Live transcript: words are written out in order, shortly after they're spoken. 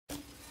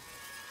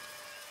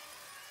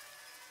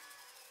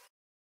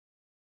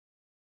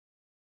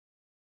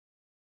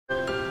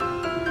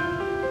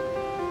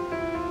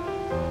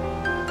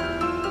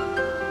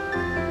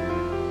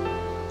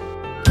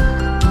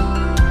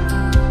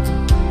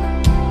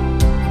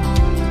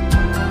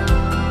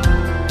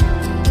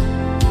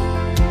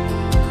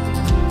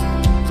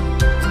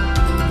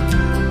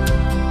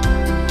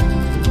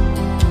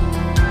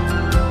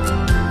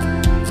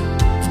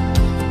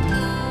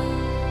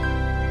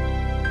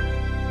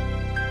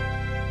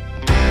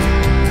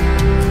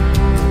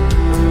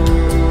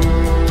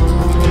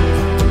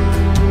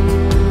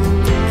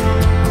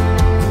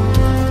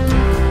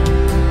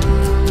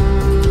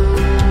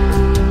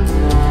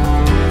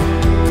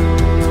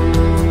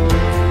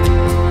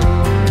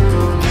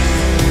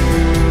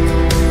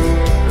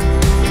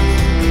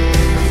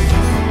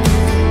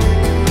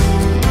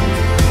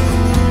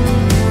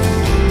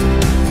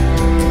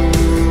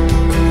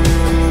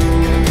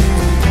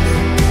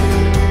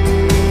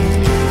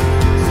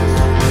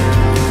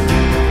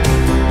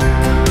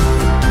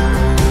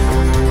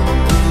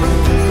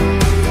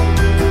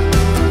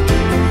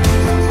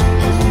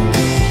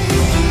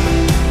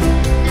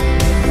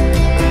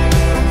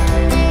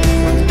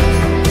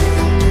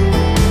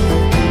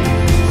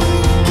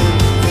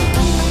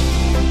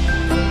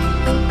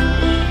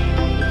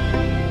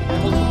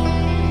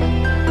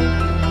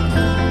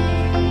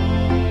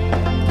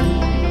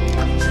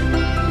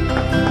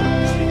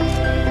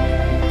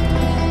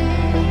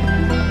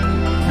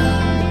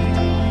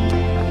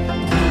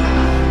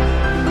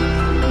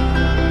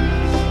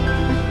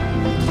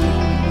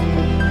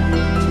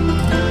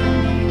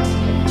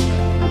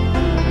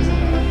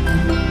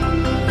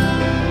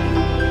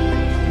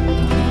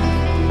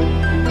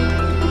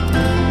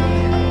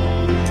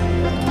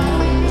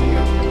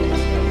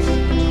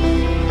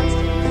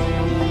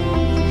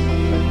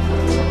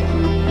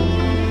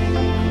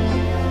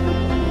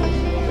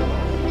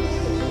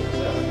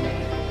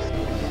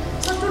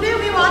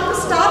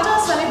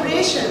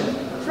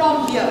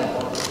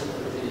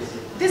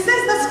This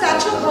is the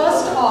statue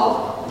bust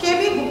of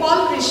K.B.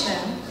 Gopal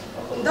Krishnan,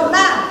 the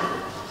man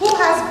who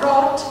has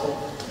brought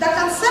the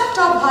concept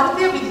of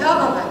Bharatiya Vidya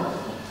Bhavan,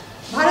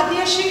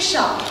 Bharatiya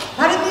Shiksha,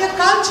 Bharatiya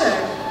culture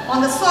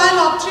on the soil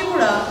of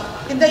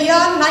Tripura in the year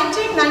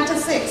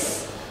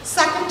 1996,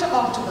 2nd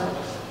October.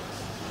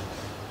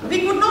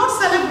 We could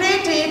not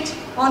celebrate it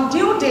on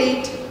due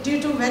date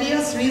due to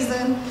various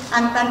reasons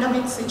and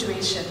pandemic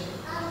situation.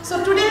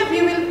 So today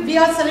we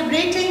are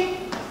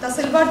celebrating the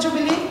Silver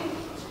Jubilee.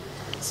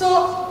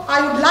 So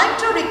I would like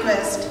to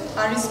request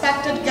our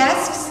respected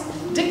guests,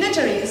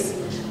 dignitaries,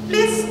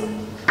 please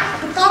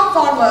to come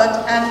forward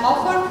and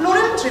offer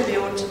floral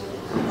tribute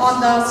on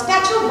the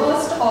statue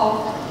bust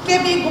of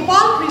K.B.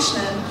 Gopal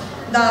Krishnan,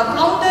 the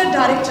founder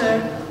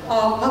director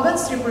of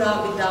Bhavanites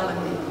Tripura Vidya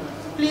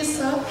Mandir. Please,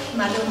 sir,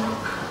 madam,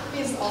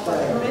 please offer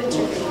floral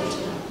tribute.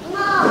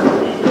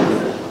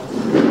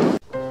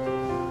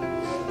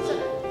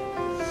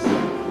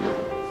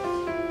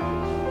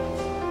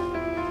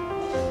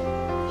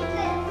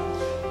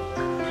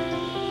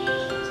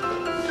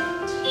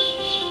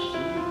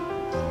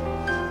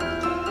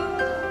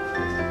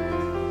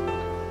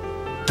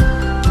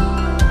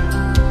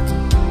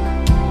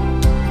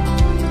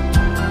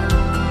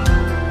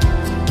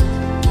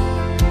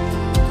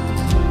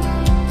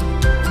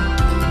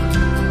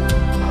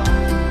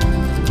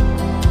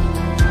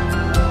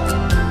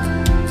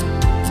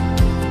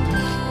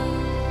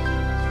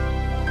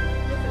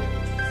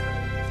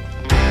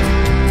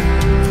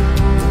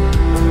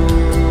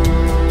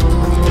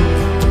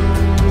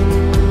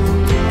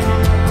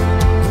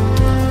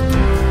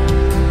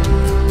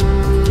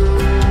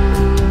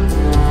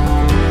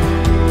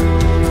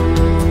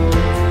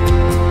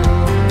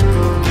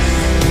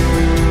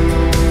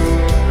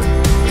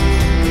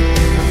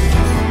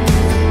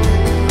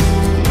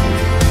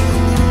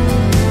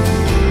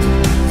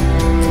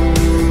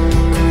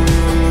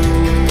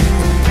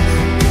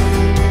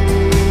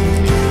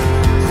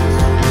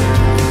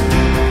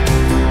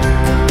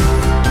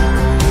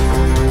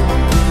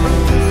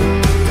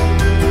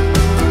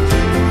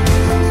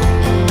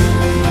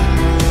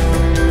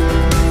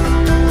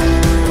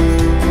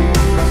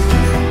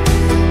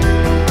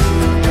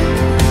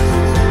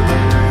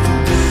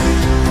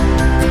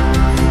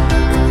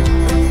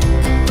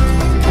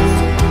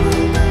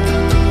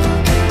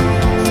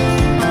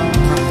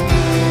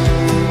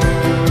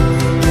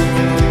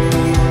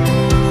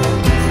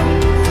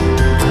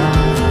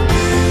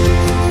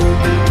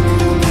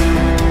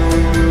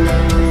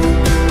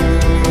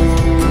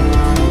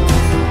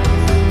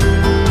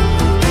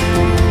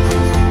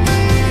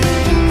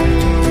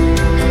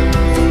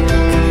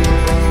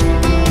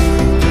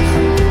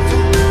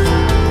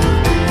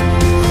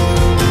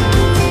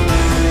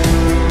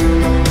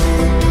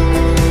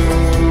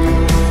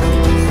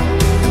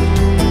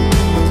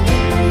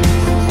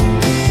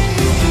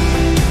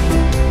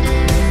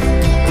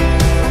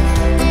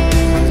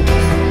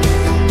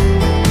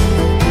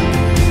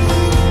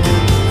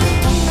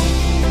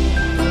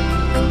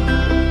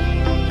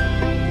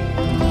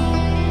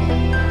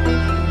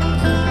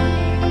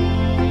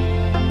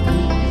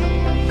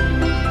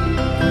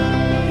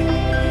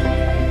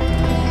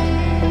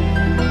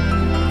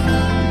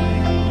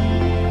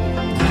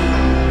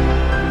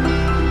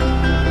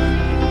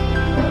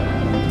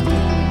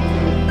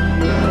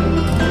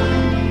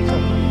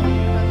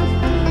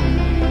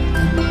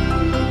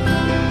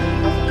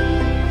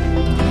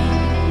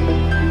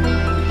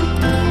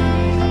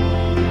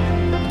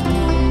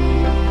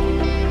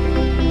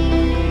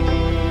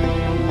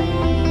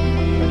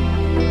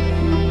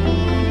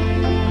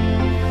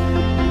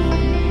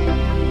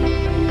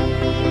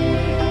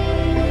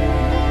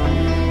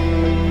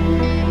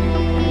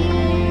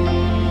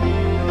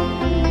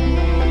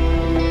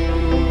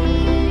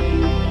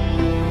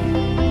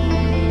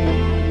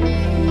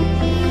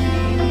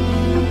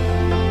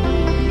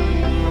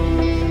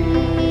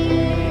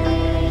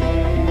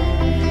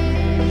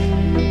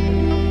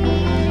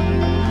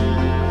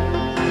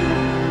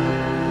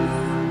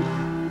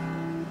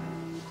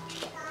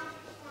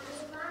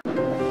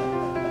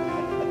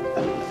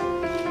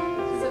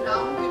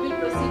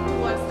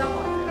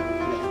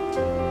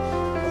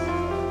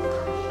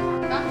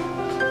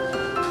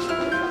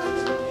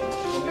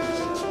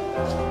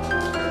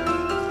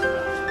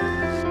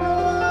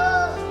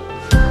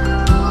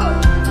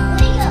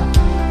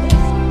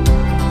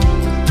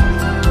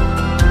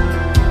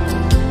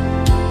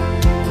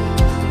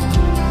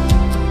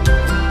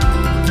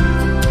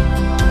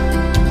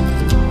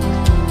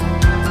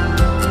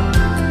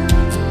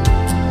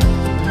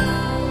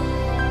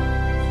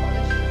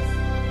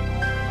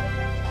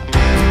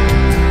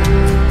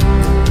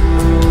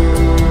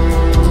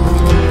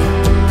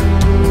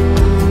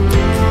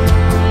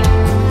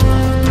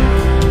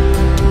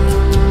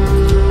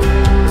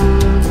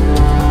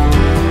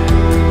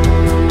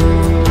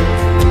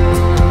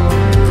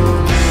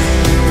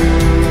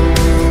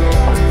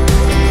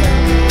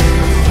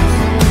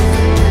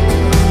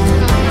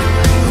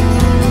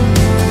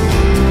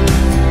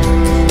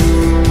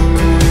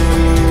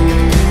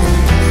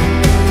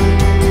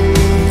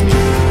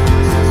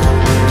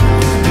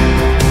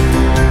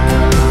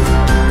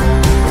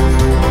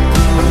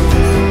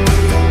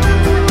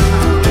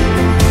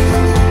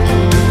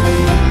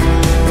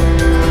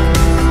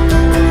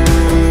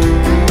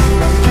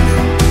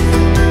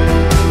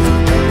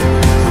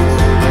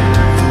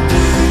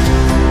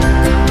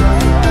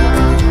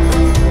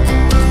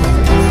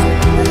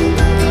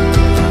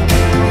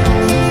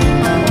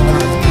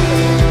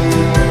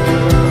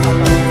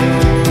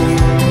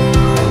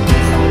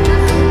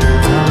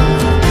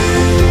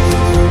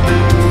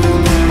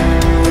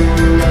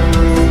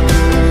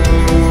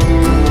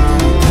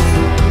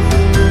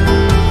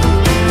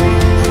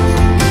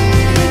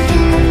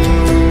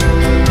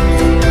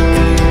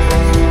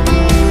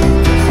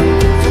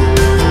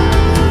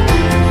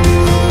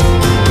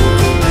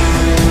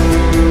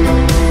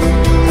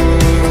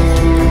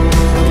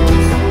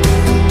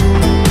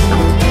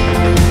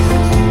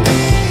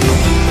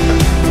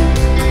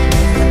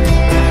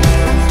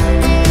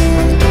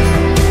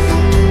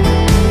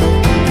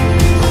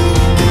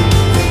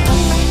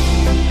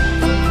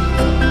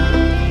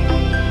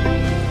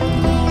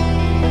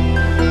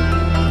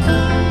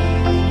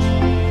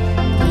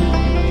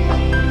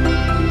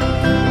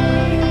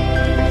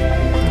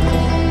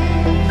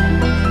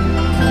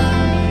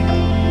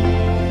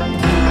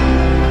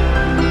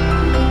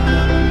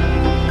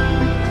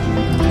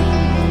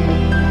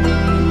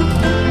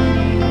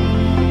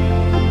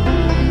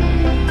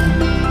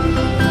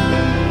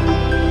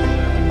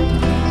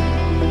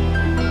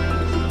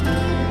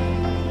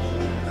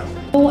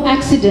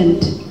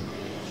 accident.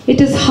 It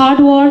is hard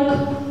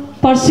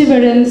work,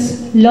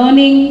 perseverance,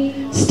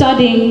 learning,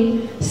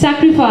 studying,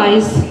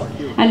 sacrifice,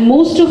 and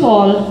most of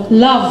all,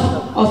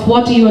 love of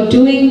what you are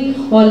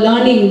doing or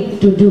learning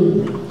to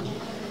do.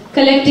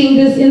 Collecting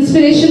these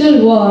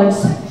inspirational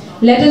words,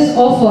 let us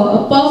offer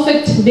a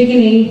perfect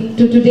beginning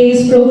to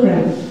today's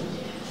program.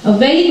 A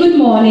very good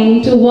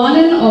morning to one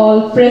and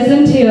all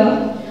present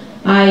here.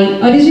 I,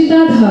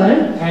 Arijita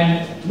Dhar,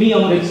 and me,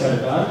 Amrit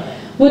Sarkar,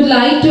 would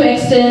like to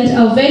extend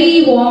a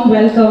very warm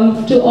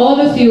welcome to all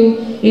of you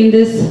in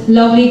this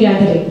lovely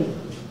gathering.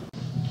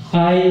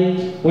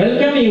 I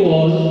welcome you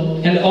all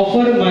and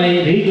offer my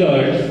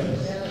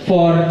regards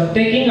for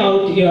taking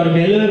out your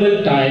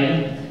valuable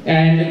time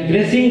and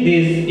gracing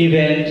this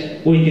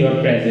event with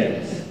your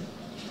presence.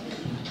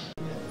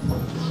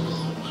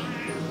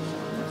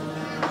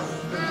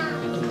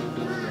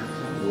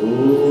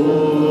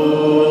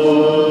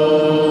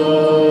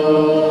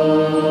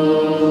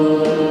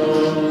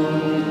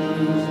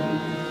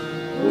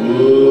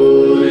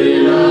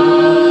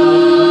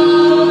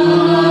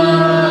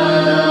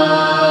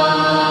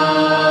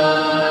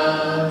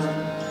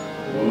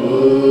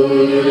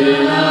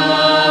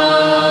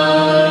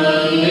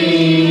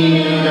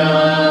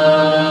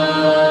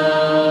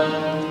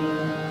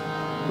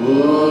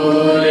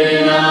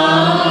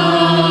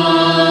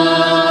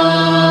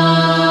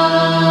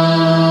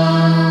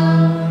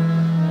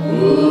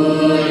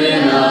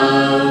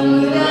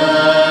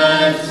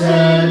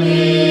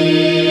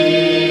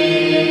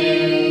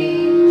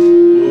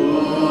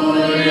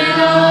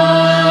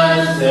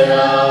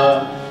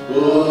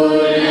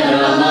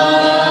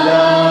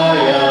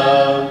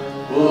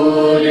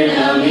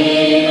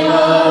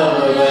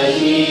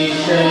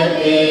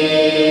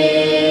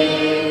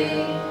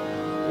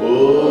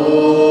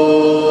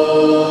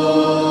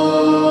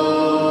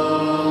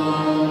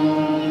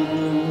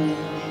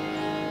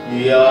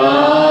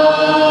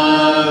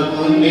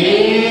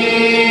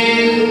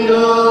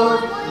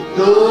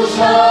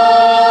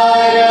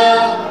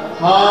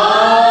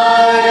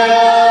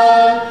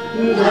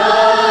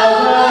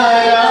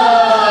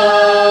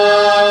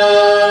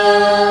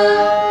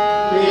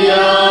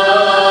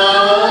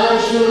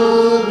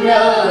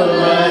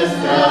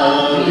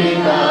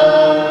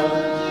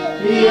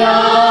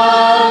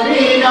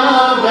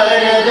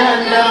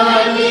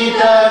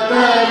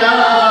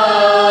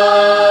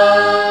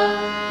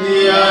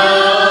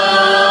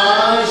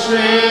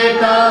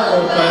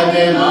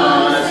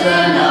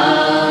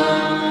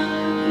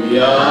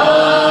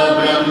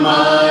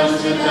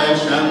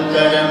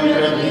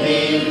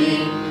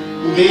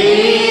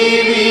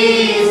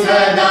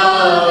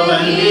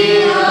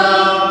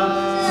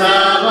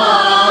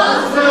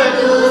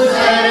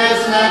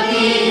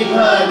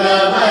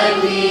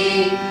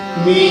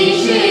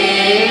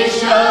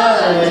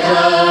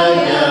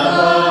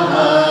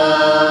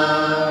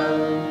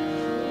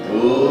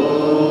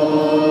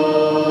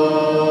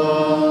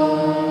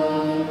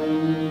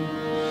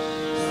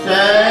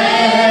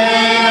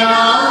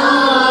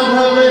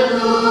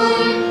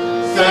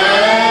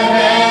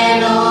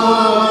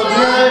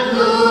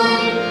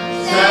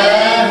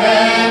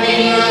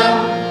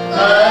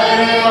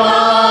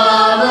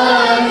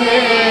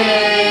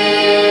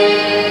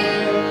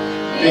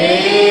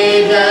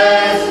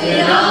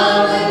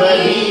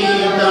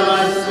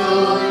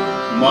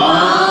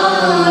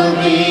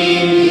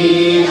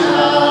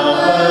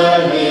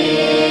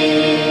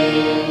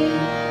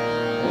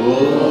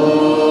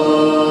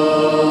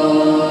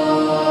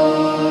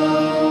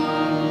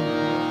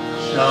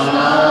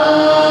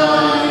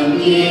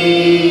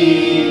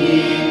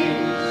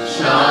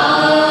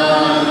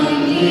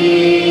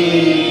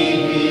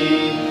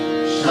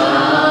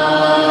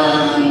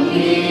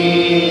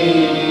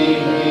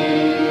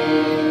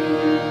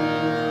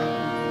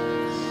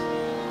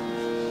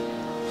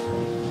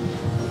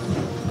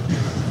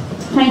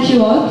 Thank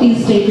you all.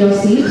 Please take your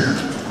seat.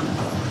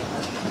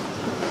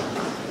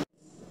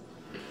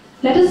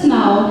 Let us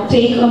now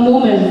take a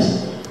moment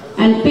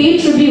and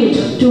pay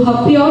tribute to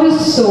her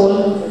purest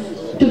soul,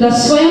 to the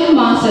Swayam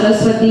Ma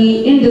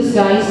Saraswati in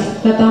disguise,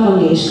 Lata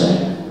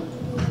Mangeshkar.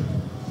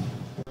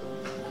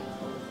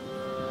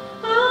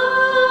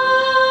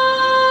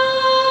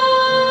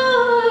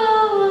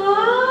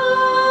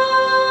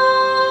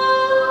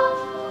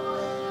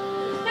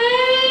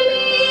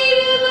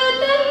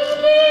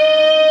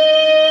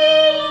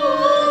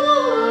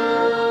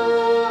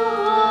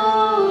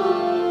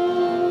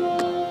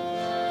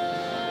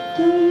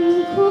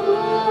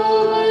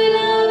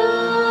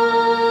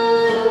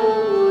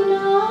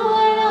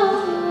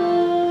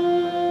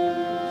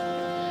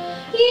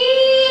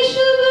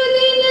 Yeshu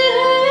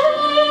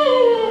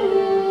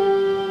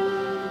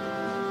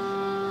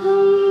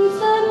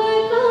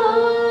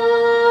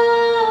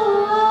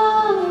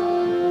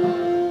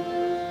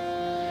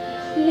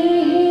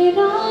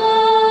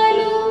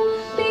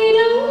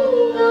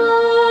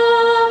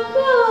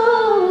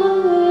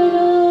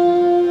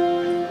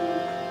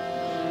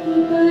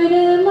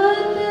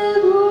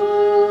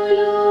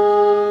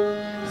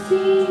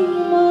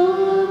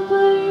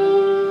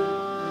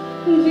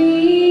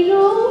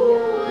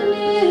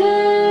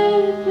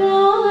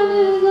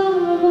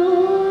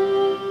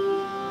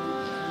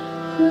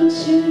कुछ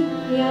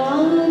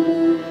याद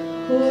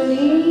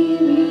उन्हें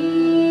भी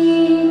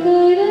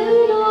कर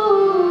लो,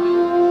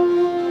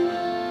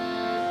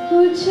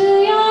 कुछ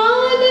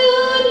याद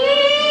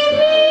उन्हें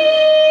भी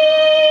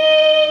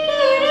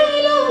कर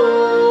लो,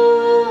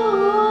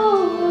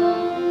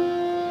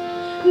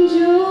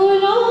 जो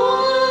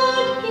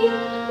लौट के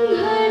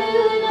घर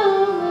ना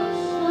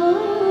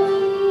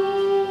आए,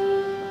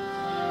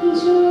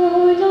 जो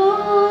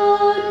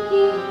लौट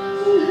के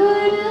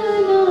घर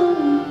ना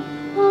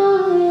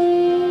आए।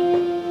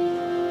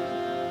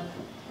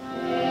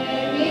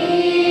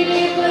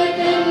 मेरे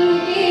वतन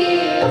के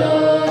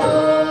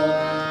लोगों,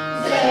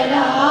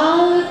 जरा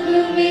आँख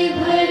में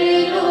भर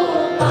लो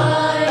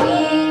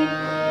पानी,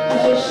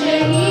 जो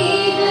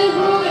शहीद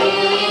हुए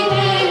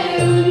हैं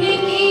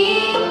उनकी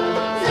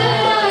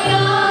जरा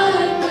याद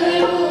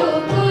करो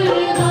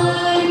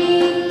कुर्बानी।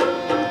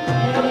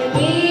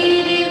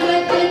 मेरे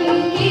वतन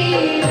के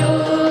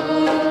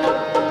लोगों,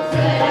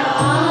 जरा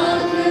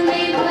आँख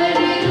में भर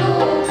लो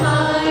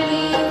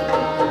पानी,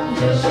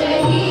 जो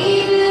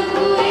शहीद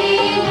हुए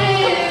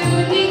हैं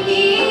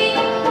उनकी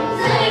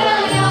जरा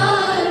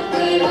याद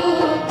करो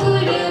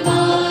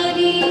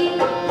कुर्बानी।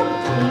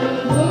 तुम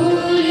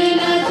भूल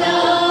न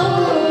जाओ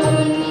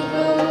उनको,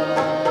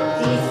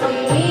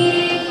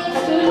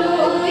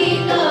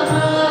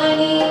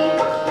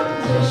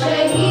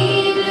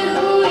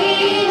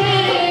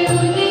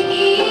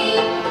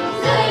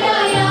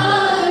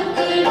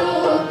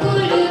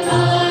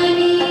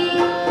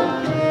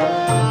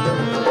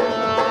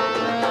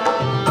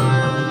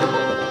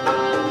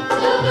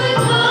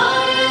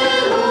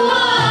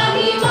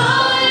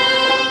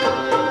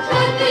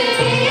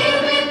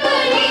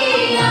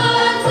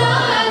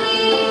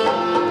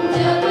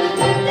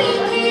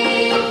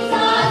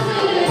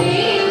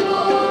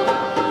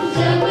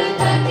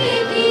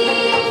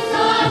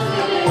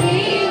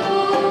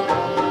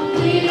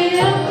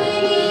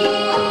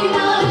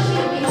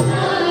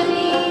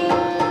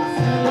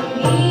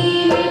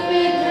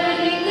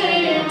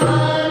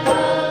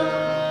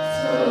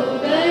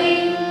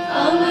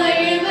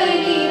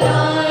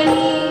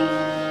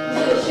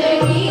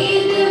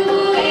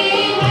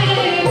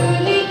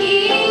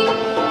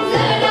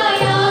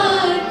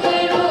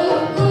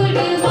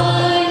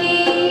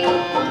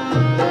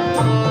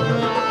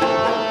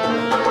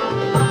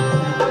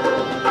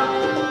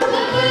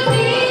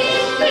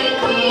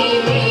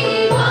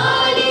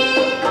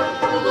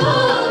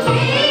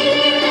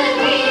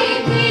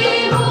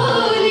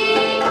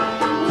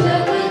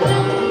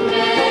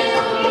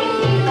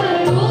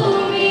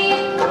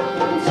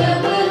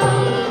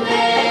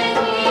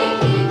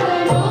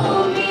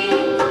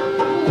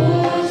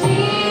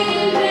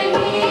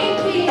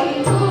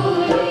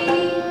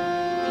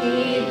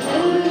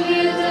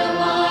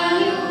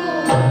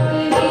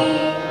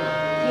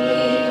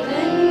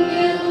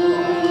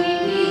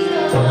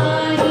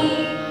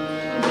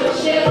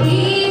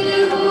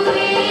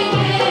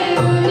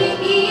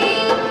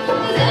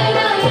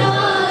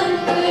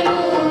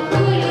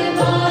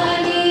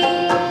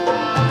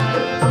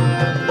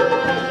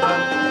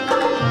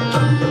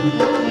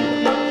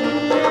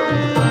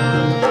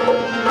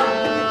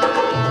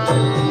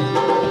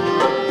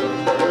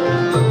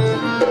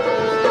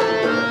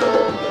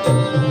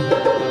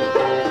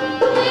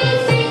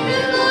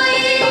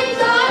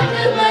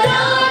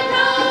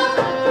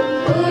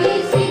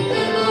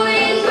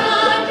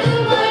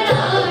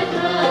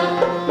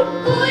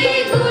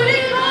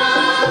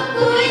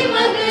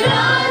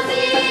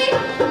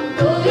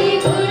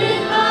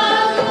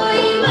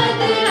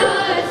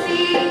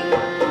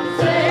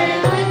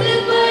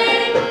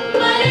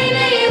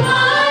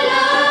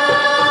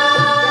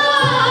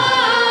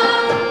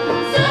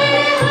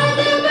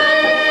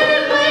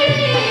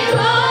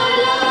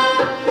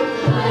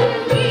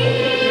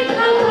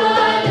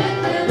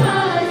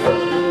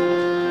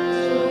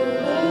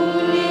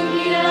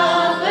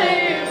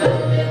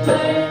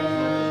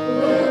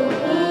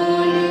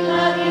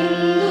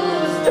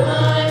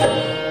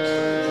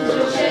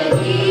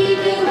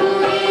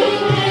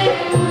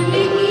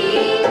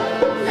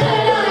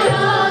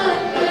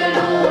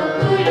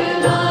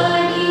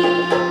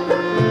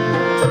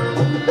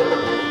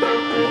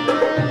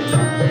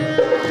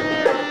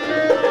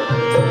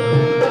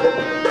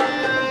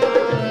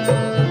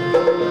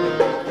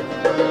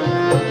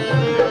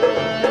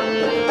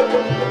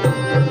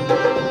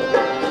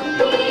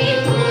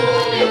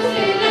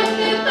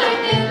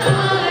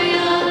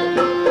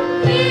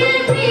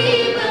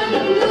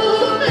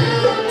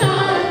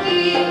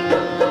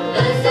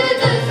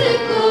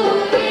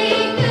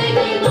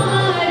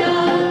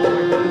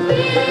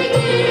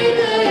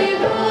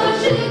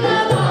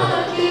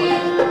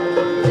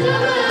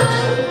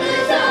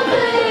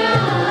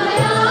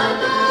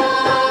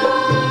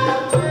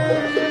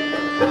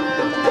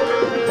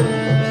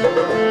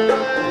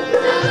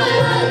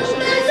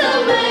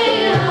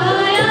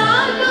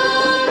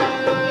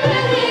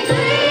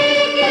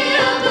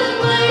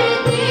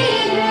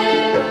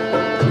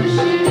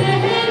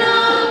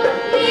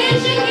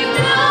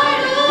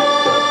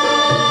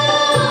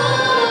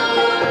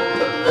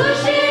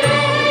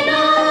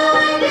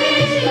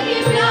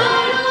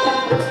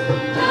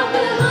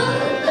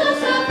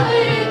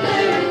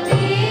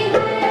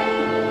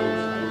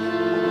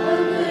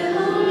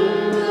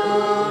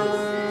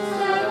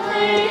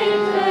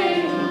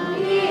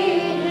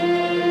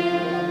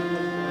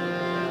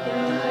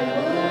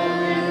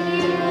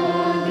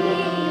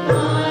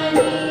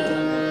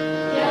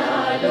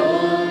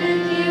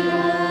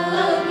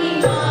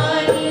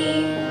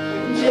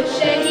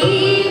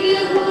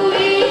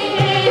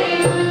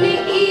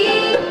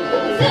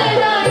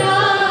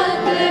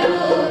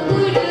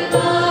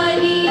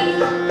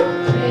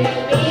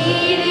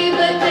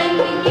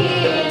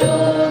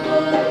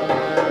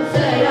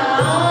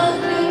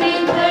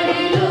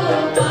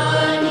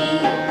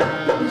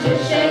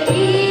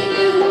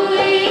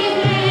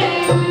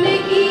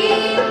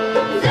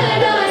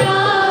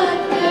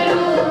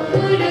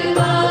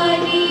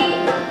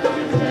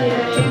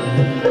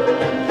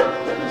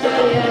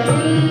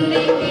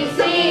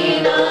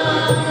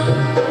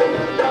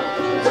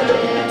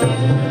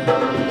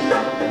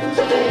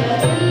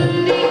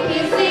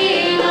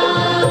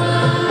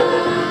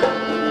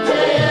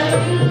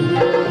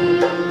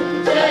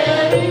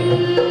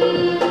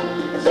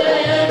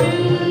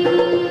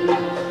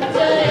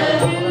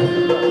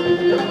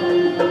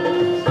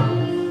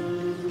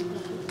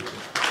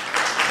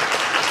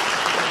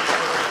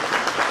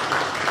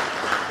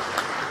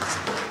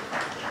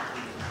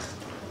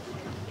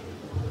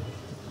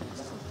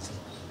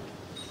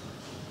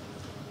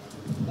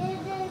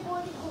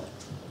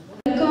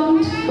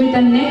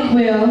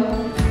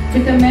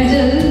 with a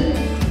medal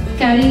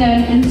carrying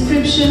an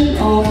inscription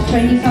of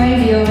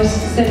 25 years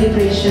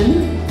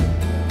celebration.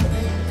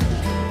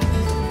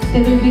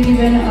 They will be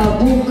given a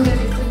book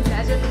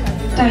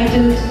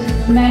titled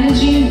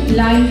Managing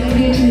Life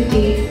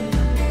Creativity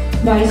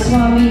by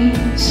Swami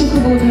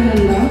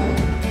Sukhabodhananda.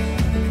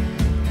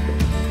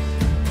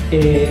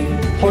 A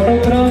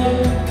photograph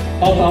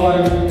of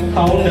our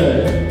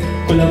founder,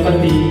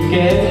 Kulapati K.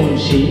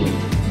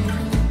 Munshi.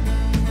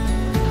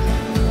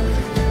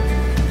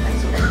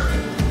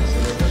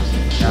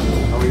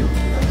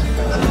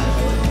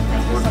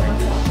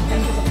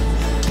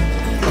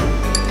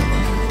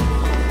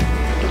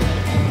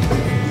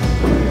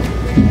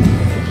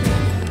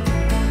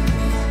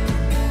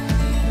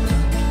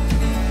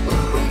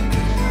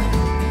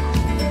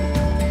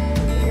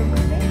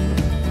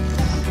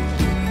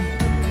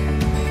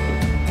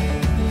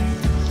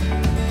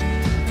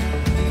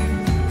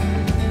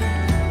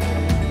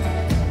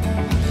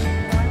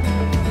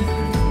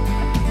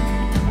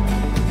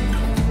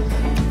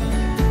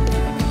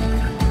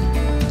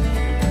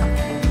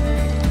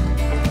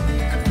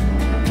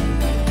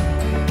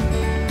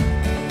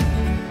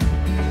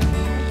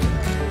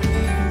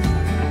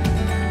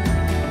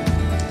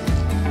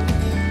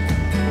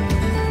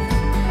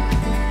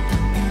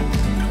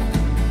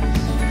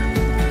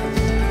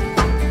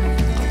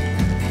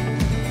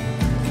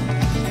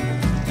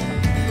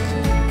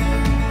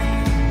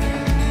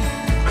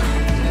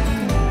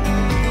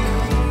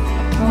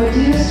 Our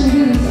dear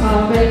students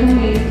are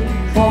welcoming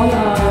all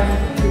our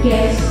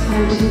guests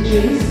and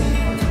dignitaries.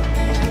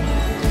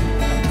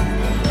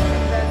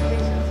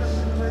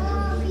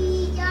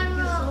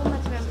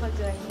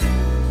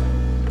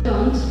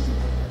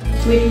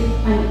 With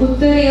an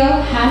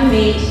uttariya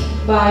handmade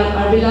by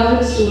our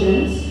beloved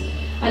students,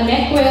 a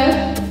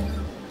neckwear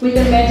with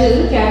a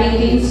medal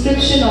carrying the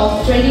inscription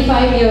of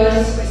 25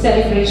 years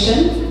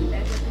celebration,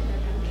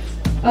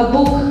 a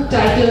book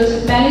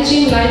titled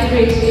Managing Life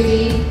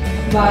Creativity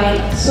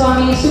by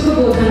Swami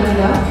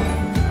Sukhabodhananda.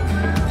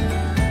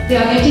 They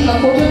are getting a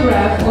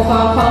photograph of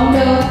our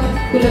founder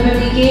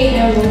Kulapati K.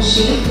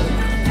 Munshi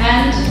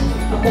and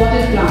a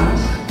potted plant.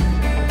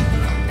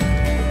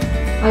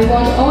 I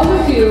want all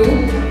of you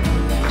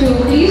to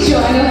please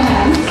join your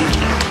hands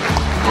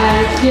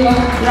and give a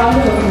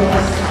round of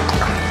applause.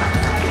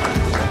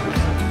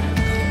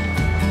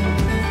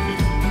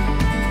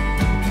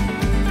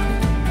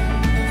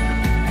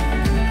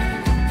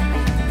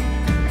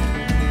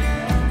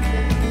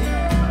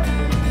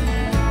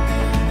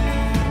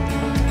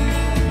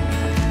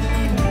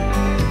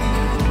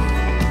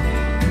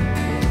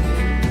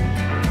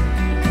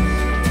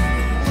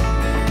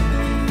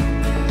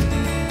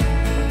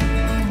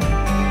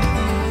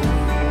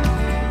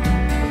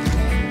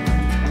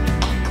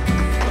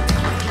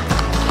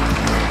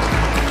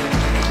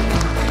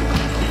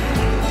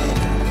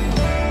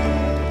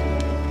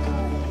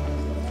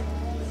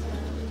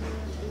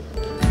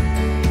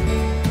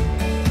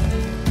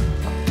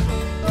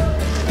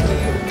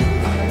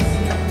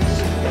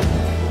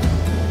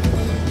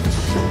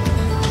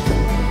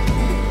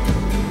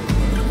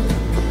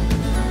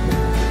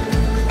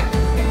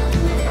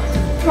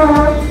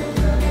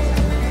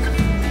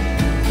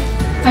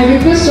 I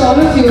request all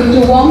of you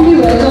to warmly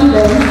welcome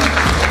them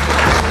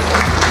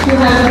who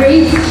have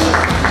graced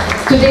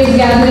today's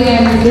gathering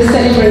and this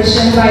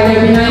celebration by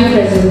their benign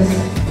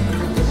presence.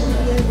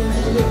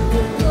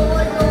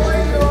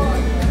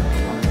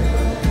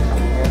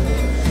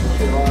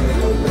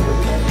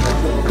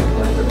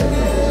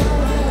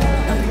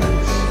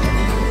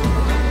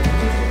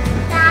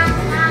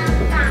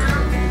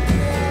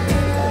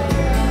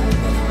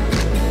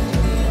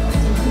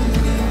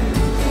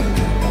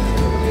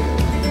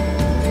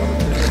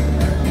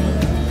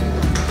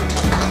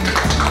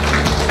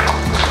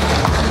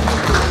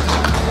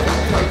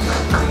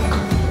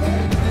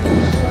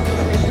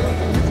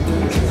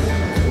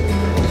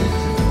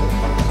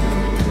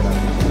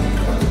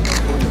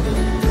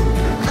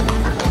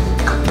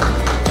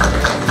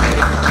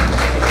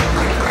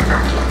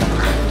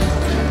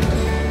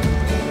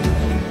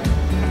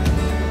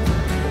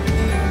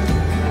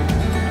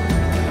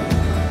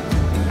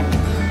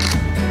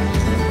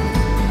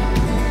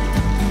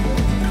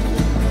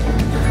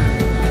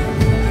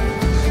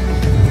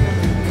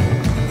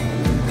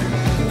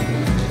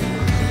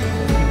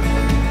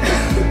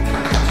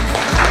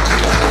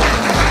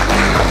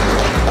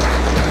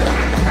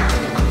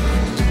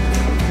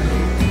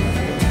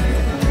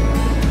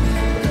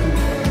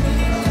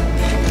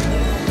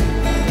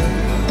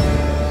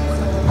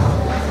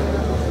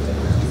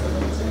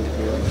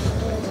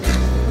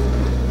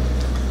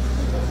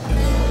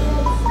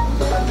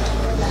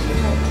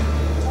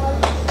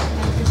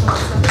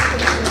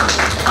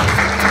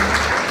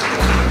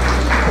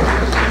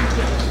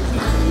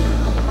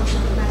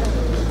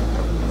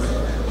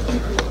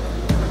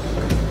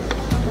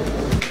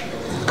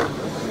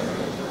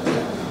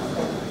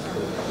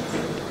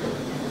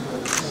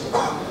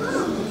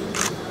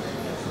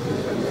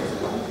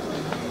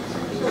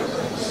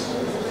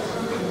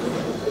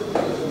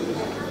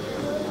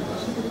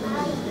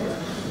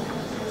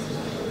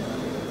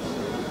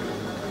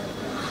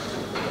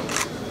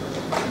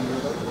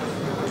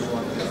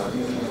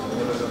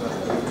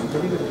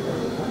 I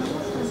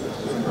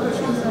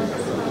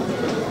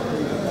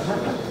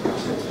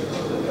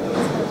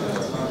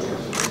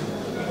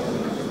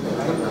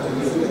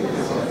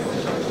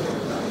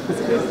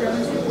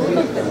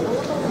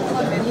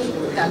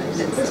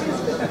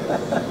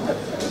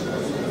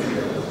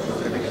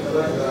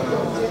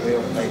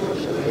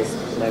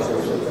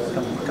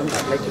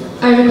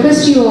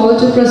request you all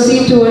to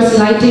proceed towards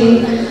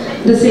lighting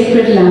the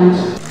sacred lamp.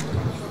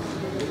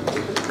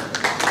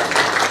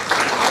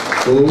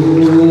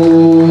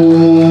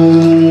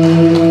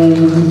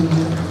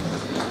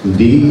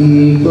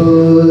 दीप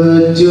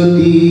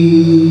ज्योति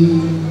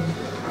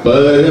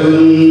परम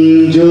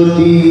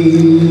ज्योति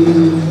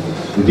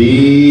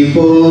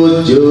दीपो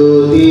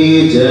ज्योति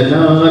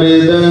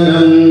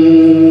जनार्दनम्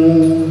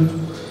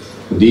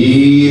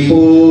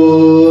दीपो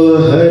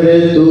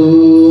हरतु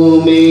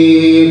मे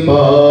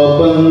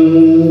पापम्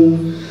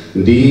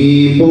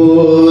दीपो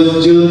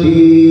ज्योति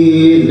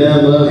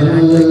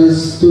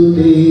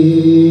नमस्तुते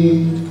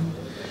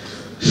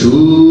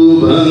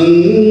शुभं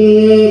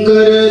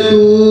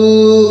करतु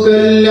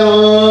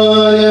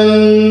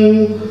कल्याणम्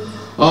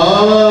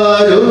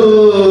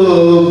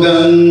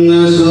आरोग्यं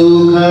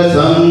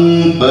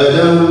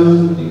सुखसम्पदम्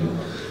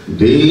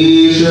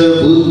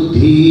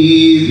देशबुद्धि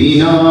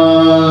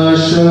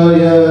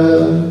विनाशाय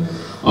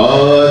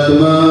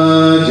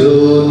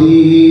आत्मज्योति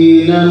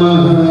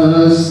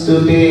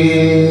नमस्तुते।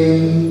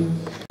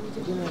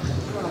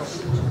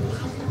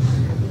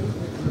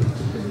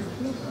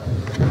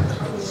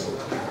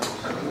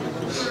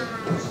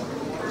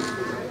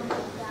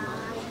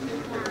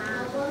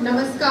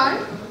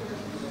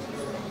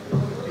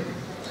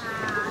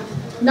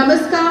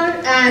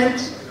 Namaskar and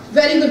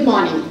very good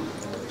morning.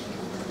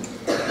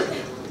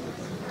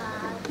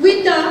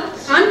 With the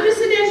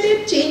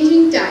unprecedented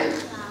changing tide,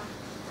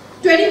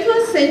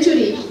 21st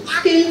century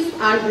skills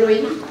are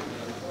growing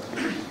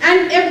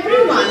and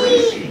everyone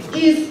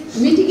is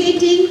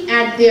mitigating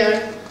at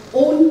their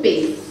own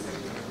pace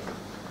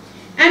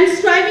and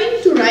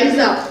striving to rise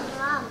up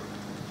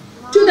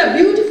to the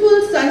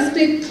beautiful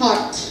Sanskrit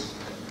thought,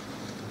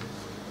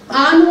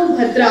 Ano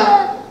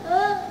Bhadra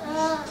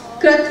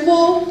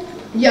Kratvo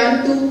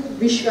Yantu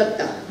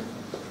Vishwata.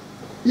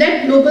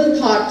 Let noble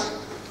thought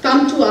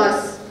come to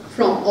us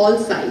from all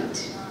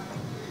sides.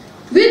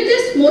 With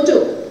this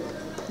motto,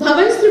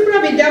 Bhavanites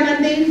Vidya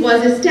Mandir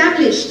was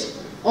established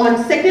on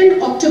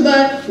 2nd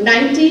October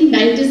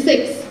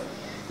 1996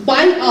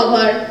 by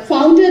our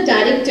founder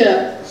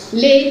director,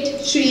 late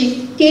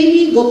Shri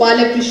K.V.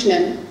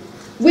 Gopalakrishnan,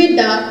 with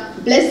the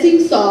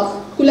blessings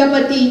of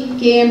Kulapati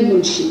K.M.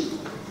 Munshi.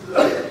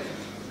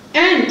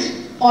 And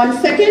on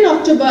 2nd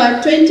October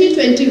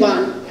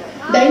 2021,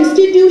 the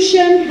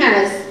institution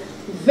has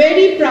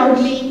very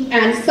proudly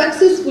and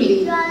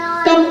successfully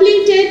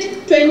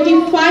completed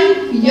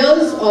 25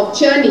 years of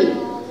journey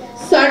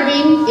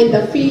serving in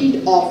the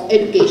field of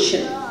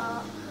education.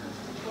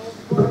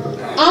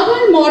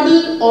 Our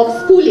model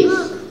of schooling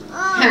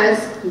has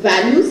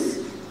values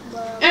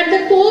at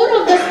the core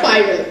of the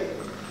spiral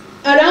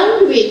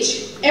around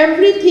which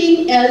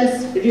everything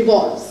else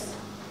revolves.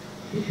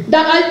 The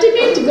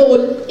ultimate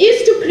goal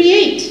is to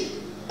create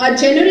a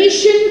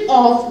generation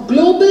of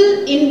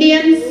global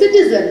Indian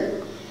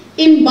citizens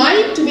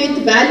imbibed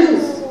with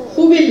values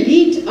who will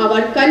lead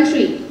our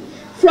country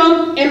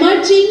from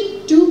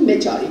emerging to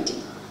maturity.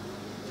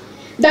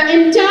 The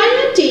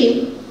entire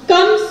team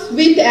comes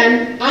with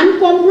an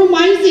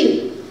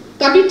uncompromising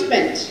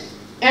commitment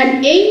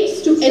and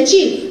aims to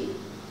achieve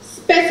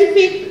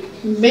specific,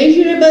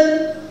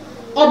 measurable,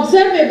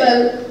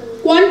 observable,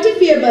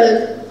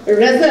 quantifiable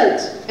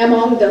results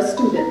among the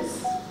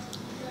students.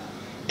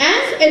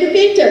 As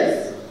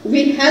educators,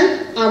 we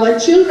help our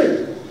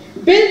children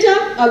build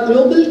up a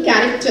global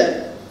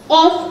character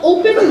of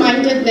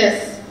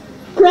open-mindedness,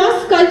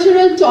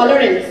 cross-cultural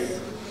tolerance,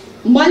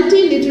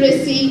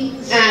 multiliteracy,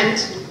 and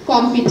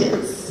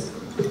competence.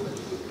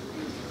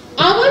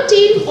 Our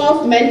team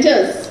of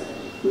mentors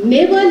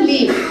never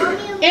leave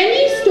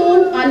any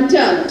stone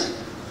unturned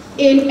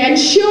in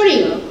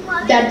ensuring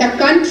that the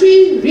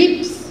country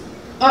reaps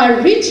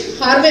a rich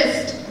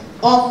harvest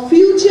of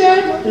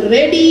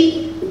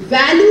future-ready,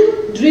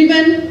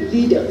 value-driven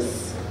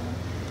leaders.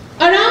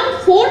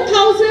 Around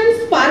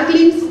 4,000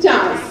 sparkling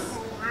stars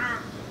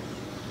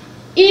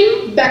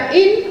in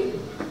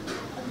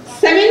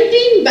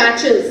 17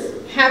 batches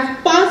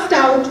have passed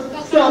out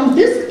from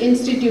this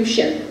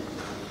institution,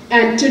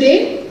 and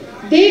today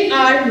they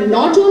are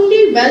not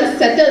only well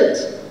settled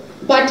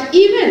but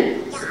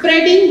even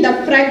spreading the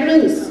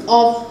fragrance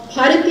of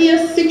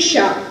Bharatiya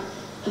Siksha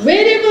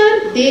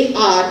wherever they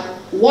are,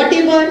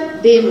 whatever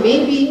they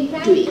may be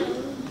doing.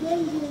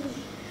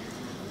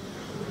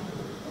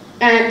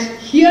 And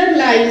here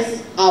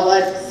lies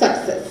our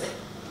success.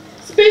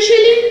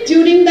 Especially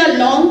during the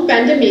long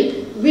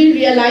pandemic, we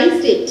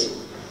realized it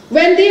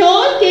when they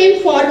all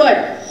came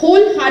forward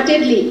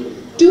wholeheartedly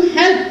to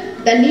help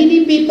the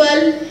needy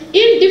people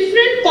in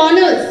different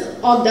corners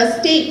of the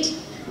state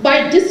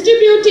by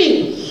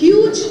distributing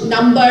huge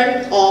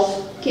number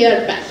of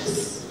care packs.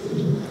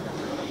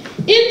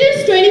 In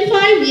these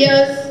 25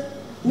 years,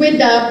 With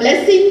the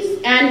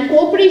blessings and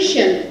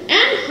cooperation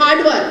and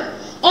hard work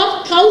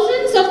of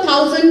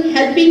thousands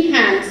helping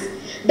hands,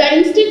 the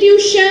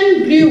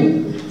institution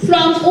grew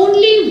from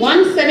only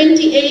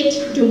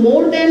 178 to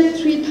more than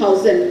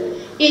 3,000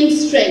 in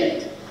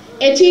strength,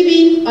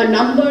 achieving a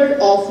number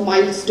of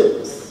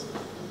milestones.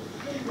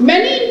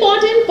 Many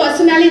important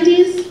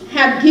personalities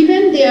have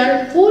given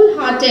their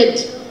wholehearted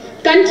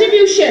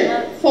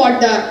contribution for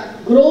the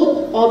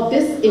growth of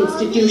this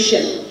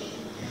institution.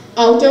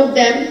 Out of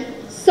them,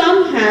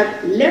 some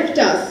have left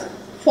us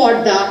for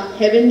the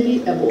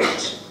heavenly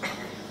abode.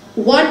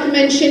 Worth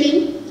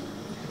mentioning,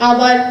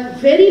 our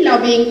very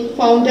loving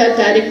founder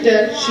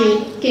director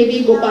Sri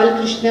K.V. Gopal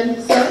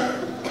Krishnan sir,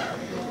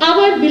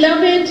 our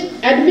beloved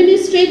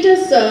administrator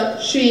sir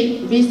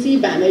Sri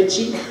V.C.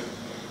 Banerjee,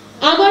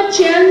 our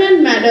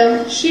chairman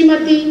madam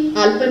Srimati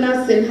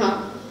Alpana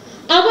Sinha,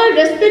 our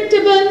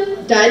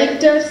respectable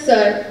director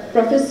sir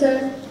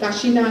Professor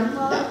Kashinath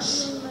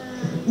Das.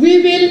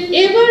 We will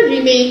ever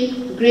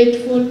remain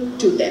grateful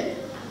to them.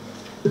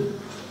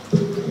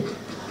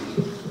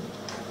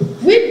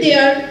 With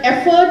their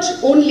effort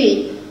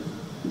only,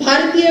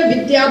 Bharatiya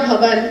Vidya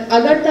Bhavan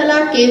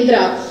Agartala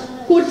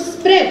Kendra could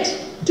spread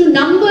to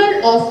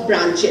number of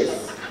branches.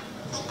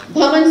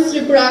 Bhavan's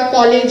Tripura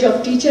College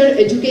of Teacher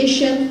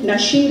Education,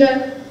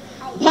 Nashingar,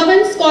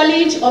 Bhavan's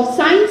College of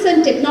Science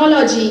and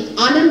Technology,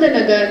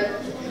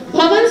 Anandanagar,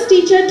 Bhavan's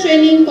Teacher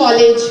Training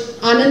College,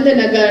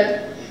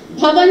 Anandanagar,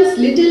 Bhavan's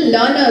Little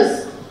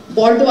Learners,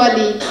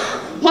 Bordwali,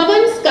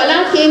 Bhavan's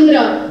Kala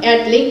Kendra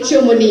at Lake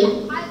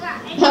Chomoni,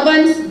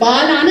 Bhavan's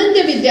Bal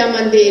Ananda Vidya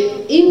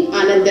Mandir in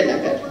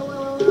Anandanagar.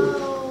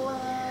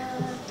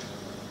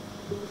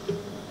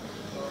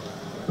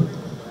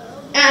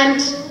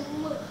 And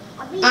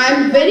I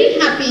am very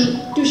happy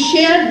to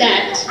share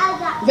that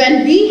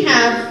when we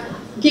have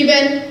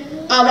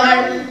given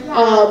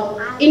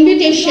our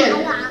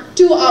invitation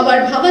to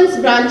our Bhavan's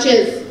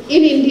branches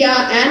in India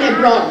and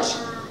abroad,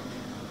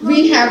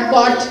 we have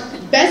got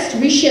best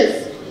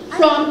wishes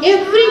from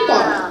every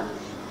corner,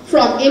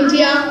 from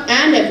India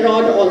and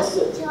abroad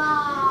also.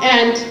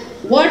 And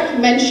worth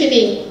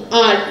mentioning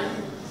are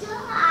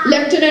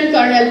Lieutenant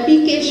Colonel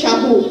P.K.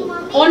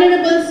 Shahu,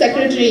 Honorable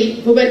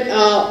Secretary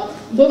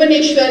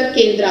Bhubaneswar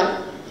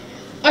Kendra,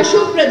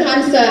 Ashok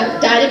Pradhan Sir,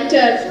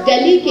 Director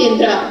Delhi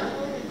Kendra,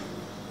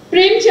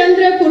 Prem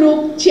Chandra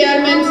Kurup,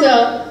 Chairman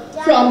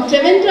Sir from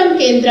Trivandrum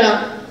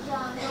Kendra,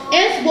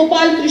 S.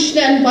 Gopal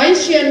Krishnan,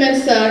 Vice Chairman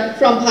Sir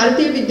from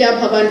Bharatiya Vidya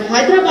Bhavan,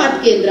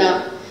 Hyderabad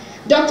Kendra,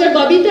 Dr.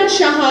 Babita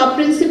Shah,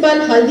 Principal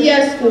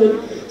Haldia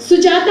School,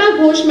 Sujata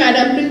Ghosh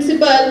Madam,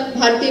 Principal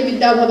Bharatiya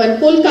Vidya Bhavan,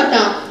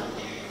 Kolkata,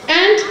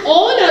 and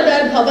all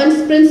other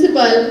Bhavan's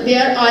principal.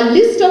 There are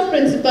list of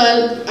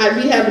principals.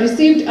 We have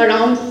received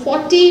around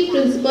 40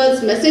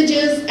 principals'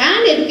 messages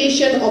and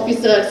education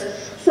officers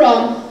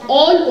from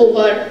all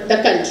over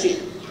the country.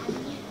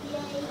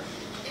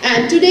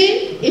 And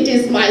today it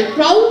is my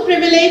proud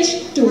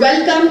privilege to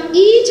welcome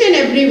each and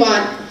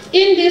everyone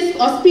in this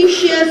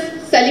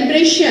auspicious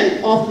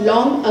celebration of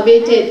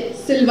long-awaited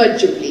Silver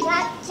Jubilee.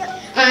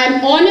 I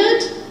am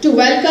honored to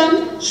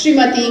welcome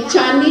Srimati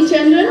Chandni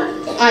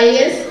Chandran,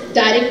 IAS,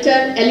 Director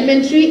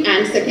Elementary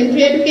and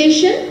Secondary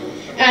Education,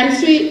 and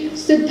Sri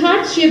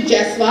Siddharth Shiv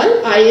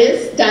Jaiswal,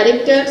 IAS,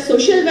 Director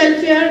Social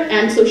Welfare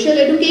and Social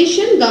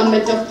Education,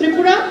 Government of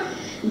Tripura.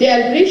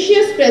 Their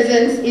gracious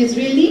presence is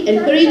really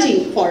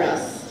encouraging for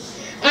us.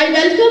 I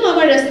welcome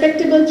our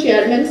respectable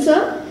Chairman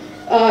Sir,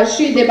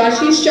 Sri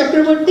Debashish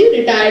Chakraborty,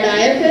 retired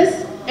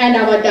IFS, and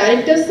our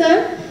Director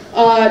Sir,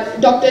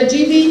 Dr.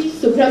 G.V.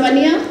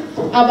 Subramania,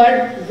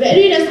 our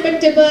very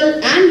respectable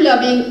and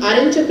loving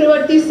R.N.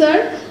 Chakraborty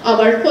Sir,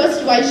 our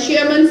first Vice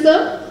Chairman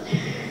Sir.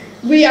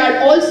 We are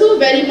also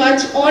very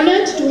much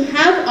honored to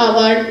have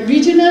our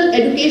Regional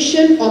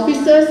Education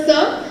Officer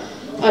Sir,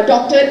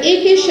 Dr.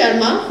 A.K.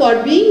 Sharma,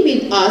 for being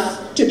with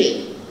us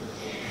today.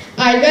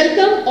 I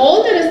welcome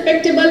all the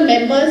respectable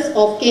members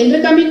of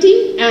Kendra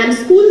Committee and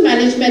School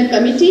Management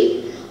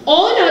Committee,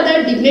 all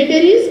other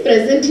dignitaries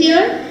present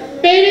here,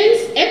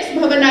 parents,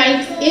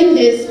 ex-Bhavanites in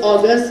this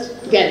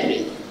August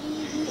gathering.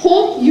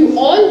 Hope you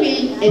all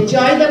will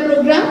enjoy the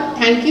program.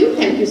 Thank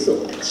you so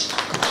much.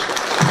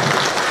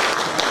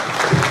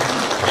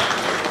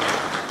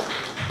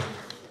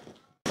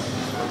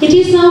 It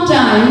is now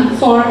time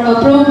for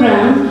a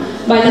program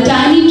by the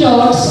tiny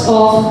tots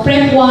of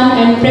Prep 1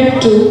 and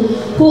Prep 2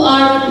 who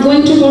are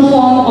going to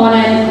perform on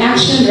an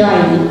action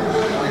rhyme.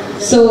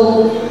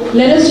 So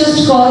let us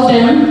just call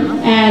them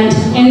and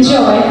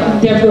enjoy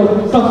their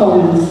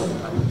performance.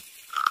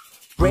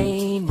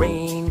 Rain,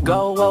 rain,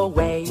 go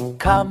away,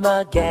 come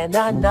again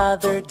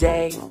another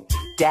day.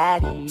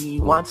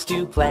 Daddy wants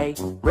to play.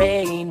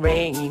 Rain,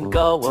 rain,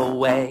 go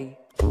away.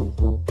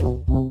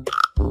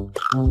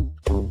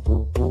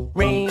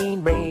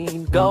 Rain,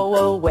 rain, go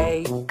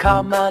away,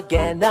 come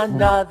again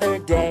another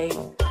day.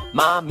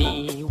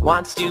 Mommy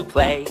wants to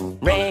play.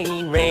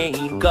 Rain,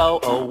 rain, go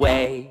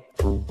away.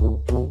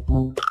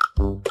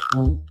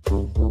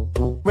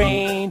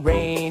 Rain,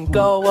 rain,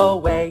 go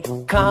away,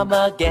 come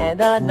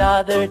again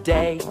another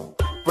day.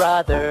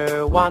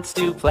 brother wants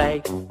to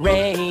play.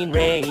 Rain,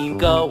 rain,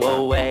 go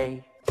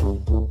away.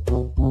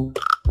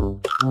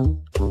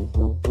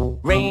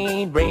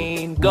 Rain,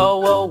 rain,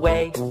 go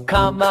away.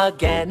 Come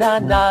again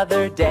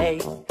another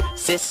day.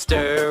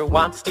 Sister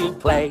wants to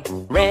play.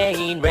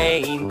 Rain,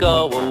 rain,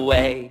 go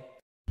away.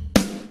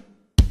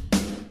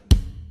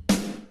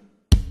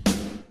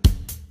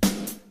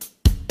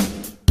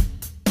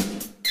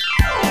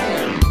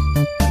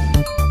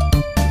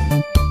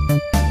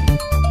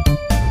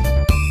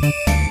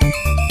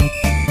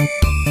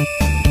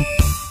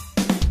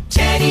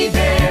 Teddy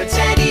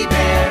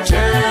bear,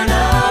 turn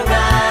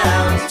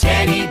around.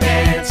 Teddy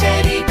bear,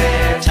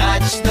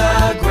 touch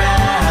the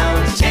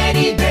ground.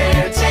 Teddy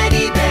bear,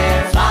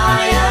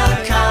 fly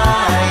a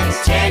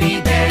kite.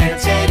 Teddy bear,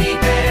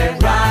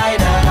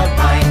 ride a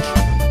bike.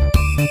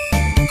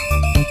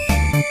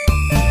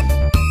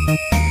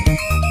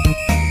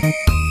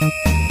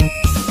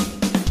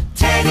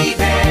 Teddy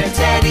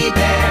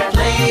bear,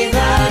 play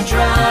the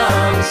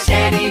drums.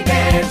 Teddy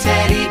bear,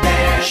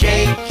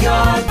 shake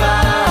your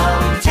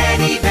bum.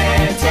 Teddy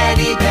bear,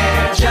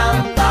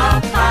 jump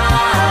up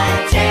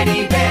high.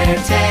 Teddy bear,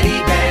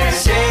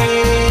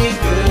 say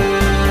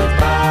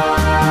goodbye.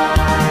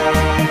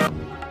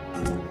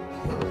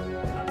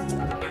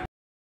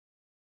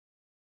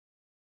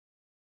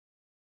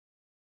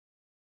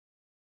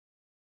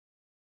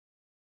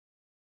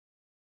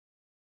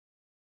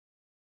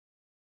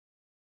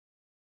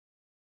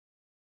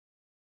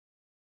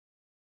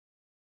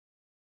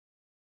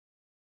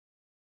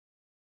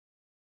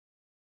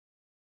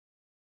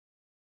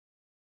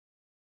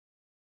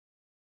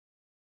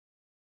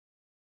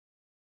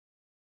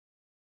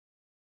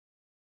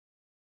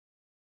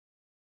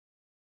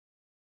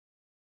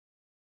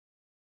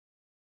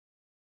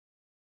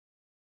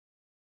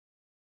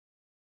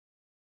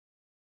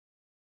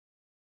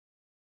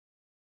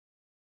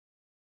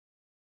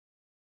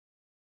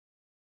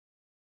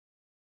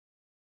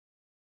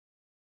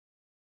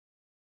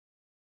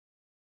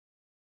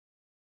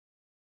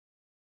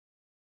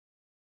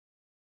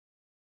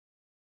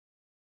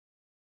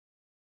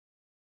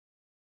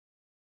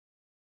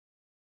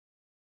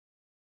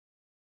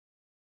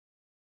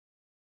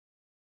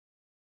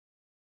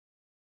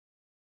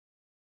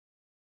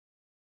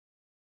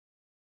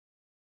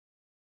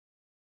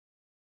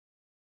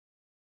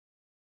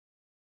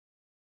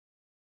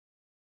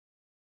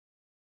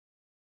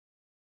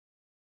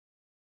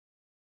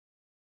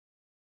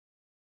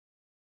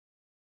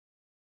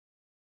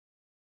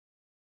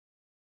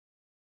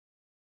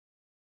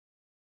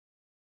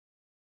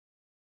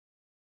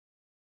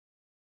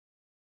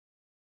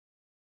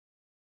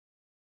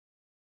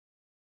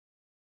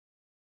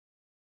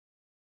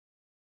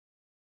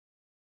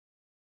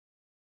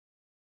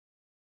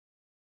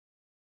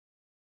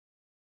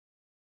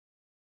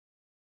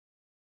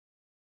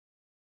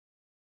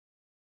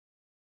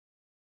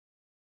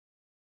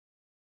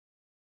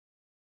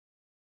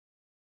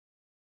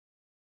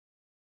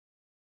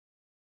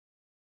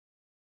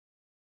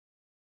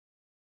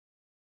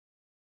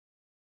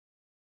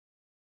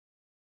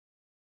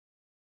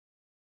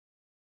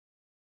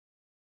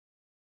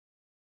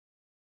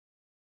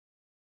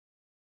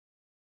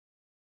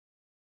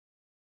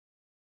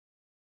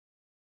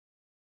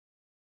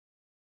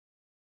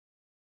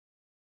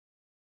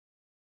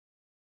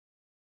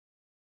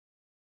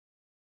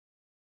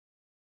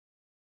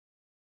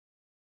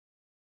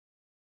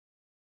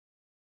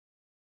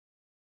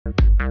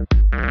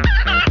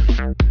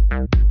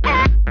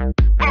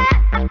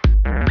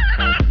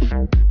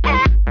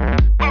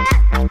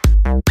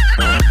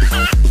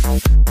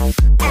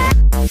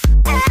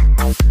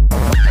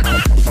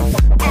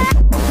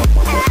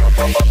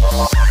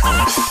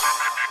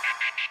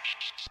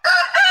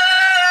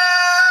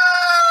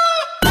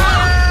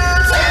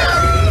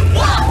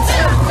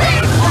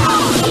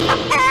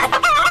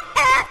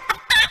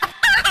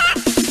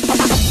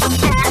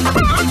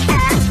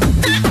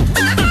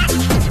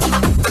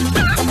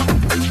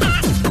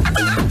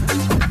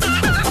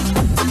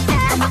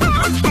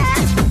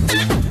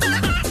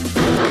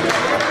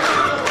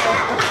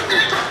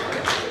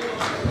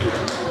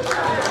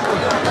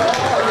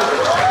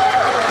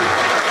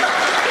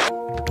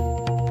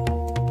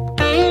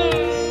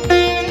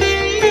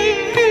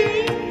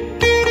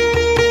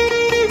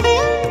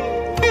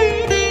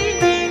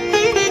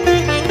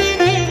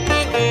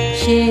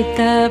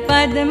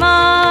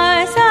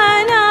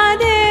 Padmasana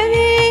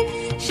देवी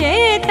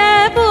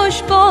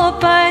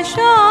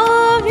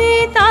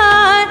श्वेतपुष्पोपशोभिता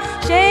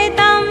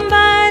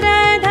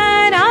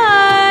श्वेताम्बरधरा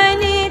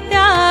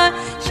नित्या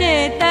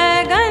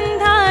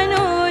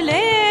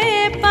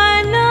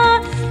श्वेतगन्धानुलेपना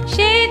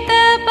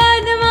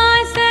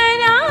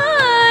श्वेतपद्मासना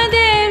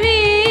देवी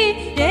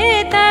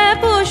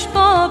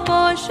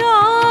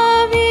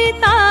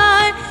श्वेतपुष्पोपशोभिता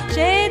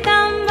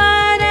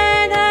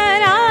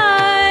श्वेताम्बरधरा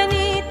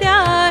नित्या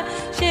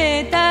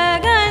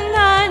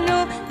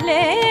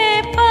श्वेतगन्धानुलेपना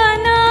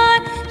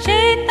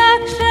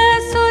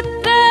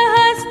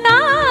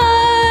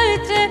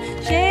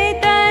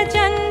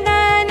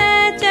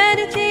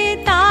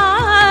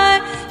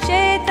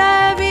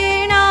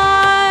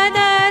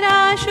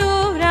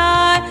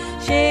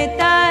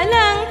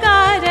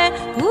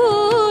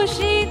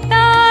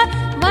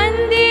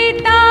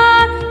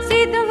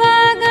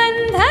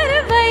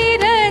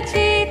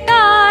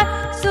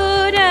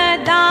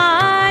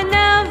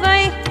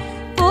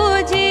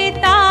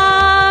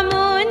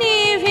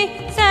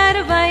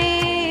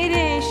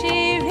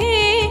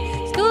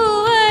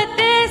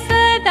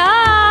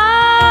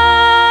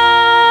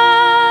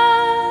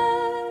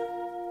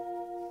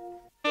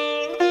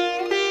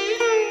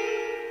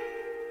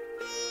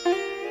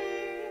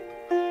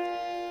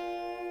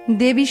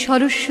দেবী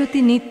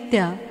সরস্বতী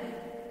নিত্যা,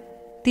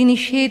 তিনি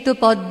শ্বেত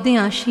পদ্মে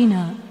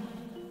আসিনা,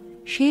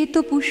 শ্বেত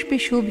পুষ্পে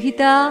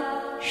শোভিতা,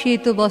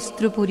 শ্বেত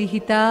বস্ত্র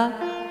পরিহিতা,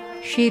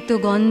 শ্বেত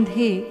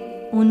গন্ধে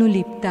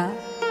অনুলিপ্তা।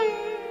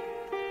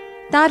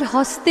 তার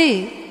হস্তে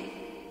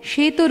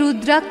শ্বেত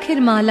রুদ্রাক্ষের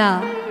মালা,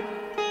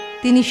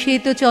 তিনি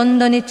শ্বেত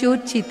চন্দনে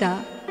চর্চিতা,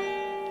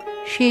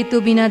 শ্বেত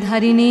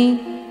বীণাধারিণী,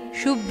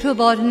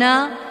 শুভ্রবর্ণা,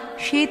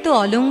 শ্বেত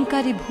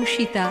অলঙ্কারে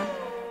ভূষিতা।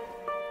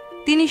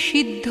 তিনি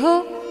সিদ্ধ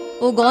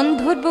ও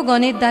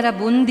গন্ধর্বগণের দ্বারা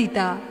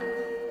বন্দিতা,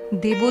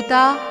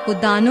 দেবতা ও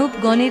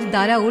দানবগণের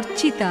দ্বারা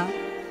অর্চিতা,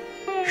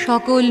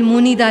 সকল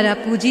মুনি দ্বারা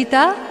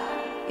পূজিতা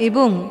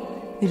এবং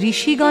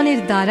ঋষিগণের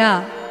দ্বারা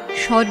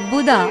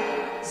সর্বদা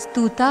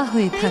স্তুতা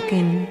হয়ে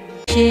থাকেন।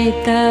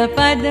 श्वेत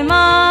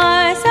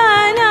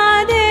पद्मासना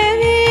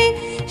देवी,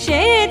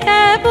 श्वेत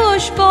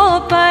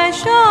पुष्पोपशोभिता,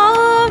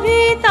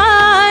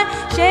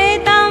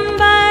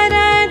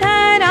 श्वेताम्बरधरा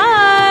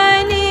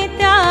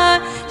नित्या,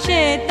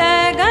 श्वेत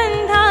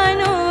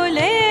गन्धानुलेपना।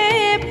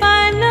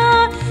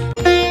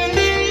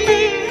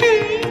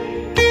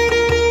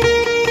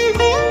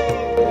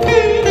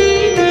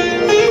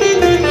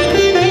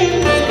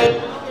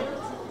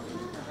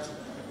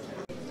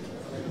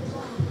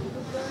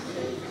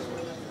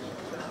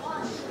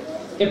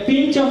 A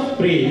pinch of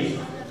praise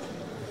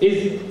is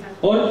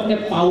or a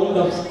pound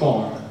of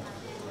scorn.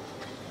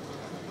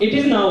 It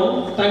is now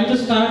time to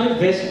start a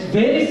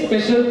very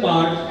special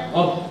part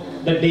of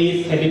the day's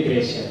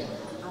celebration,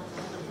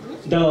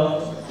 the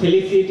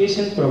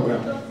felicitation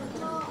program.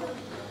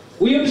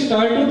 We would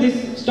start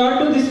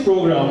this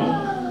program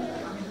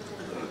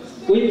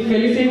with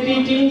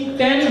felicitating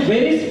 10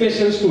 very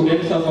special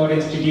students of our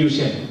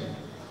institution.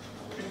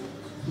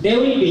 They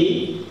will be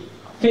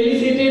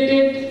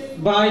felicitated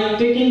by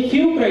taking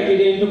few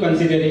criteria into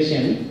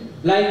consideration,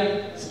 like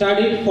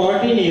studied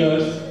 14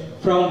 years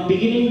from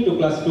beginning to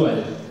class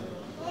 12.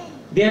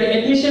 Their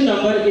admission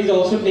number is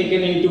also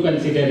taken into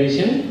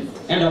consideration,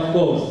 and of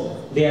course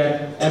their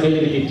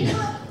availability.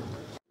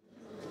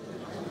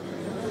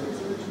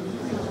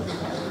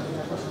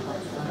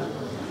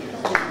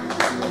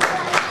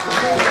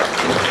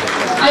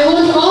 I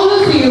want all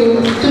of you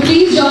to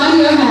please join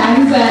your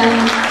hands and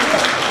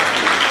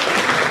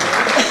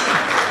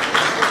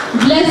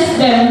bless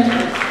them,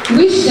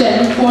 wish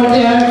them for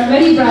their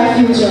very bright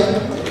future.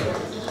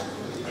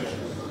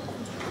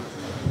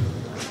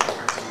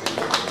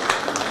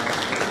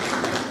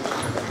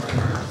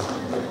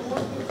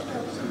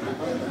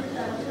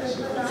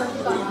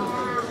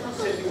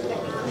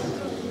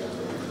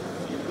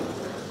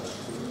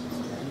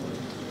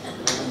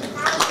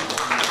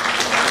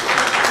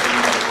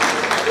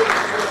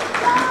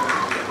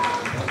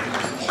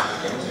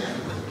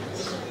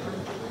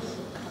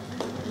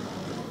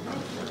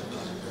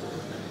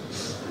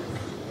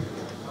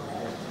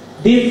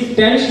 These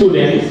 10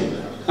 students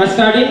are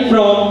studying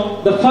from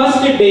the first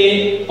day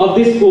of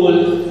this school,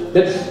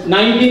 that's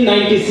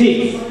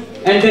 1996,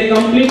 and they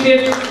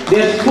completed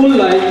their school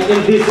life in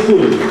this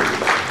school.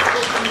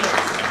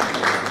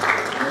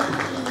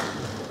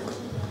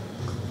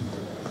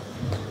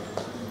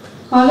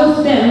 All of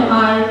them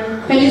are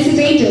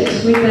felicitated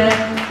with a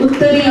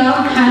uttariya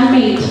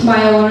handmade by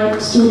our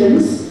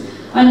students,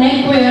 a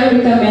neckwear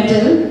with a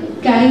medal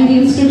carrying the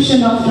inscription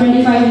of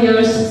 25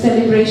 years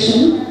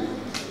celebration,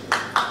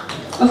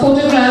 a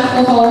photograph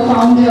of our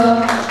founder,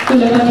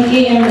 Kulavati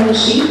K.M.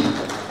 Munshi,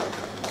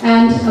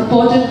 and a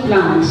potted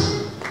plant.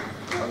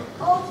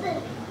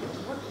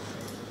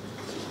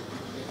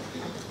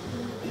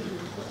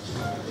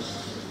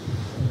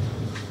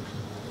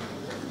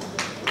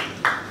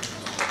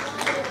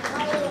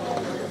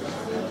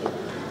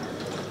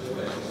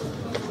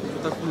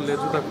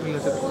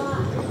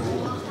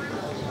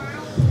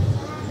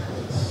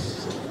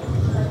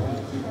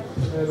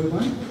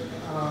 Everyone,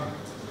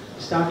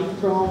 starting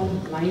from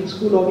Lion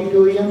School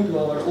Auditorium to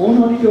our own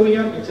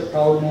auditorium, it's a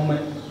proud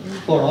moment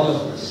for all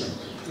of us.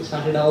 We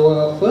started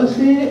our first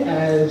day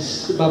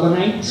as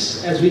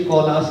Bhavanites, as we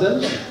call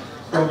ourselves,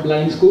 from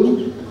Blind School,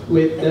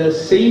 with the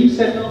same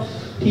set of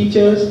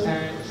teachers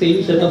and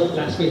same set of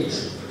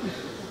classmates.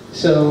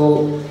 So,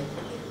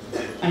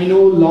 I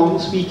know long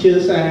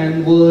speeches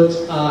and words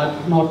are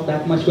not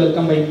that much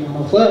welcome by any one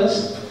of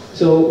us.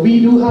 So we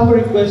do have a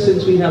request,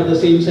 since we have the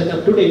same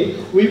setup today.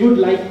 We would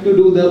like to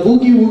do the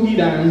boogie woogie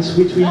dance,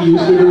 which we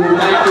used to do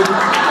back in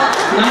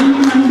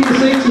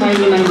 1996,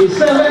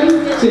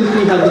 1997. Since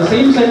we have the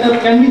same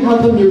setup, can we have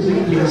the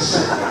music, please?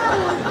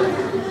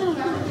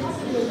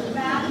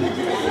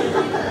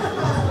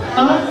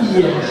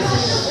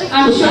 Yes.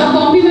 I'm sure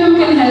Pompey ma'am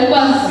can help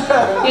us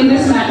in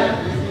this matter.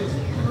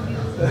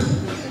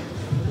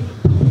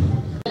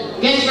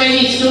 Get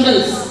ready,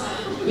 students.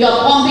 Your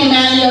Pompey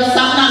man, your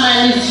Sapna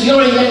man is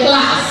here in the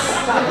class.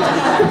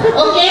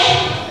 Okay?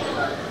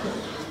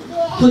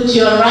 Put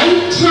your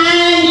right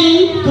hand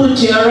in, put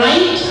your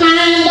right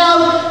hand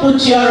out, put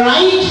your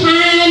right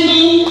hand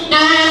in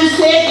and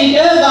say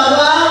it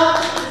Baba.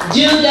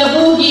 Do the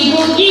boogie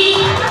boogie,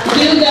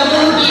 do the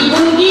boogie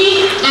boogie,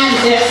 and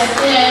just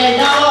stand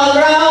all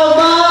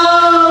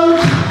around.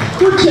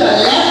 Put your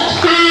left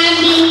hand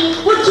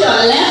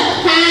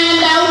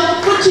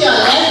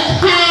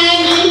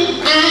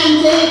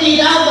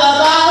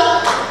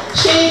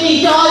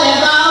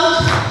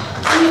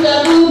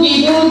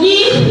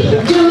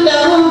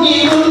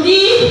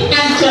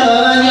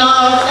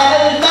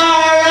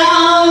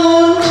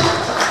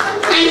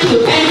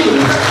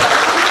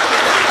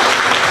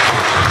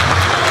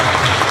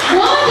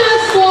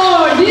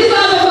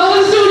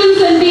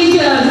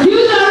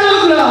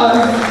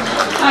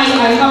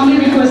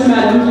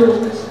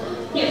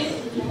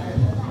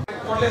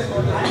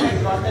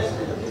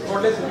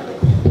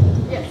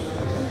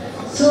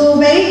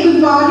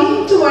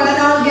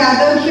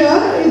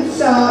It's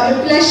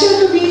a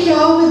pleasure to be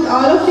here with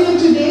all of you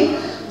today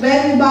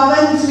when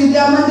Bhavan's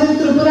Vidya Mandir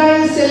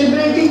Tripura is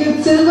celebrating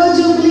its Silver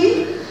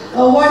Jubilee.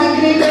 What a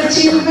great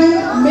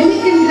achievement.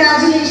 Many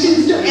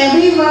congratulations to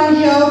everyone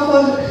here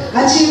for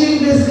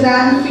achieving this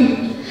grand feat.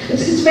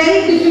 It's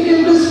very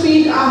difficult to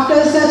speak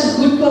after such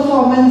good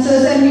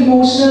performances and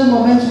emotional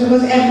moments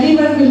because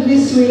everyone will be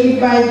swayed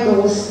by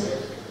those.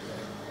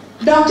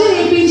 Dr.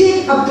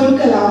 APJ Abdul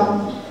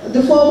Kalam,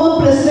 the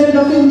former President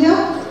of India,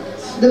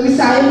 the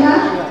Missile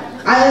Man,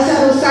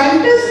 ISRO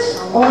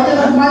scientist, author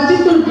of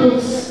multiple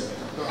books.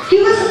 He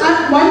was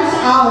once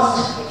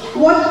asked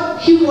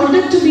what he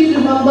wanted to be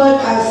remembered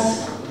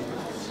as.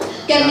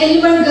 Can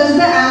anyone guess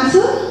the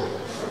answer?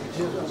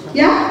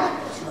 Yeah?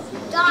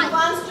 He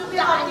wants to be a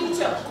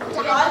teacher.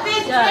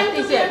 Always dreamt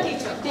to be a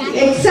teacher.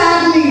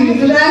 Exactly,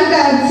 the right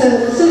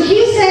answer. So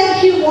he said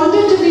he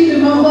wanted to be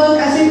remembered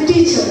as a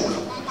teacher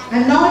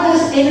and not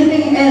as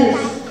anything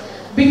else.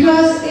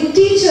 Because a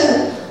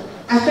teacher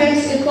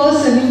affects a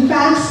person,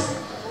 impacts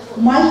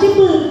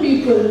multiple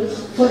people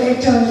for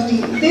eternity.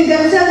 They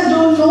themselves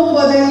don't know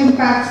where their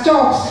impact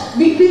stops.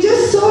 We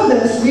just saw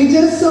this. We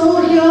just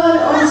saw here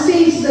on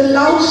stage the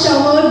love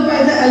showered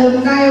by the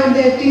alumni of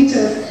their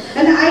teachers.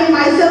 And I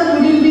myself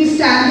wouldn't be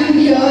standing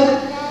here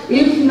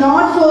if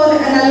not for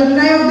an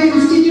alumni of the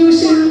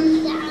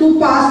institution who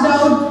passed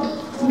out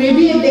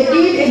maybe a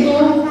decade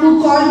ago,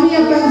 who called me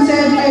up and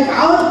said, like,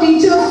 our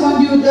teachers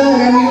want you there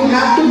and you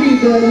have to be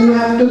there, you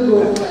have to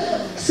go.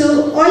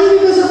 So only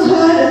because of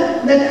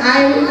her that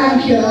I am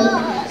here.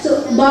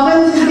 So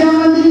Bhavan's Vidya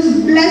Mandir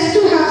is blessed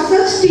to have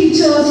such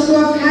teachers who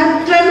have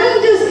had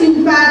tremendous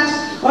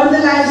impact on the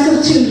lives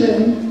of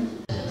children.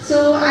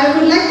 So I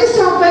would like to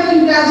start by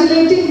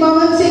congratulating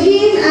Bhavan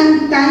again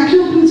and thank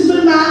you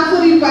Principal Ma'am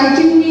for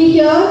inviting me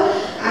here.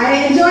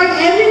 I enjoyed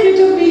every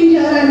bit of being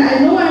here and I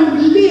know I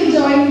will be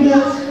enjoying the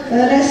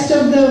rest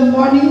of the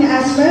morning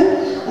as well.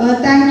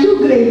 Thank you,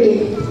 great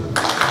day.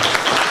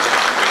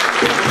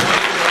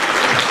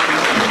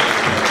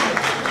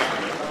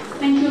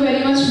 Thank you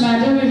very much,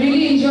 madam. We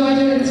really enjoyed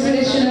your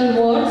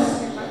inspirational words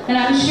and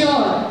I'm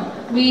sure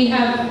we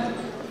have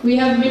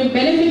been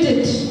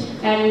benefited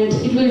and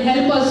it will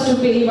help us to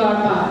pave our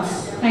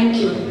paths. Thank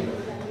you.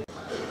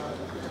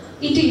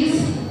 It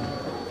is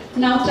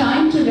now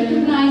time to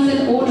recognize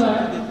and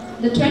honor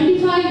the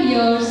 25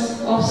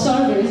 years of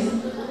service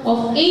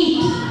of 8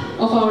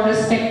 of our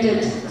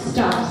respected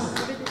staffs.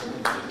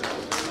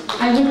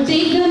 I would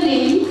take their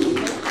names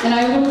and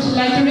I would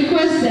like to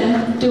request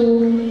them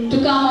to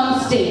come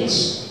on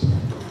stage.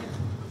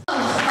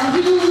 A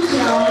huge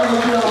round of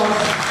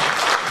applause.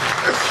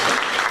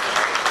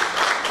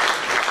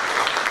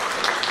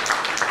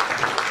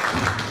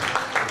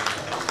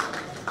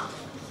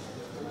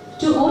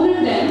 To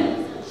honor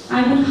them,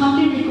 I would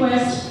humbly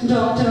request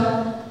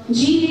Dr.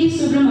 G.V.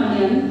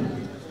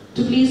 Subramanian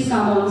to please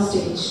come on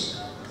stage.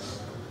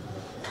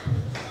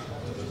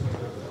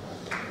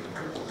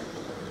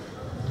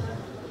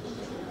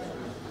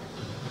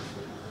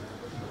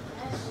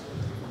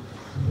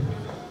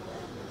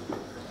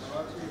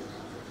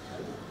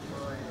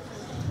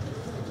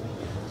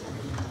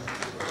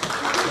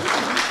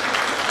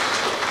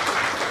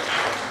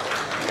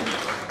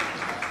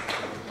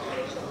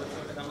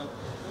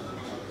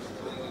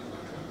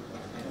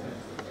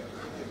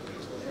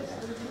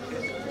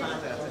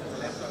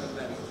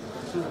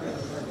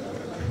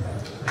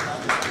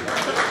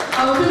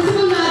 Our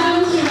Principal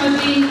Madam,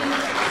 Srimati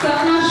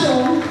Sapna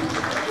Shom,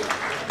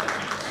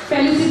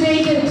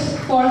 felicitated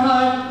for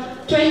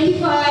her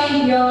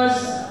 25 years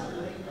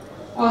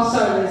of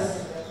service.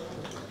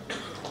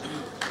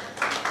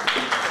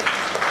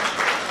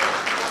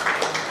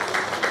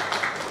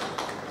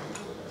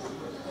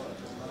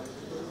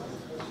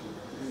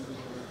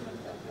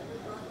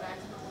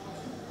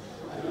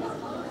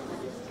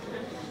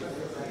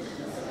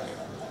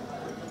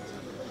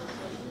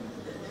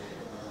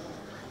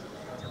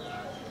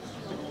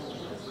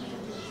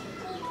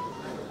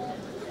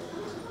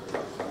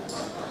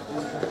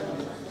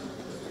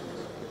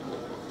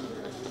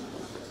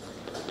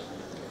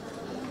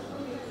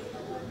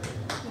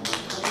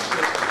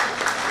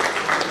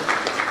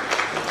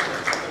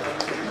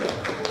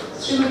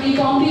 Srimati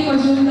Pompi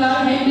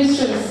Majumdar,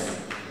 Headmistress,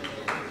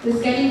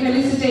 is getting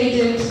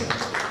felicitated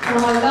for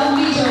her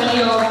lovely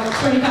journey of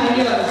 25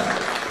 years.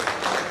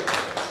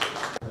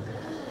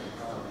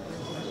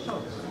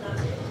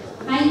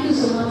 Thank you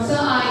so much, sir.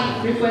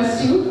 I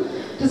request you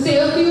to say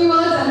a few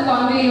words and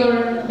convey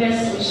your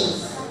best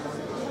wishes.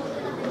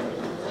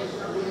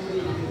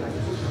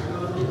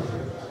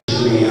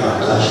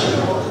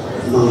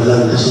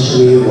 Mangalam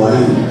Disishme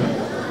Vayu,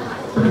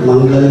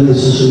 Mangalam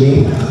Disishme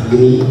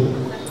Agni,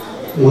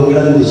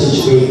 Mangalam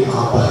Disishme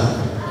Apaha,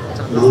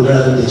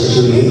 Mangalam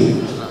Disishme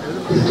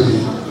Prithvi.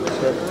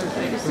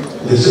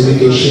 The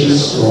salutations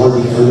to all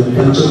the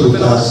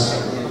Panchabhutas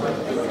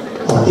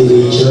of the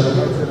nature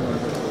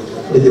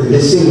with the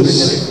blessings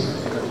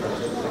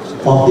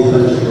of the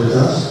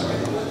Panchabhutas.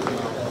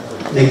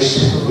 Next,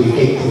 we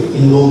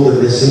invoke the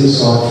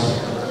blessings of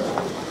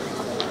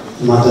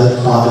Mother,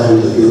 Father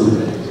and the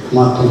Guru.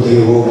 Matu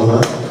Devo Bhava,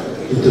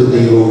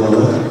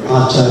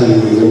 Acharya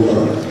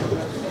Yoga.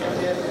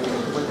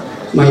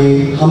 My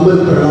humble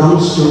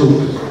pranams to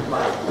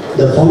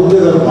the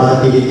founder of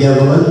Bharati Vidya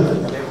Bhavan,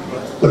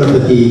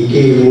 Purapati K.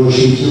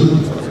 Moshiji,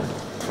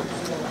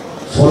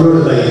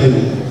 followed by him.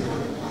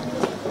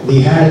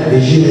 We had a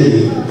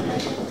visionary,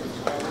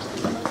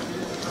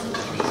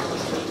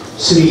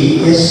 Sri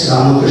S.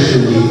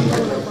 Ramakrishnan,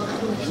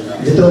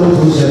 without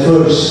whose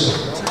efforts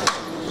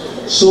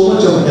so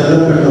much of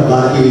development of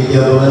Bharati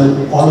Vidya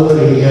Bhavan all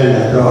over India and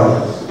abroad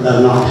would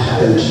have not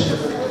happened.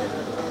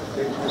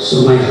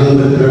 So my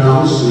humble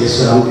pranams to S.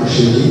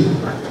 Ramakrishnan.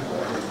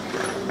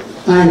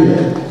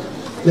 And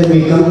when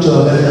we come to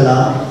Agartala,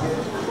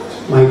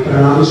 my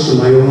pranams to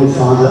my own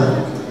father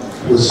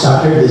who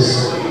started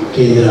this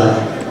Kendra,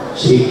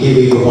 Sri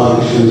K.V.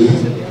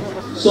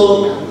 Bhavanites. So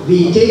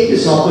we take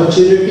this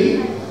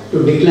opportunity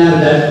to declare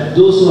that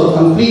those who have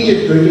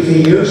completed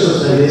 25 years of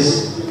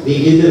service,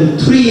 we give them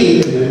 3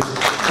 increments.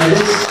 That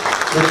is,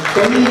 the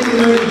 10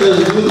 increment which was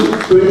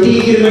due, 20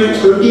 increment,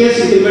 20 years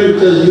increment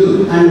which was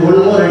due, and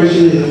 1 more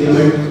additional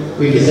increment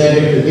we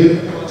decided to give.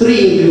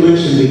 3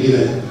 increments will be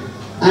given.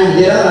 And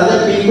there are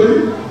other people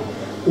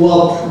who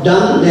have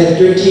done their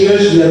 20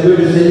 years, we are going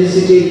to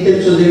felicitate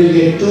them, so they will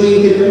get 2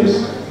 increments.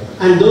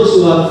 And those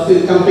who have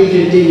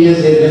completed 10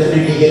 years, they will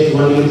definitely get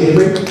 1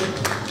 increment.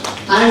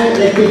 And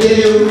let me tell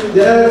you,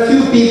 there are a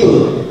few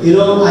people,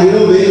 I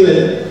know very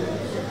well,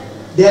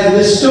 they have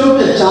missed out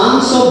the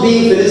chance of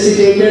being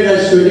felicitated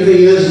as 25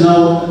 years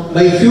now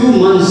by few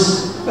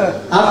months.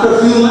 After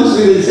a few months,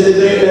 we will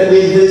celebrate, we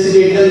will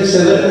felicitate them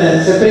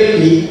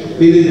separately.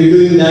 We will be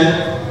doing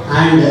that,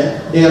 and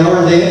they are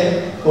all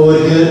there over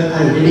here,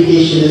 and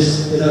dedication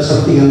is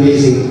something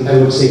amazing, I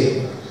would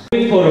say.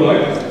 Moving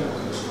forward,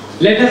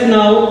 let us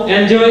now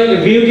enjoy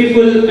a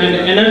beautiful and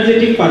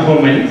energetic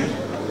performance,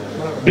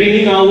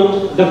 bringing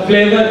out the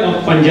flavor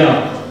of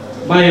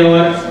Punjab by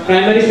our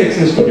primary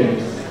section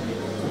students.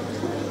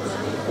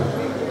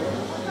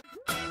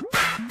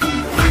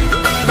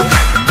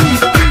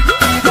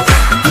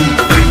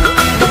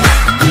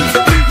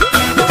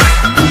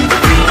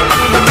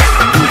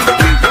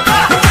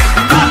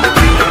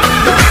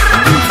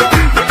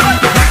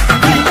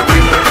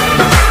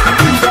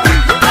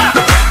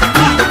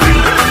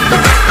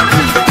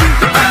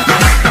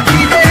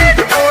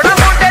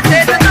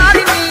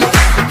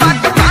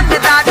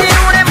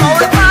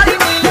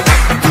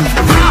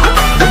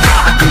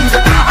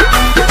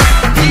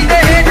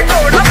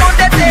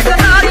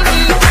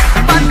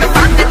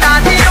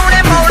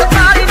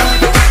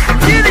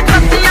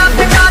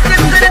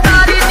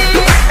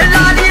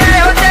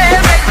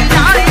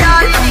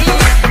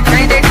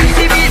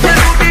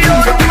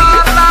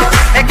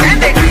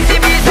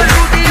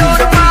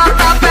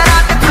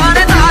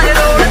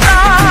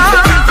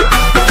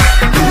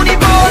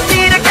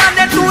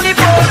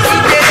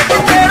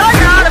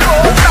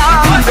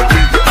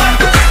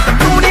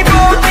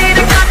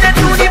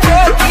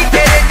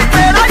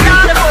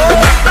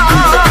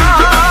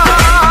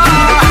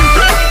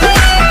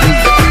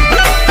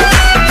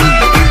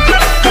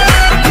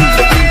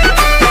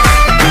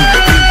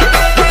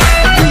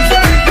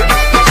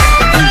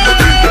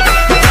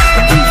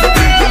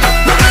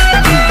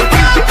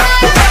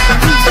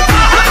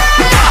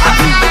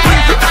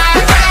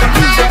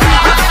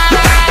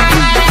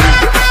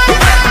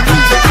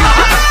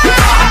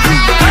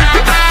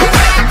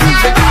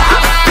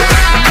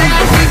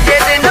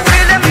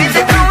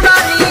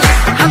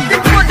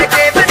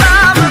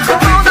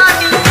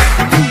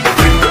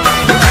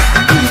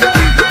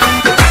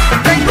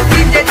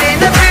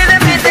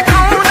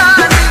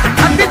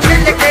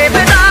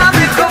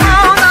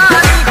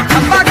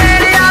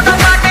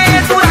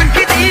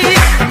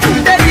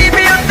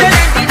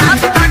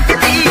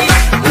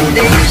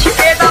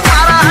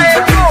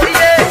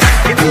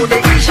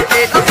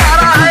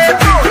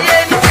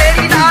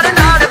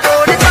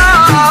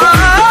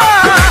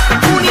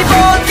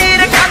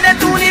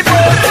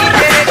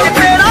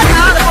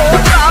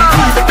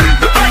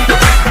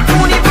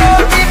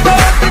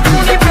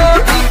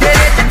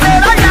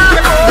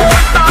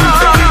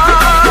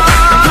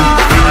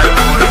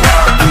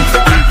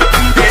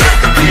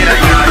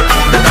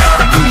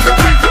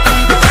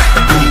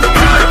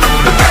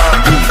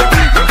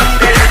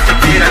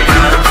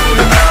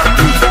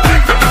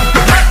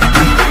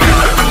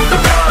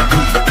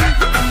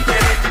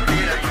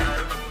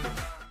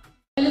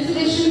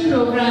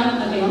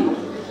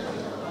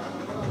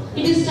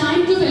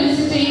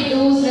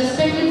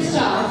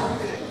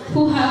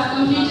 who have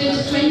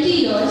completed 20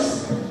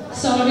 years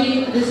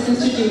serving this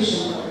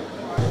institution.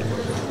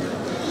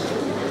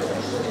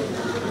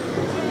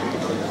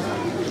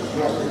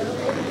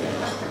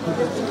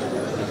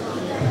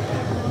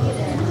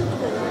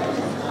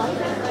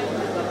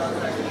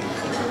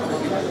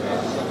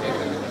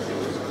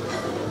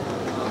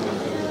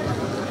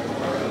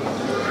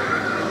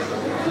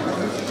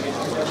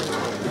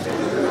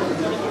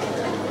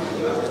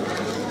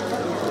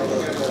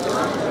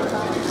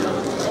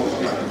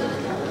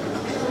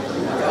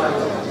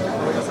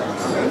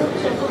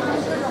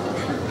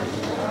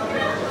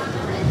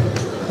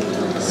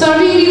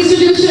 Serving the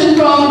institution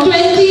from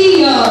 20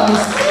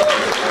 years.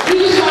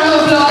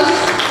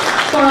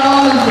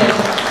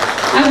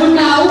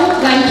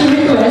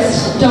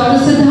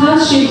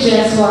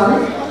 Jaiswal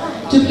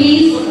to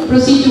please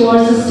proceed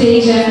towards the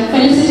stage and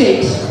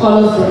felicitate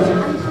all of them.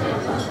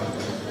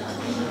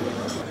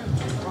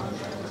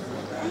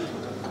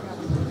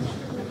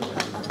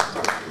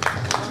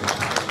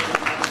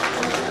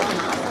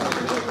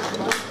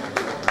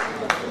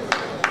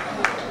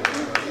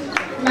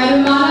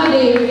 Madam Mala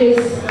Dev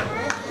is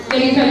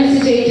getting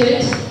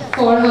felicitated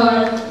for her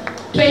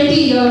 20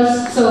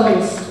 years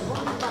service.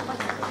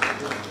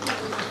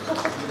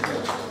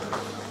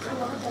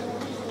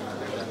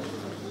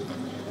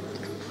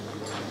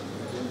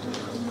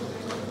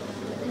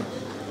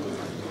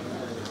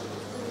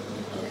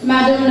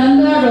 Madam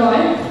Nanda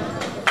Roy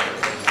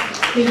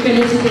is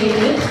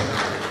felicitated.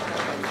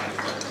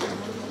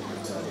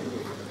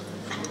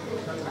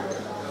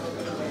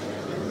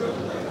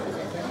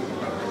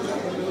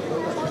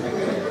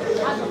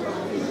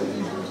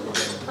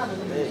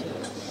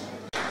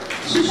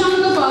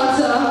 Shushanka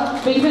Palsa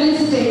being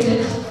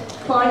felicitated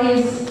for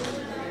his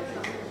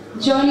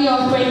journey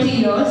of 20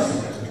 years.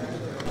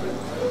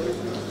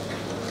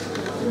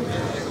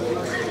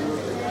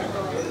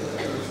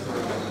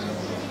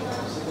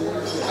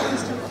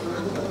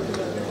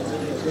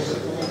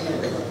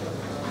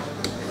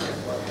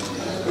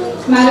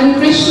 Madam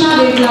Krishna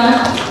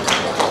Devlat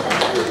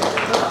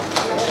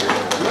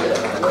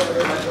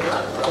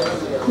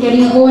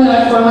getting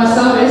honored for her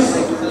service.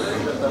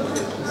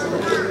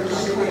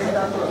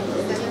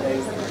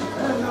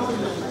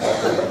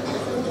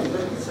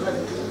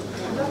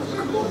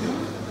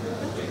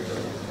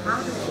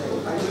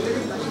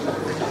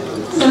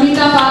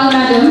 Samita Pal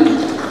Madam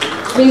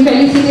being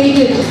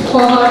felicitated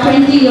for her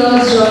 20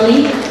 years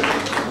journey.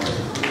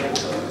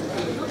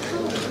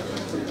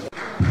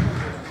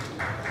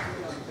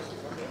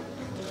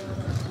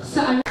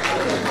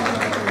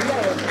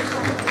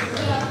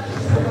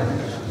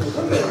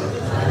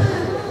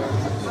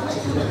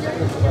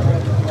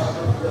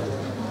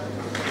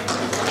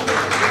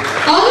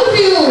 All of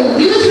you,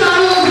 huge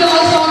round of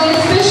applause for this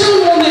special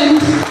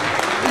moment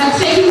that's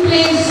taking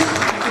place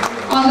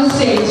on the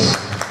stage.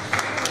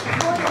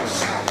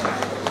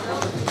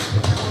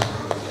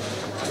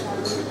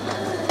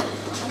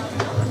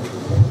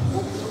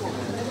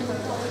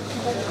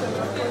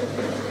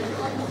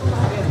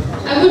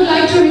 I would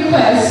like to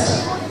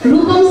request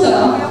Rupam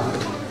sir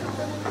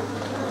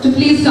to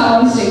please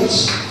come on stage.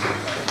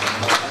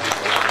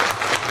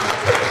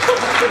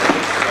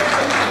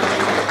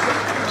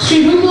 Shri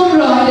Rupam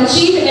Roy, the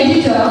Chief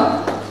Editor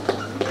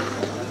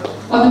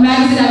of the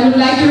magazine, I would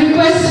like to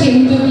request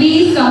him to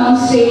please come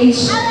on stage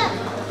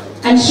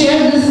and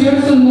share this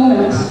beautiful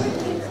moment.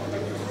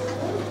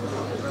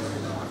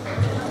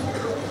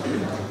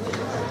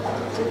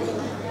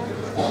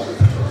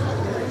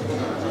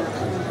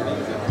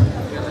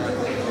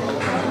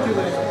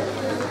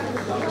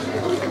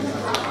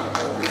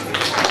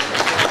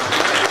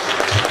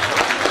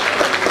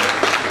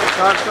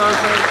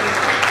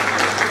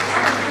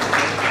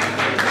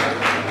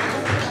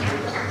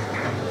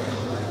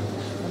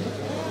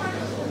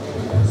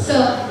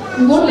 Sir,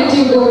 we won't let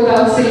you go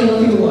without saying a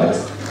few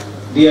words.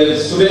 Dear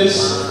students,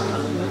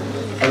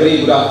 a very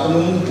good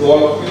afternoon to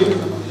all of you.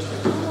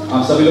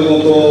 आप सभी लोगों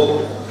को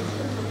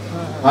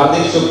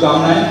हार्दिक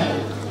शुभकामनाएं।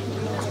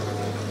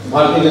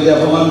 भारतीय विद्या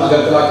भवन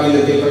अगरतला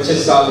केंद्र के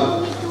 25 साल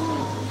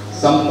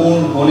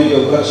संपूर्ण होने के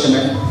उपलक्ष्य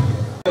में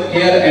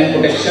care and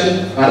protection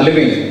are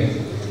living.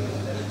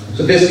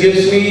 So this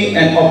gives me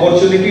an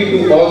opportunity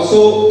to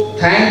also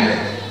thank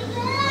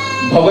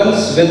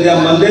Bhavans Vidya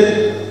Mandir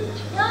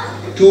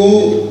to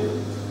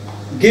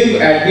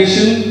give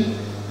admission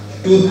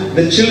to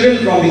the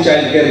children from the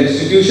child care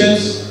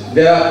institutions.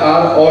 There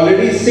are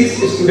already 6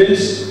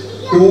 students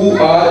who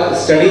are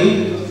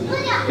studying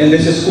in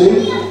this school,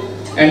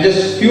 and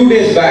just few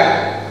days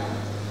back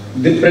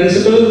the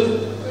principal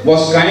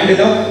was kind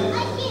enough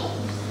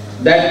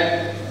that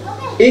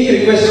एक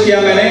request किया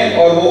मैंने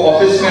और वो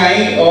office में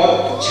आई और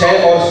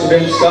 6 और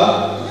students का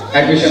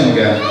admission हो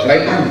गया,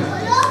 राइट मैम?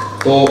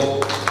 तो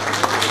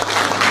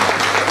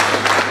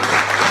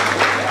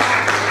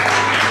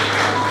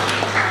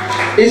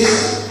इस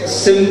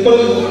सिंपल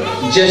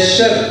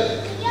जेस्चर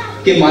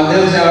के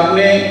माध्यम से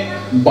आपने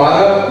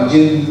 12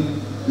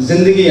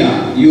 जिंदगियां,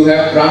 you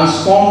have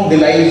transformed the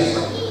lives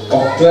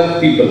of 12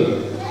 people,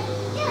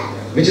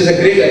 which is a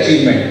great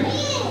achievement.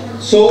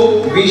 So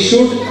we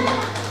should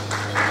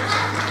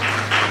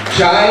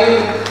try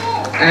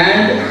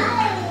and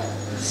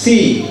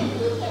see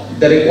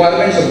the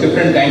requirements of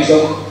different kinds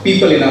of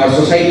people in our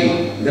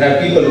society. There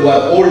are people who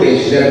are old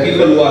age, there are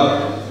people who are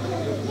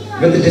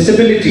with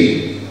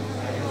disability,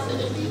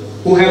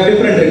 who have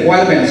different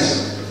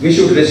requirements. We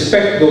should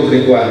respect those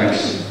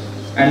requirements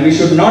and we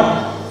should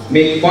not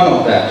make fun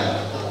of that.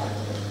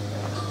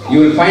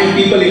 You will find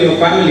people in your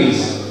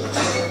families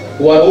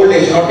who are old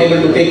age, not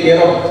able to take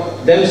care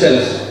of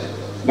themselves.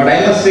 But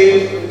I must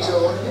say,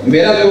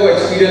 मेरा जो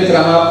experience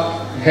रहा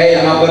है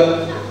यहाँ पर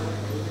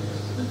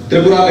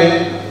त्रिपुरा में,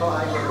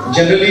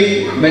 generally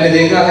मैंने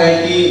देखा है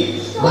कि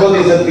बहुत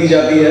इज्जत दी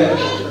जाती है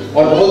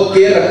और बहुत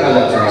केयर रखा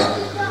जाता है।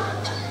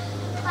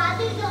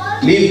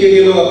 लीव के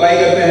लिए लोग अप्लाई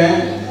करते हैं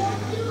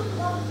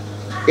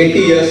 80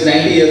 years,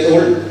 90 years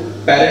old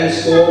पेरेंट्स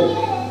को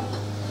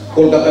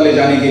कोलकाता ले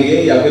जाने के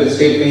लिए या फिर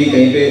स्टेट में ही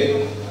कहीं पे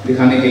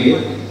दिखाने के लिए,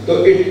 तो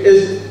it is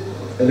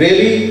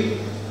really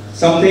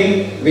something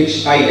which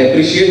I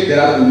appreciate.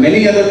 There are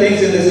many other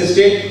things in this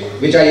state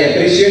which I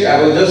appreciate. I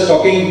was just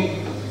talking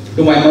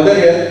to my mother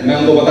here. मैं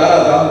उनको बता रहा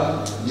था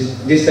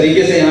जिस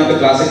तरीके से यहाँ पे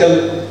क्लासिकल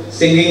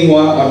सिंगिंग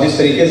हुआ और जिस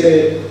तरीके से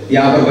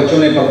यहाँ पर बच्चों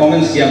ने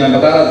परफॉर्मेंस किया, मैं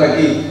बता रहा था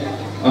कि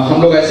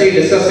हम लोग ऐसे ही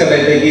डिस्कस कर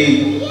रहे थे कि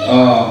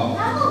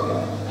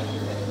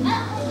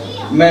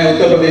मैं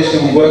उत्तर प्रदेश से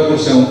हूँ, गोरखपुर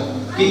से हूँ,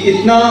 कि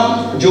इतना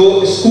जो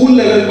स्कूल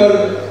लेवल पर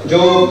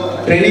जो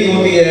ट्रेनिंग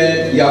होती है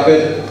या फिर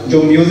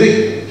जो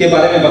म्यूजिक के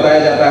बारे में बताया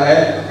जाता है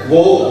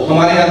वो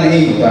हमारे यहाँ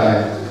नहीं होता है।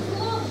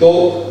 तो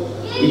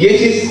ये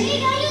चीज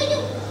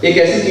एक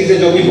ऐसी चीज है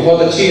जो कि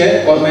बहुत अच्छी है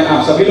और मैं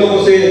आप सभी लोगों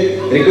से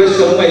रिक्वेस्ट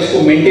करूंगा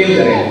इसको मेंटेन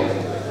करें,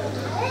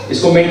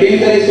 इसको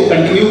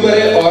कंटिन्यू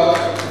करें और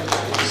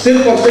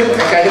सिर्फ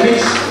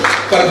एकेडमिक्स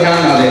पर ध्यान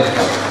ना दें।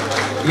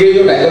 ये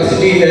जो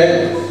डाइवर्सिटी है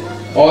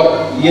और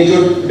ये जो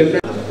different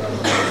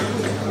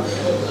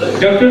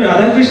Dr.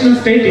 Radhakrishnan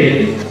stated,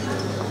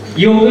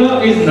 yoga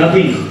is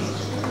nothing,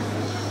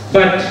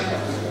 but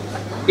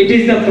it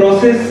is the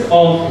process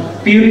of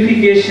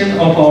purification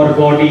of our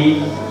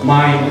body,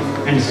 mind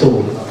and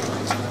soul.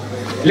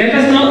 Let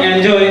us now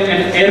enjoy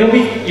an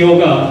aerobic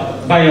yoga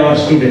by our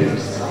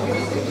students.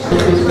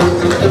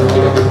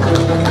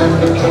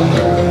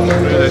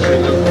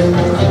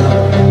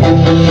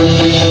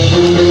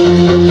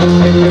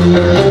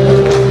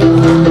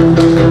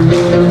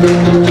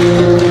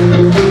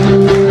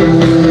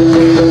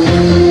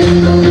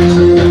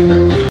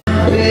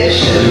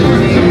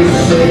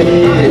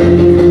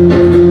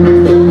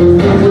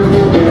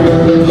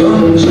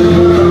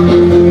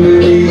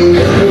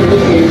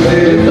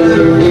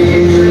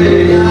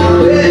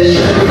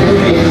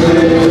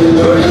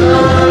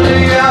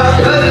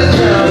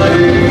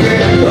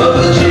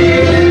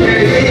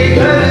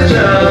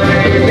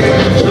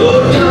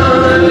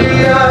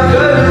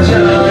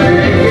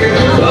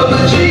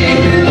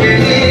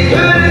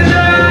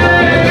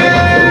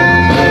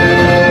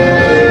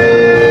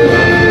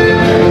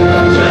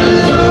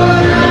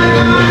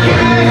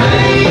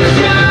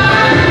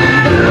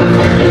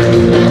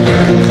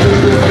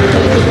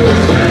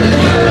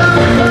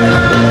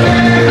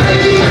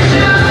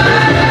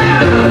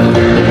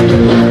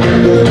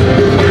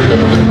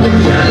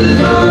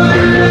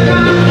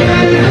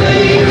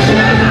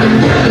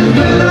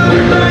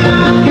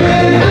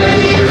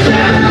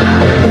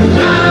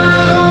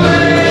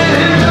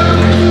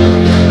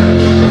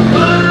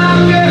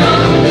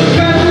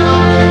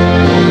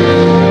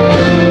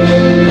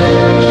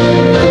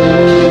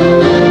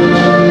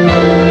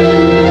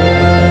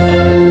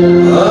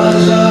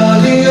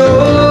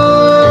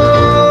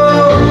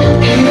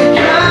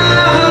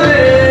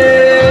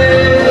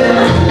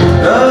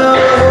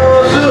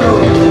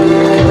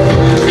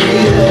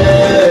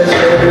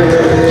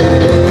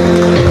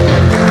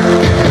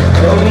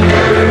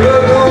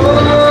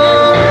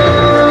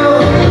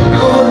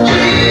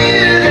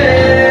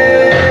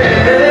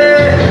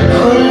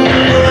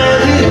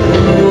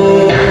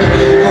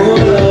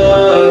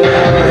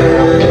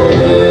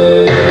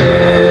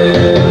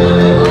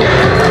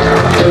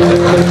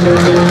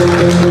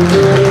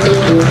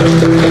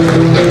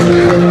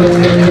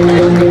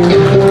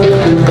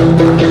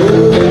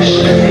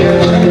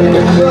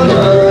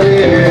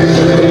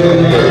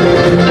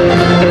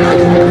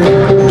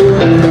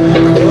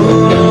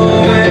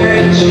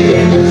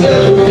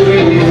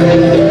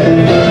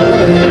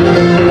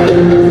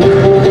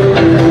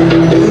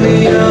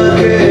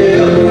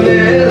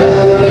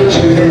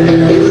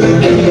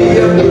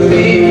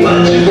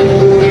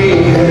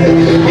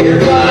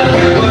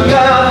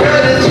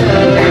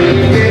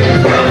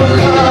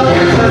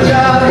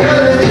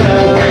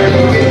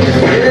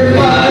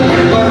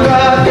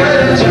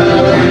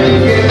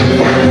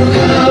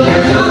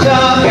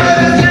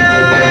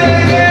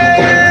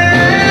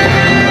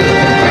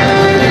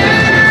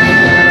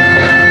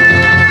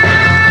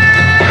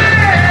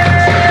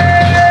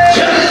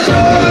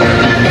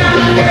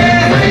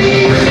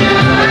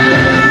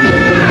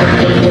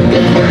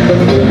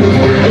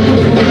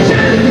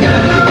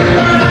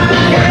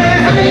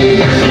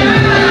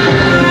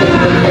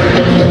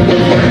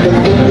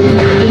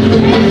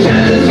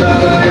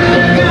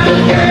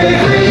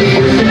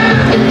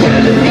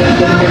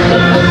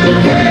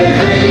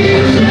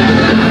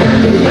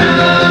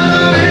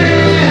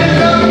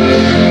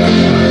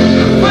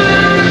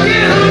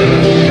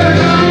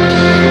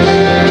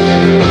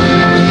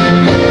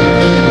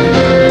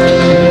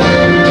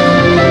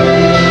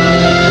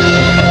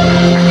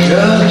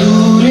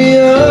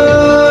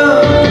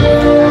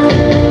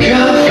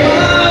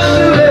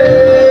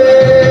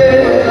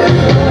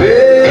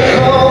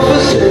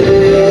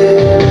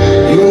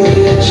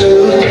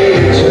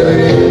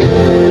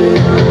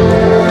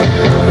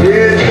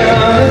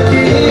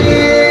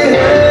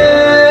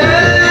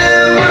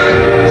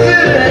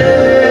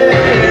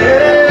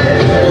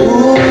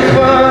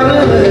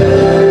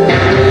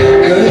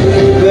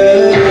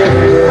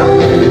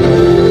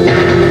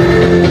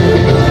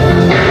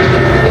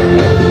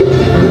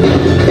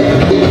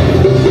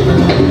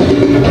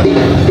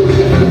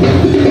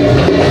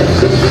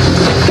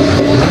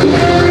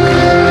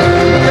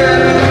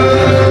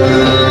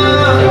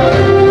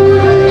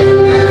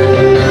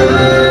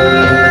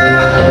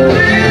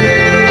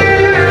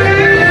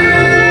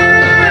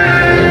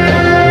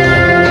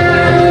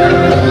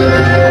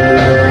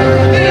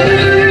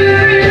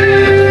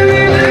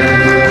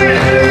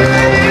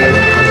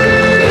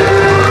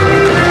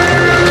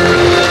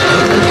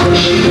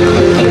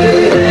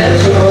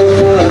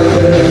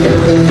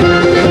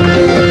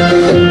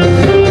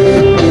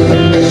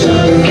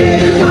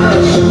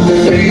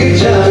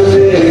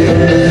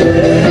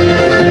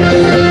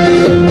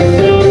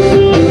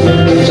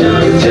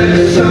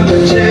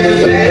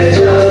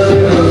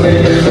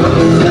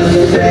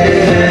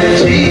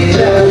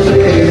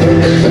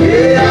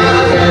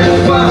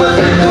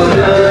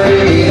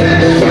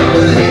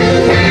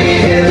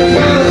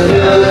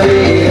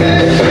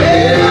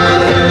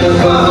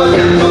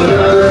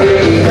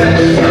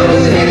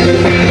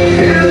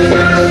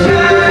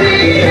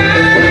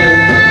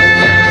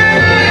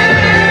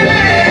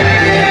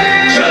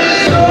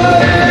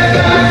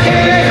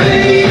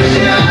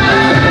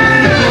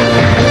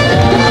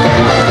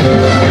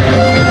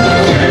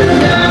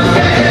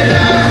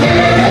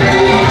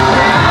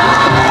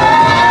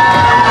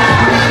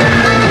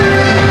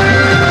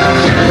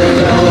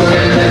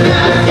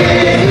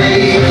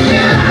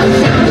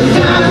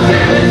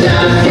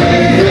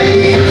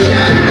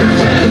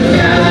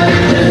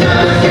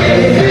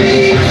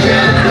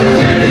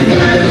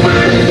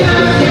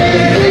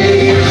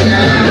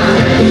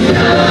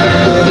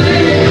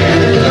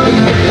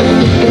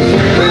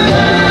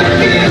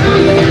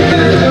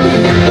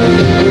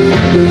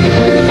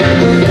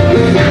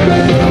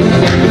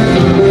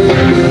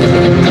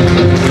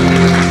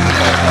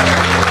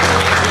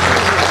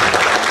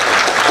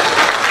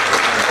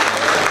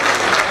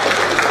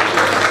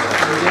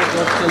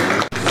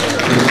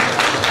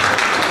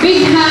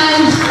 big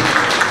hand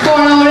for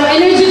our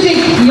energetic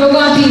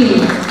yoga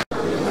team.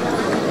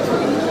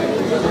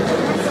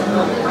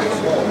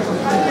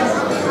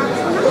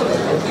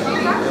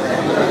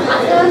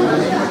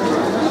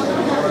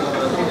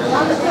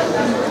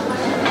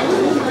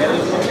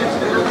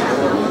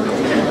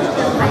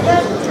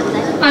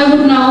 I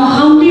would now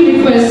humbly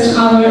request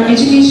our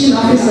Education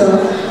Officer,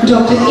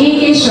 Dr.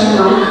 A.K.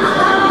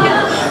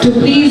 Sharma, to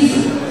please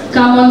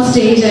come on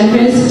stage and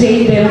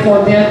felicitate them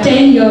for their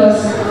 10 years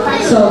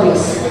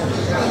service.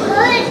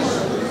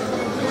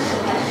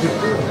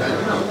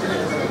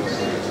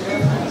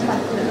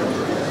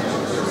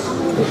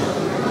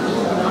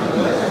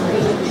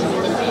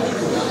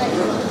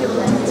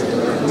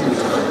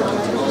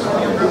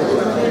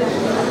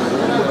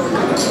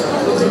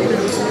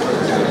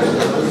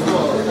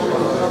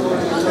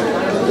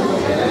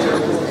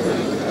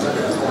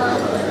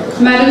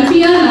 Madam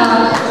Pia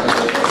Nag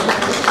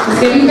is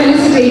getting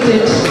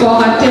felicitated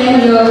for her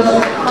 10 years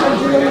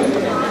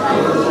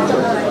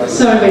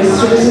service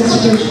to this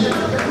institution.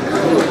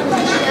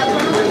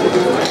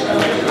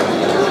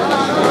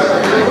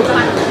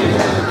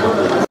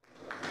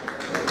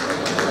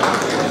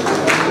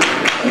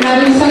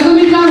 Madam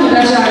Sanghamitra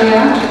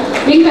Mudacharya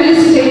being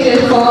felicitated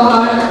for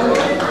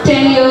her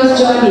 10 years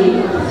journey.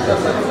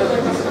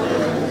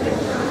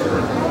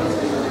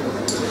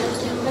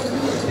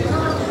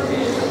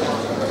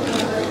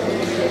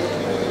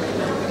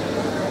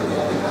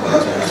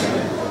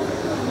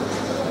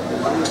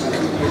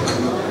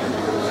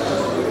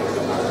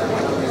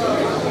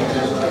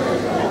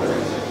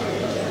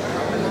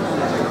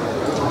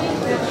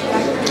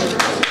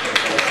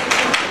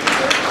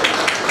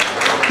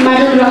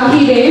 Madam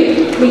Rakhi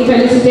Dev being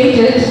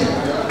felicitated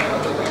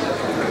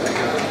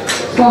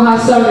for her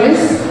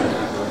service.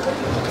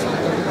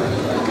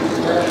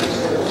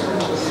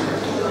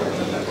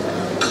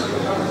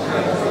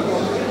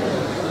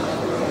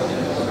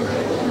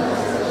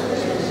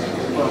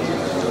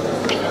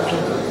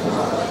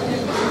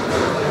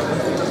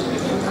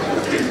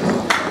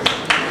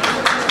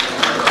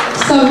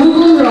 Sir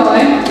Rupam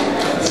Roy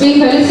is being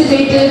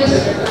felicitated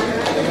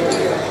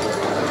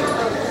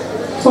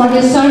for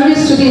his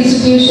service to the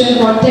institution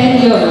for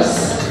 10 years.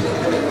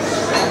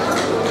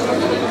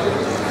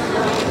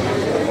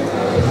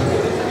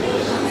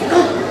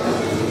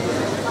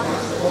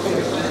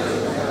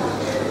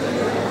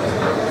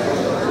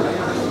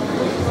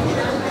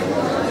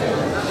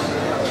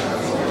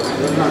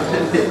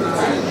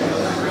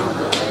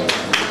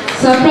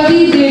 Sir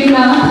Pradeep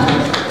Devna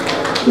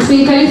is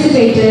being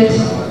felicitated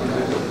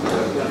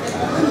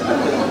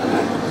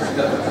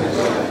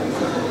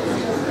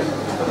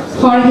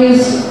for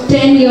his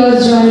 10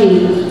 years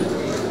journey.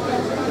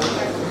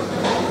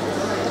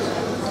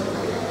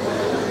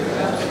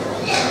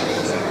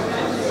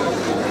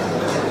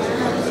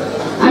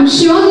 I'm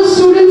sure the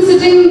students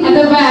sitting at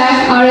the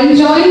back are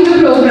enjoying the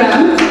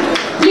program.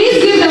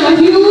 Please give them a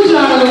huge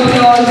round of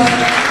applause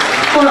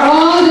for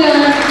all their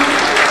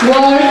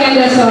work and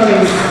their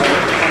service.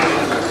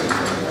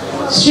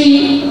 Shri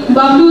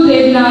Bablu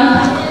Devna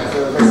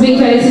is being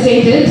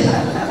felicitated.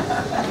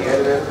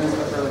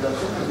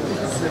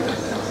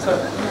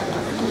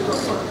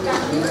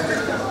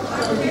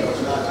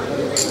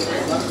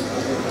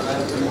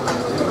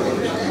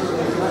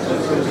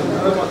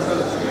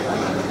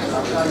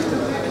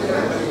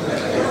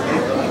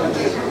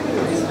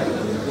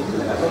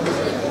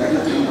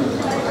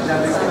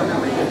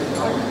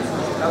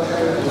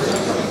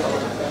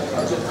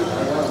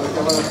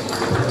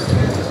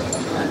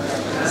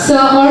 Sir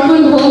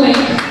Arpan Bhomik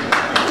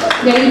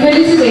getting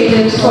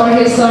felicitated for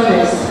his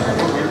service.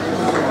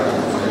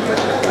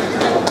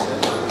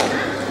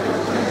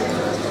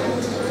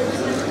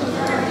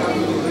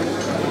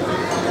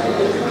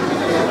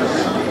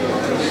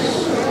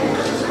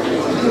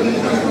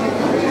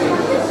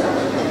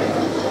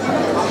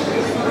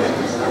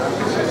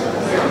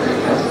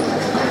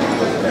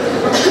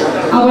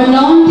 Our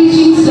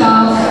non-teaching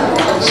staff,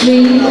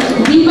 Shri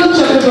Deepak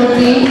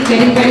Chakraborty,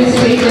 getting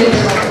felicitated.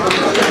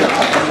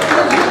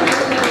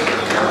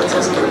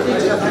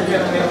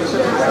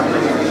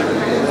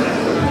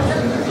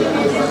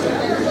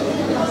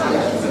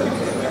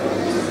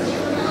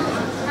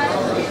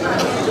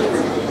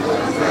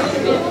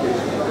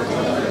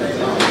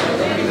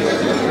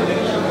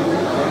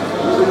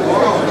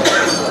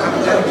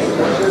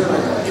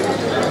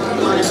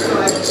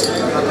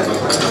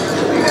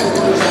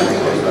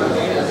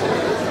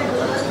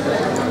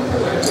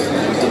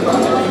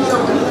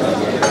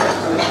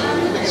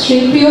 Shri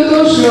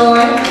Priyotosh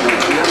Roy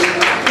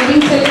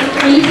getting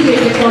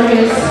felicitated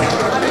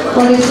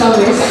for his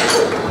service.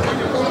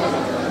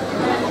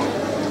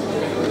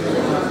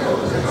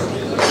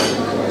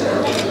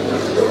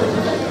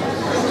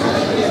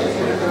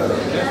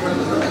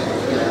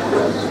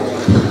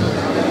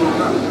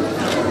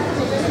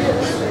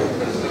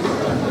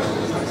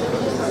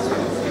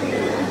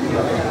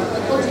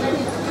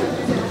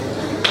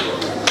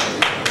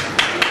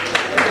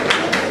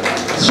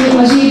 Shri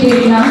Ajit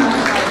Devna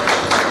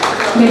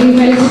getting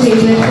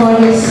felicitated for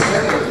his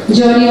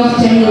journey of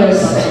 10 years.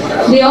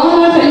 They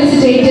all are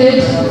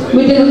felicitated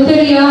with an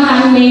uttariya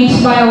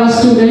handmade by our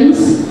students,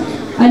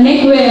 a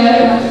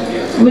neckwear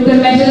with a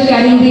medal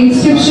carrying the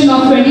inscription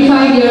of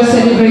 25 years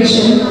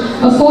celebration,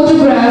 a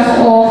photograph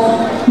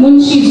of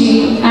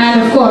Munshiji,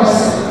 and of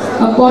course,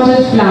 a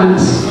potted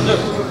plant.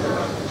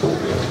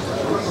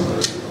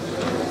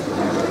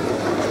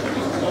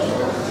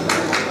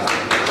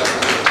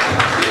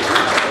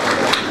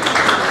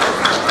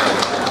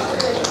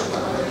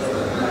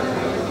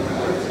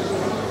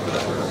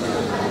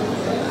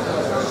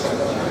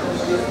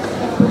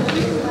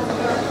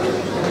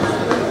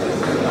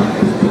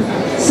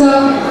 So,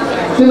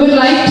 we would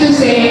like to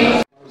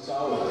say,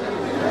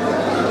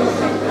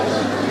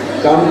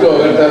 come to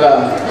Agartala,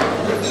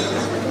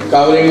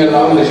 covering a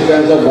long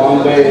distance of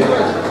Bombay,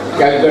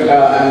 Calcutta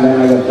and then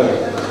Agartala.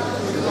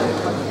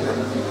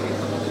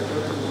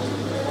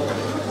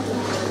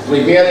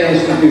 Prepare an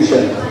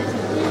institution,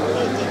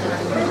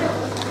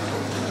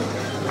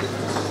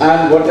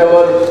 and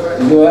whatever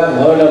you have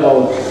heard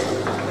about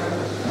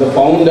the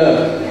founder,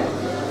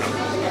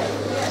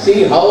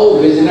 see how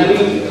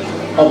visionary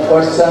a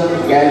person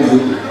can be.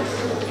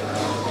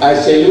 I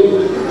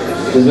salute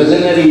the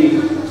visionary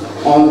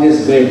on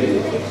this great day.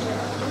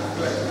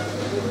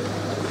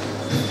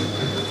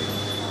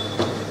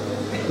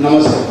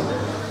 Namaste.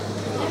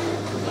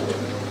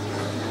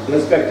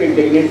 Respected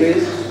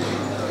dignitaries,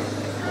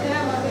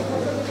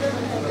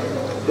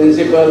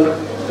 principal,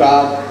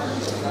 staff,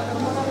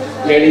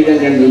 ladies and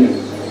gentlemen.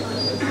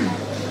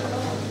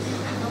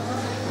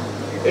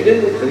 It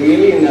is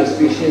really an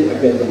auspicious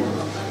occasion.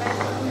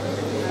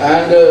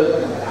 And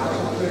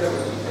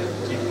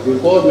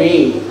before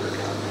me,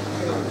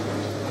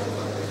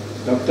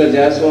 Dr.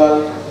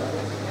 Jaiswal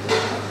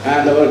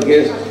and our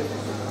guest,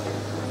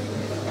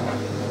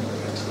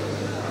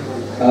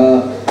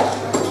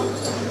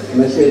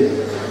 Mrs.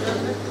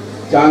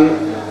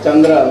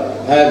 Chandra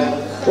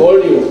has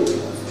told you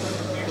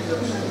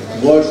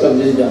words of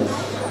wisdom,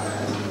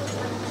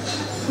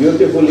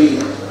 beautifully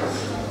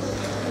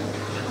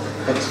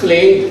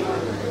explained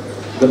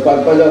the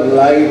purpose of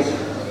life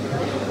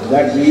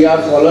that we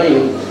are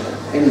following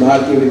in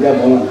Bharatiya Vidya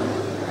Bhavan.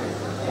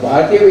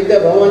 Bharatiya Vidya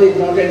Bhavan is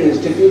not an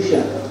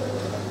institution.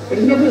 It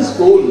is not a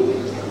school.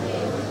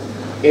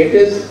 It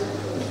is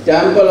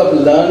temple of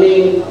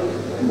learning,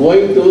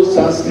 going to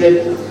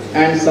Sanskrit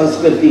and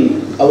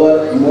Sanskriti.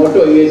 Our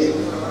motto is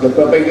the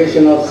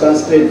propagation of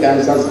Sanskrit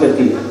and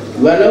Sanskriti.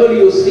 Whenever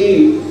you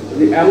see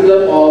the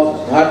emblem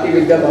of Bharatiya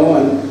Vidya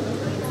Bhavan,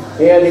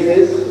 here it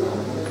is,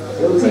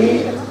 you will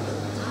see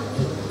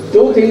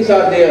two things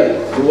are there.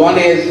 One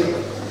is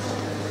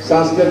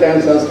Sanskrit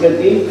and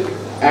Sanskriti,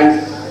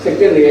 and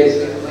second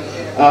is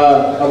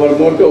our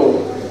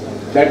motto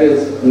that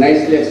is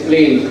nicely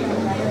explained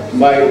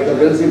by the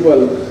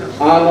principal,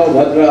 Ano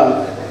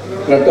Bhadra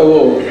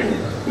Pratavo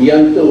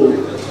Yantu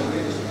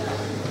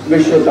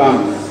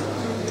Vishwatam.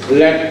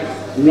 Let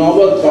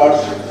noble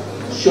thoughts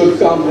should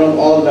come from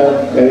all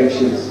the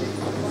directions.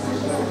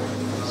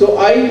 So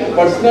I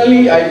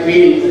personally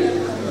feel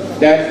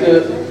that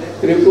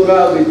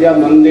Tripura Vidya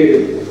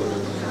Mandir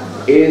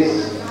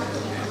is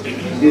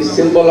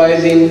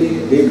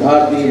symbolizing the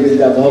Bharatiya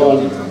Vidya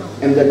Bhavan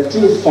in the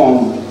true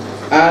form.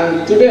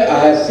 And today I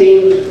have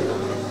seen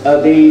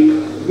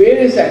the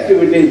various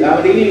activities. I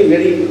am really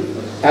very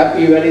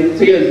happy, very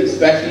thrilled,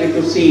 especially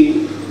to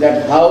see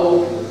that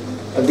how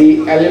the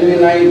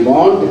alumni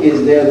bond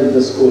is there with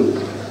the school.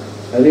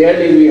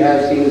 Rarely we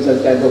have seen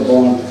such type of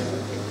bond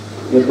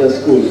with the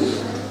school,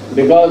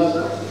 because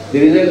the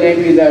reason may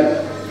be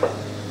that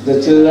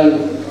the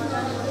children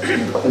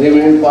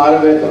remain far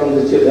away from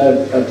the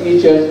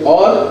teachers,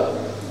 or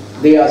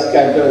they are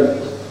scattered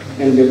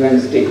in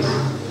different states.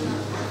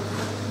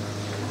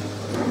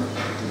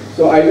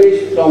 So I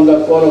wish from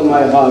the core of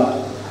my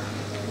heart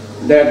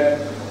that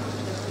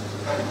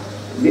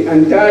the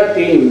entire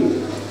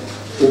team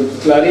should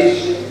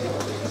flourish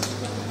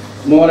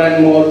more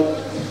and more,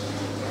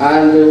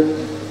 and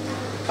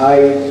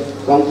I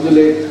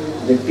congratulate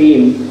the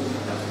team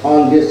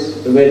on this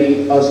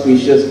very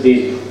auspicious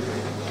day.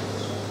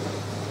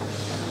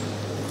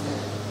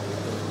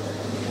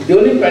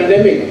 During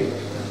pandemic,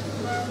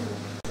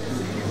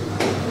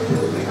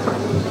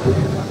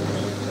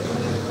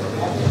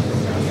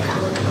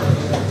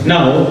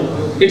 now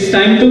it's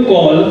time to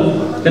call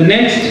the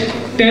next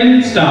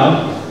 10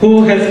 staff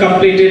who has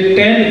completed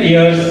 10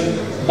 years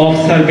of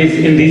service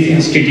in this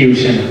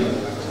institution.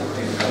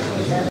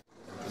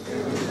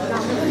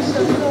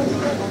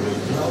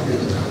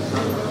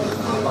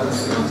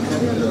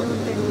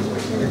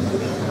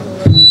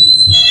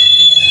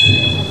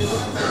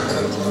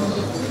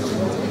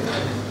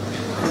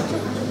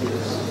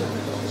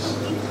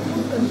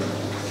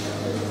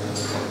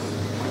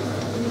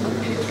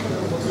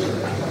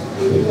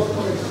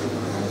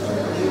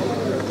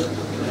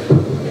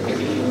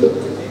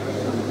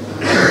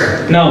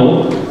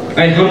 Now,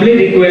 I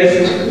humbly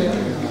request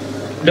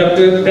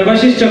Dr.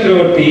 Devashish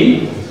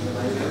Chakravarti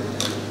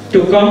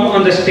to come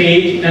on the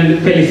stage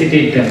and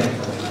felicitate them.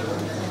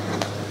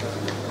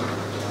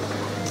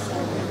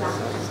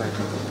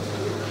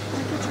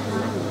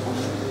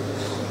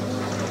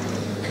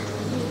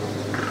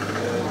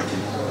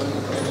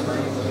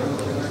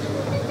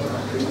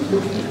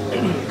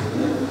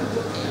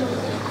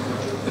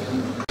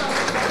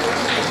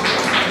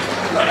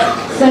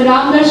 Sir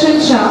Ram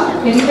Darshan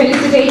Shah, getting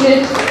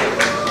felicitated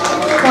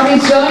for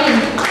his journey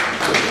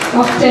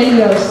of 10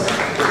 years.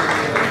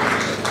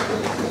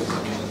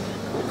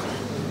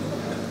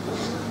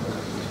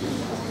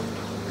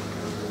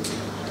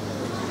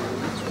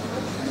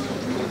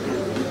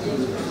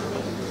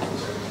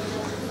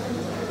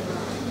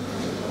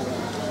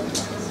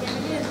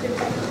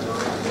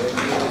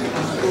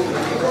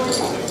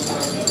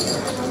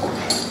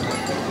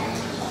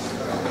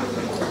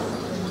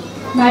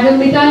 Madam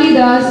Mitali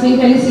Das being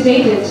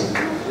felicitated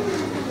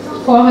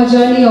for her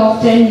journey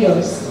of 10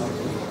 years.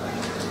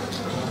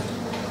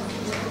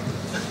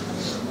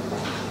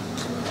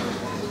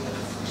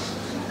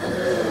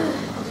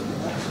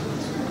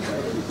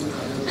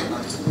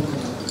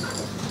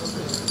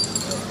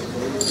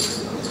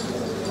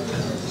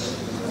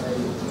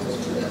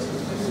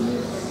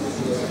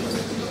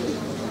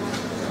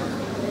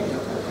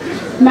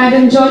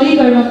 Madam Jolly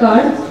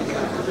Karmakar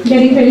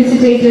getting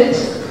felicitated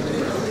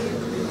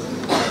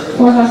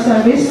for her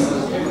service.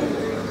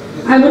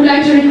 I would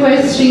like to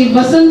request Sri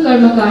Basant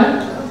Karmakar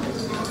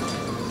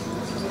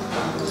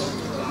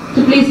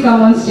to please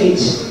come on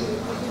stage.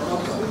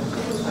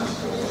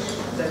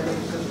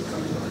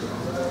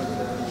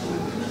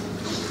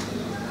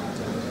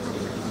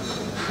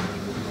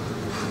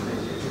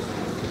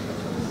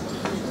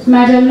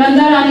 Madam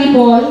Nanda Rani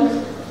Paul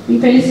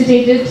being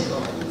felicitated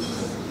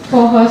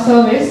for her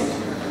service.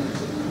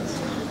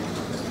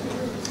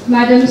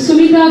 Madam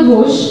Sumita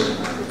Ghosh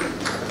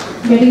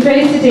getting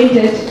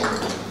felicitated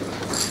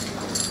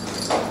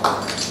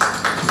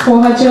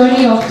for her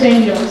journey of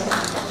 10 years.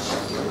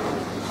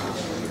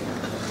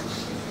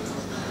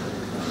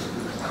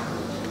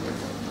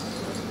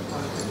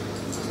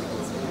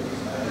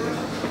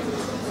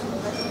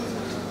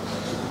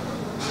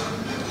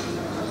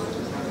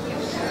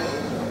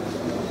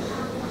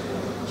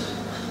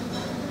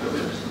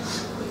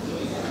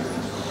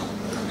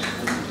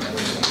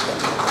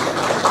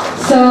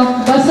 Sir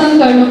Basant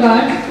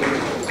Karmakar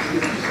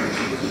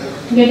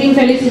getting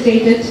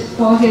felicitated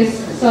for his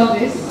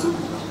service.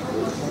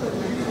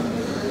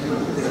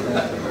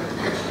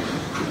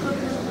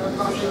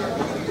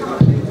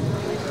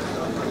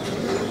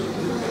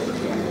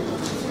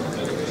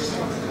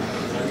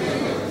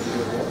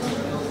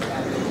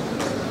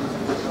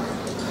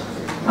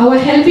 Our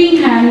helping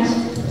hand,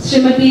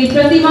 Srimati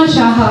Pratima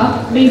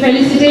Shaha, being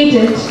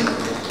felicitated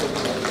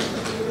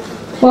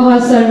for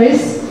her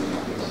service.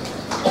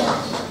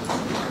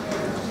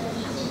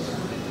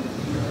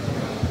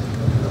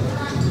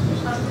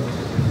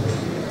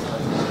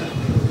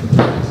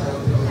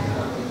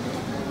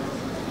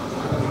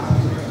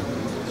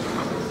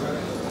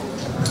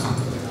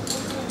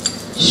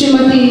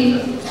 Srimati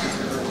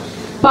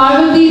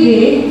Parvati De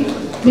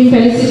being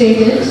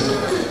felicitated.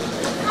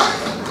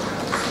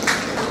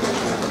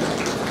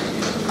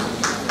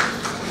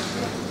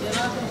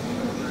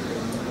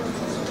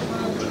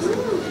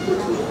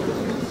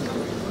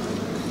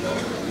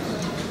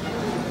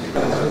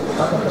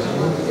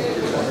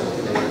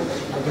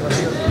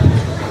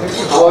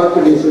 Our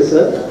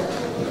predecessor,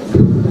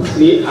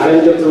 Sri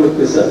Aranja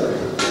Professor,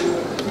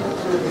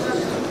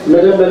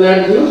 Madam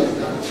Banerjee,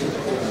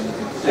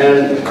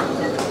 and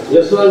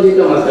Jaswal जी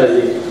का माता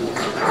जी,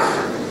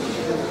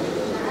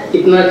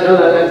 इतना अच्छा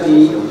लगा कि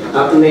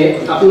आपने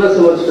अपना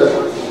समझकर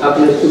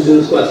अपने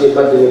स्टूडेंट्स को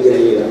आशीर्वाद देने के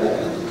लिए रखा है।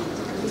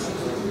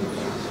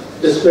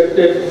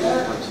 Respected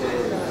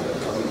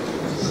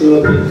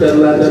Shrimati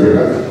Karuna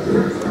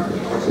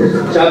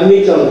Chandni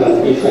Chandran,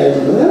 if I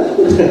remember,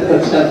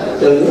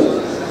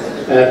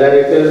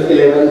 Director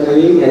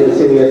Elementary and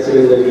Senior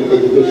Secondary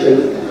Education,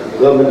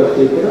 Government of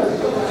Tripura,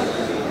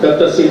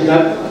 Dr.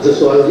 Siddharth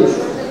Jaswalji,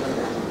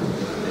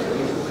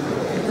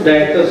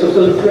 Director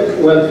Social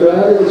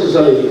Welfare and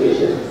Social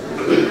Education,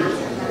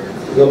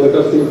 Government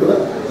of Tripura.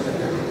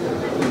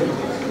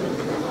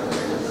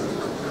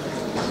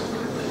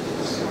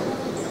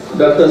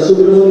 Dr.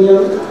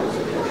 Subramaniam,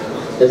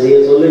 as he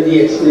has already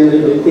explained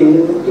everything,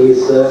 he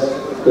is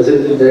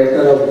presently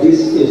Director of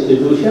this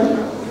institution.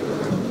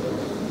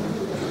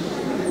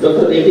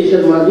 Dr. A.K.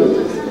 Sharma,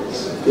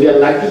 we are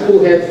lucky to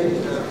have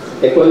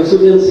a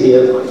coincidence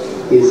here,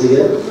 is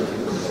here.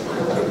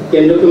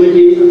 Kendra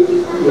Committee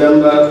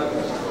member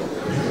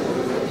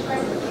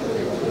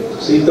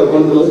Sri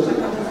Tapan,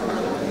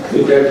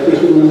 retired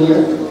Chief Engineer,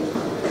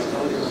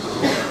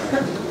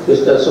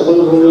 Mr. Sopan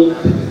Bhumi,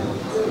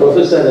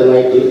 Professor at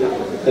MIT,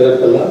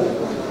 Agartala,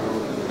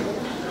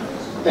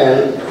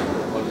 and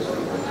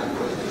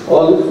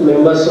all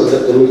members of the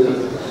committee.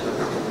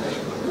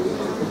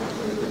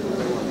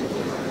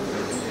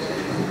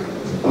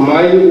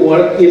 My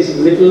work is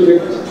little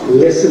bit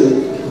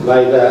lessened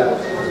by the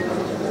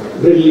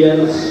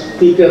brilliant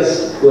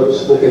speakers who have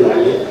spoken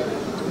earlier.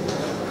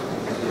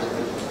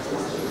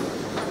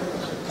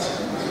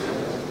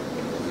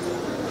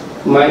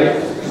 My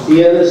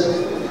dearest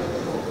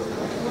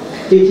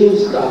teaching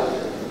staff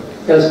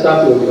and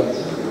staff members,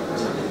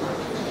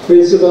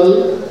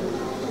 Principal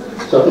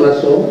Sapna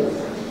Shaw,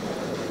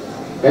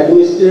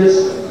 Administrators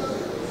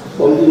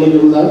Pomtini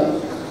Jumla,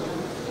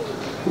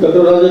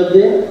 Dr. Rajat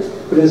De,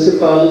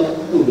 Principal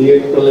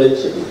B.Ed College,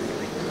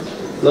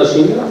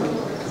 Nursing,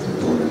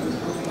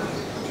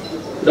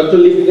 Dr.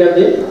 Lipika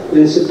De,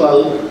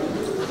 Principal,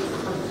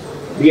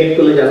 B.Ed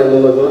College,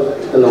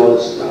 Anandamagar, and all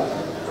staff.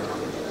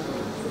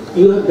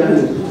 You have done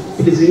it.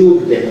 It is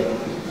your day.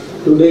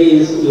 Today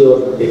is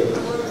your day.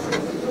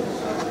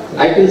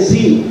 I can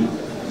see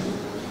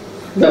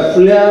the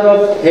flare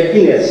of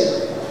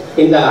happiness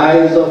in the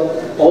eyes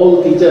of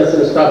all teachers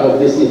and staff of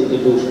this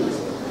institution.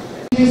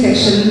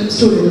 Section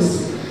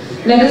students,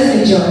 let us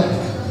enjoy.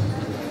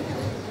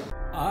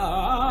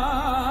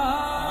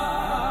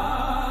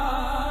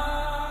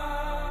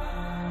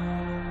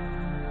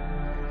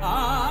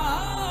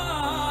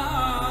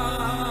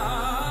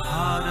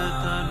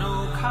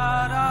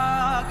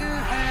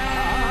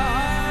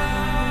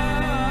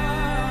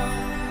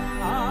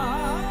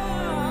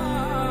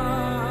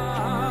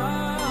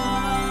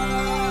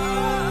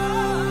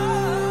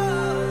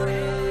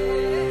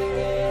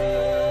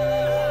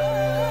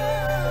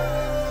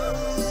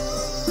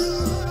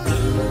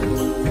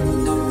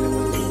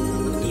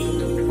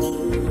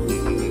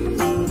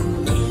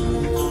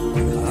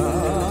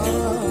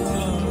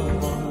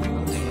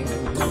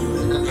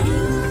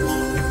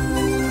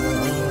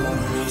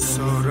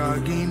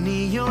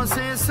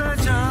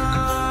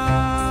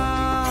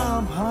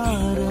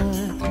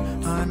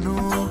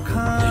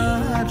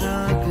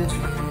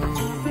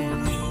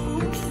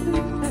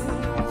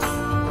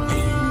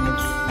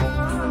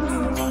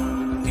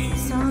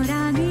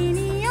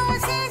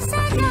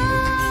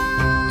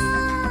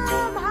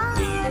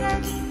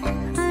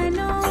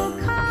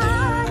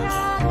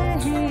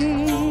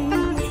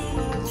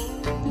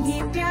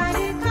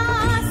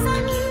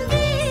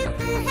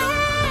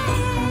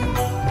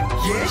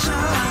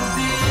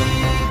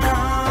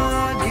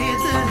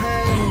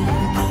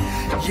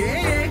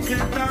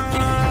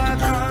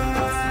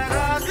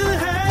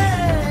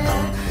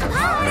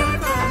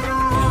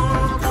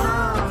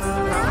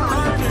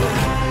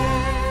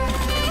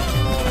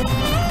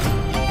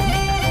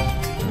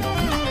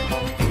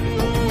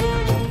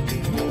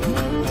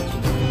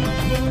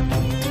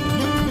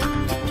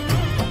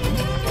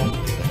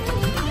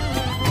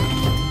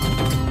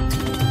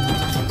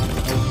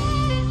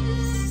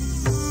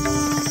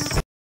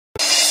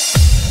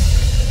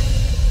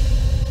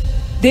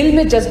 दिल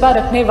में जज्बा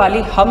रखने वाली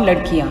हम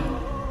लड़कियां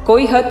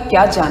कोई हद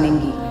क्या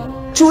जानेंगी।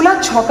 चूल्हा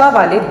छौका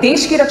वाले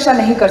देश की रक्षा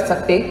नहीं कर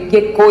सकते,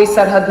 ये कोई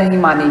सरहद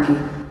नहीं मानेगी।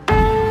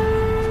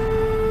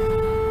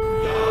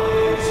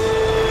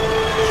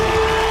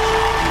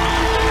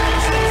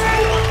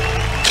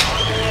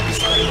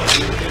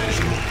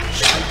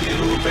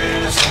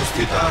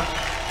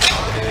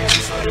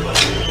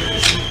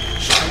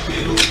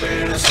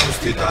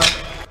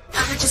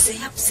 आज से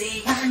अब से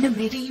आन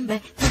मेरी मैं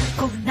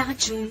तुमको ना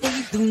छूने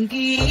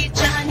दूंगी,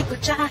 जान को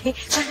चाहे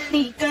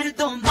छलनी कर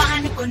दो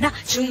मान को ना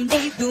छूने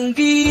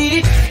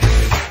दूंगी।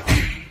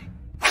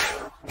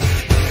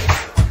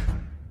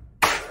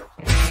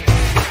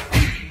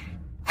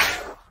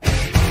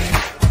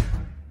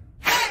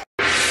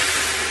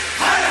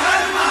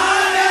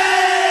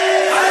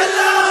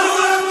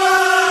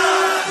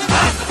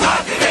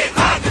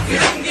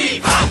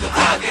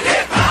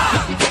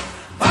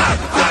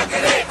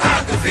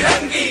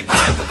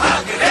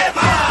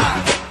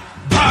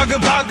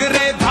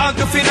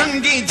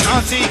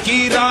 झांसी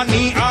की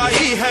रानी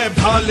आई है,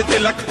 भाल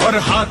तिलक और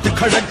हाथ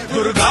खड़क,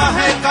 दुर्गा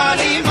है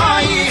काली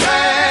माई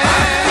है।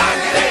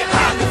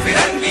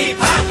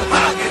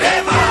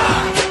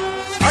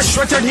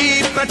 अश्व चढ़ी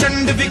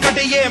प्रचंड विकट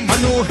ये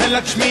मनु है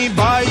लक्ष्मी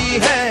बाई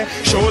है,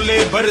 शोले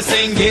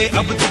बरसेंगे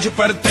अब तुझ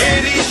पर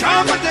तेरी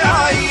शामत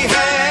आई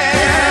है।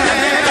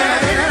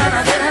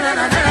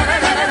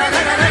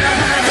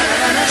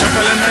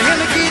 शकल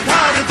नयन की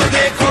धार तो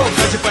देखो,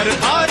 गज पर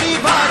भारी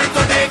भार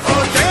तो देखो,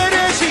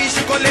 तेरे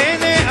शीश को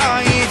लेने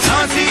आई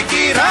झांसी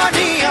की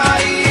रानी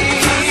आई।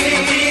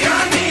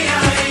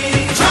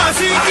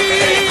 झांसी की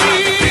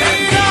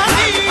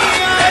रानी आई।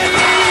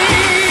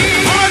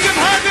 भाग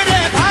भाग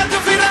रे भाग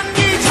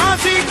फिरंगी,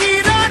 झांसी की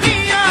रानी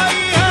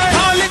आई है।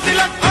 भाल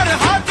तिलक और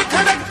हाथ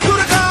खड़क,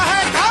 दुर्गा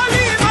है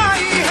काली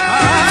माई है।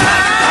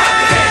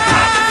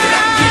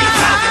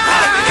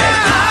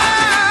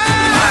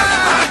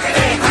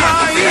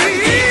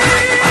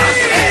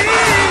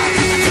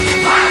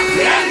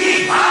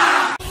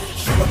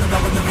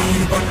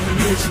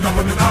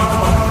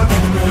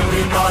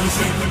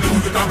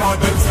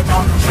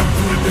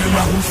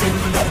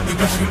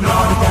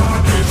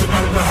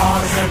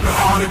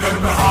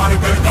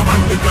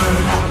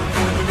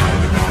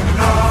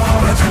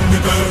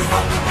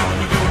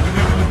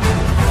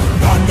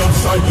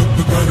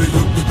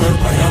 युद्ध कर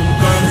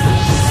भयंकर।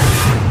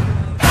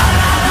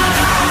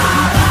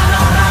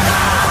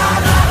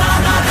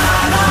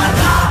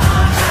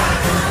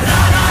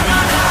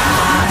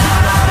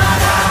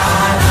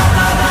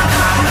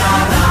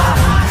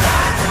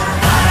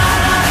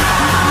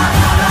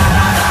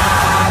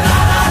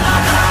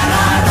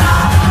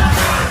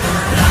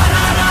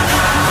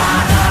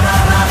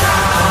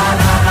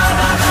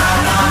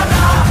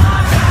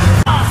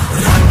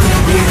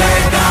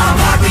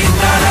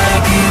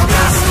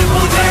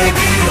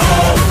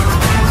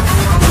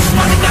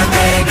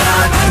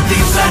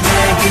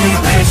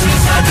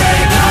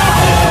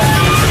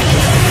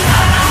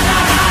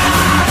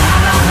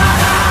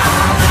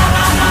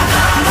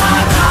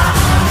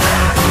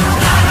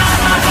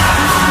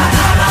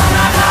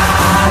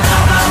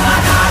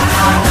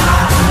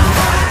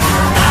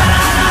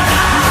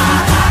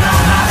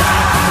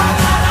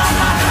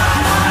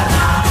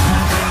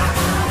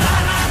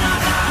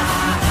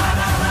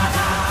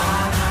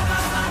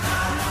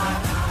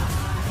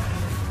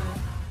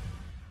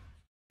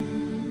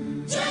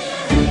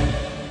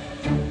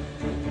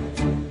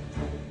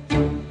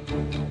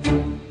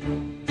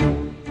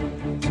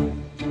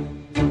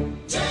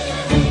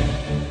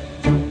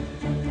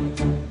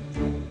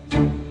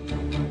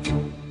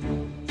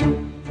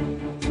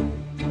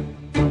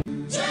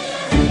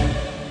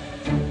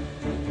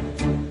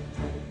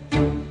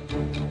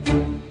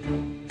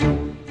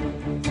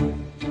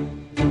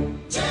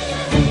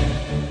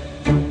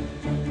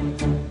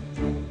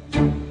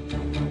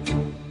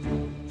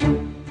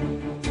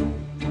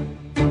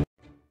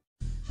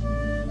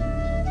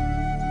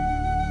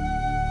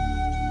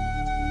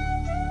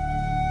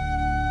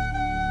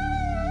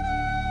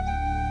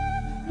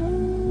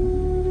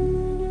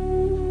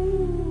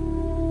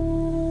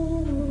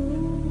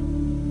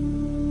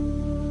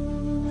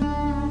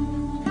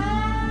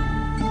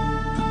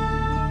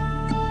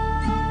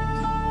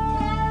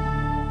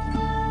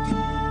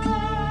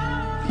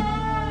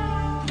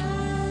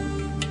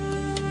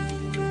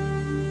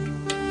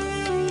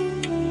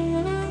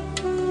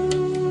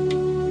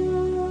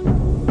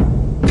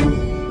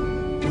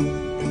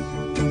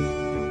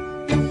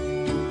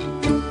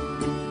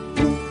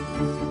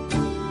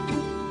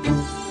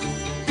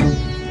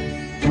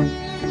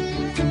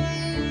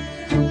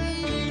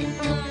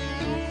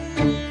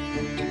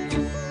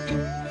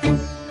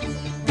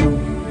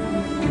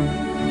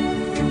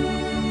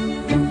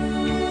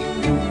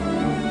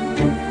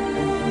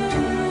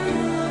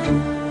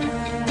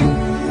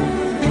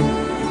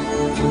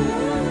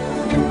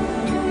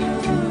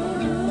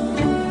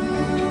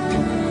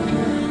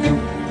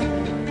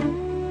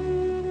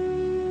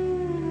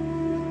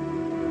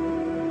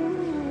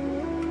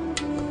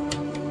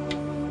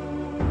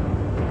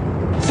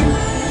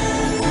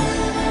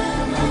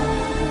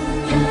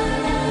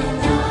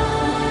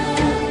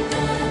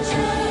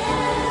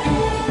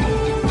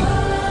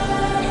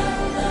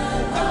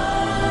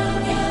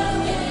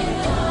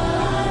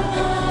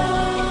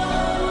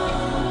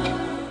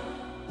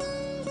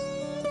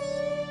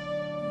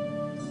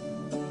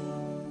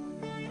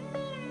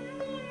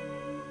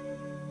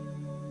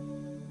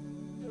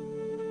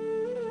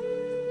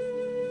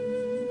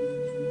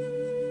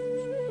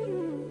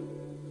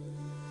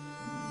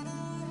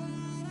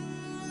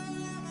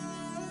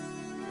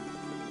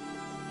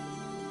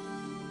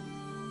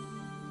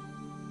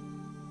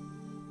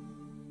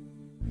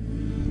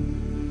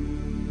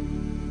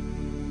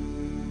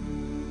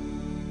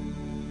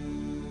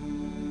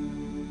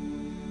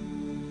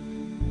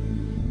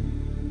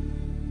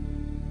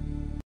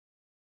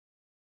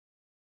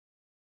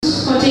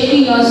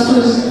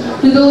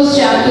 in those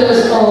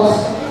chapters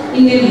of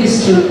Indian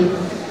history.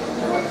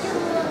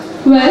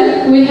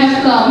 Well, we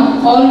have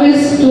come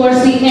always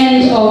towards the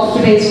end of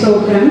today's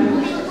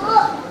program.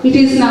 It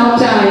is now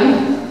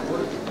time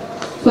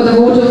for the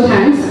vote of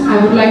thanks.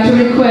 I would like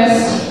to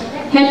request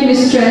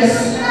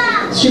Headmistress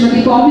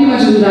Srimati Poppy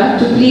Majumdar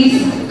to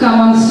please come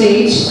on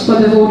stage for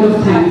the vote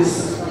of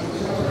thanks.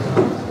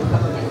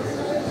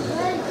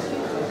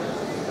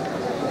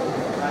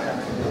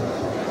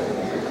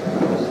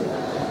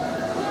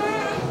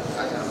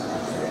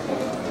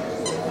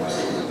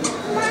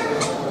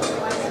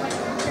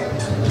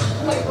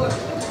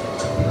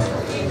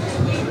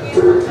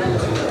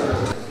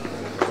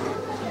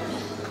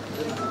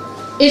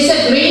 It's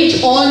a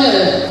great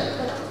honor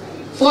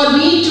for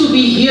me to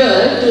be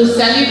here to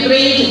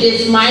celebrate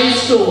this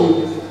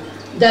milestone,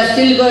 the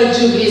Silver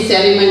Jubilee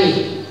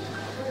ceremony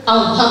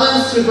of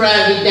Bhavan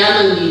Tripura Vidya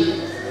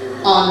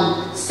Mandir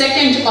on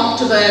 2nd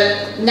October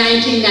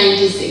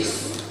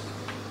 1996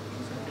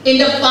 in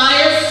the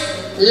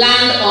pious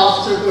land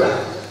of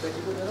Tripura.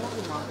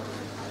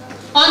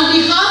 On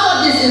behalf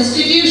of this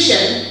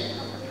institution,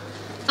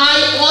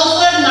 I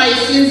offer my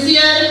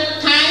sincere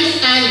thanks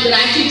and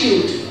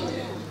gratitude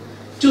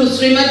to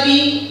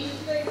Srimati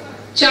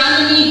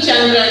Chandani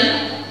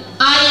Chandran,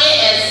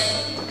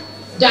 IAS,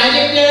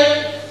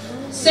 Director,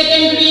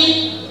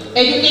 Secondary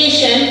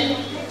Education,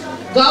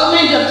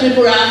 Government of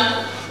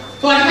Tripura,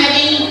 for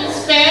having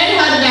spared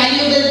her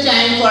valuable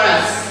time for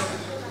us.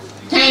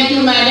 Thank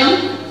you,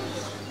 Madam.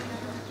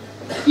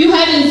 You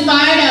have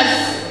inspired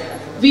us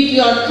with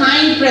your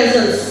kind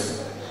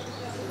presence,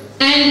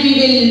 and we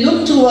will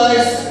look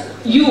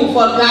towards you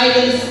for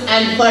guidance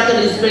and further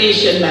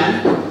inspiration,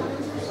 ma'am.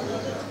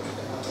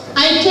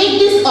 I take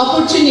this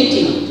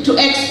opportunity to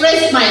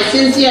express my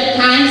sincere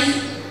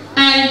thanks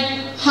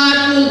and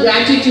heartfelt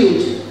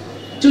gratitude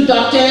to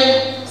Dr.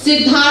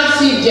 Siddharth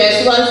C.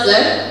 Jaiswal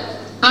sir,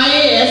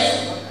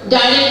 IAS,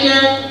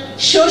 Director,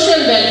 Social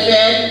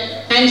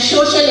Welfare and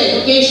Social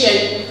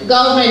Education,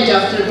 Government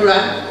of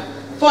Tripura,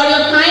 for your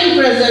kind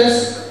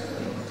presence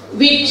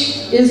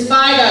which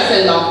inspired us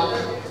a lot.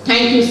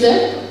 Thank you,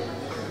 sir.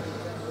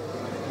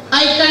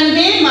 I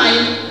convey my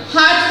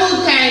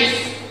heartfelt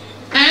thanks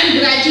and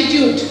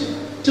gratitude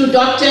to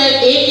Dr.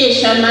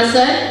 A.K. Sharma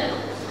sir,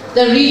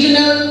 the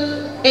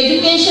Regional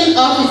Education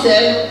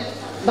Officer,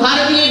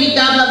 Bharatiya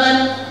Vidya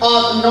Bhavan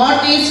of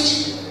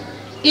Northeast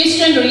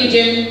Eastern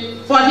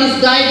Region, for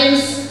his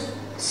guidance,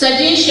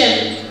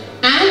 suggestion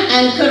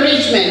and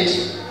encouragement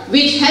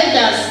which helped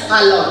us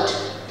a lot.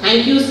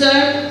 Thank you,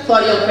 sir,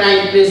 for your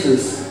kind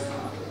presence.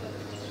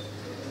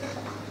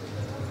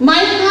 My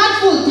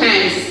heartfelt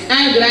thanks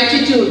and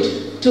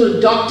gratitude to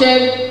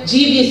Dr.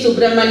 G.V.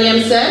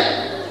 Subramaniam sir,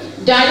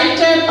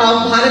 Director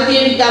of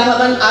Bharatiya Vidya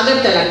Bhavan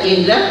Agartala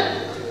Kendra,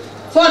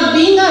 for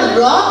being a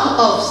rock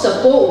of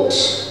support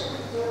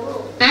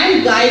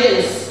and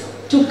guidance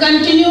to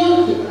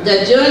continue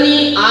the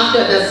journey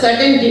after the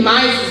sudden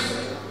demise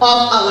of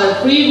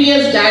our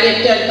previous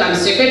Director cum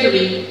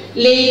Secretary,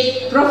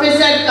 late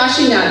Professor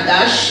Kashinath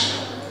Das.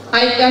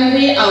 I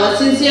convey our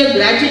sincere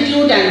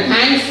gratitude and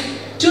thanks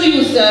to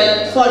you,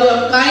 sir, for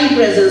your kind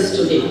presence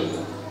today.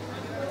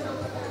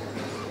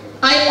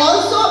 I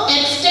also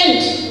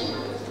extend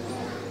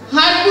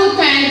heartfelt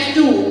thanks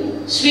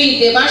to Sri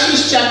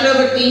Devashish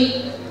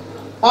Chakravarti,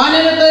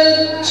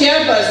 Honorable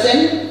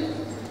Chairperson,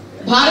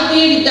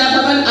 Bharatiya Vidya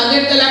Bhavan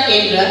Agartala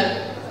Kendra,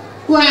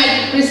 who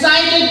had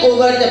presided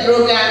over the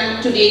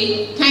program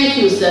today. Thank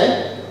you,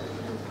 sir.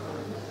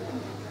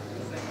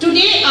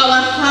 Today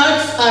our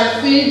hearts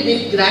are filled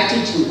with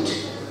gratitude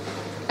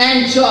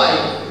and joy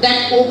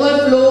that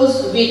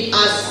overflows with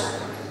us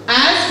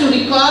as to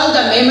recall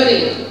the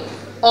memory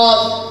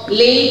of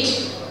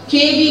late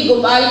K.V.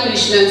 Gopal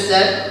Krishnan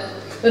sir,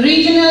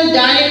 Regional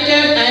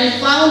Director and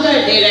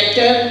Founder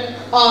Director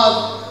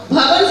of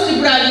Bhavan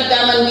Tripura Vidya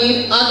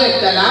Mandir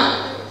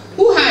Agartala,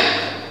 who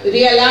had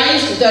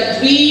realized the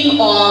dream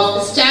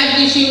of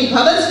establishing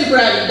Bhavan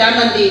Tripura Vidya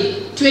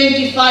Mandir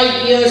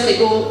 25 years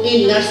ago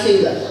in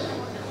Narsingar.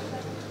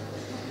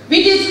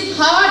 With his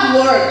hard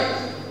work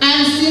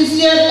and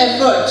sincere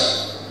effort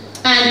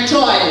and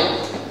toil,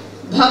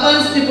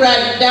 Bhavan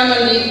Tripura Vidya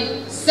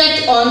Mandir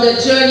set on the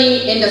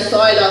journey in the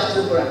soil of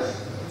Tripura.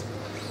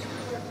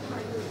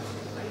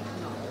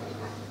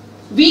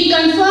 We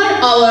confer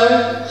our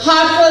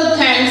heartfelt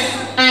thanks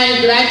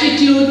and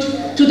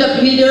gratitude to the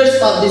builders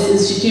of this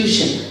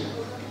institution.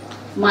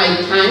 My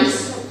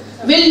thanks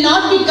will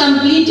not be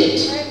completed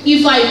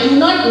if I do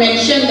not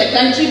mention the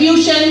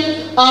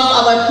contribution of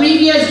our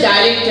previous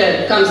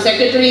Director cum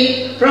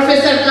Secretary,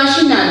 Professor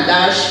Kashinath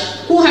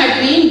Das, who had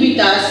been with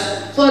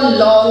us for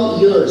long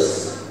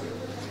years.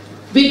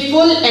 With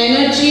full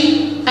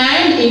energy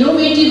and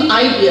innovative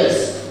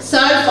ideas,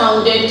 Sir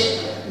founded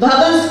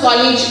Bhavan's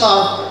College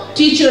of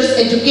Teachers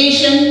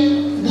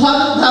Education,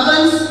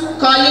 Bhavan's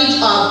College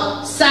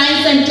of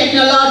Science and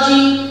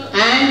Technology,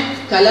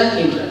 and Kala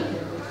Kendra.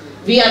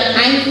 We are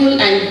thankful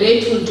and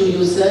grateful to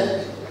you,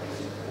 sir.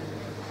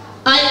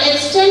 I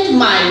extend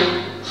my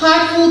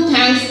heartfelt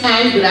thanks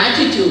and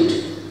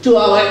gratitude to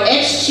our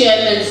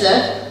ex-chairman,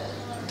 sir,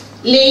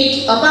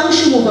 late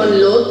Apangshu Mohan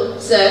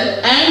Lod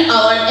sir, and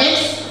our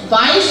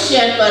ex-vice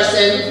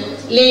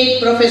chairperson,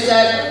 late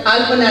Professor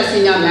Alpana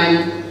Sinha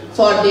ma'am,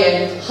 for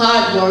their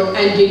hard work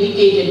and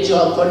dedicated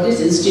job for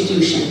this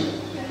institution.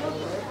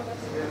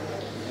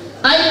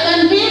 I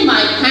convey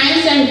my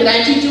thanks and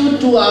gratitude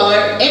to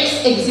our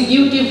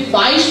ex-executive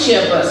vice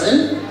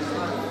chairperson,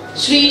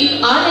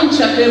 Shri R.N.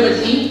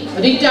 Chakravarti,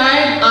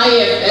 retired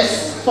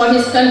IFS, for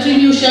his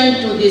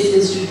contribution to this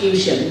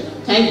institution.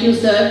 Thank you,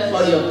 sir,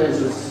 for your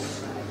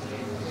presence.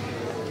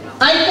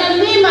 I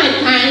convey my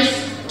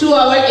thanks to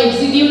our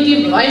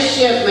executive vice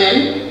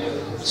chairman,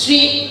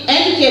 Shri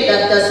N.K.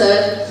 Datta,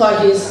 sir, for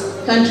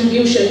his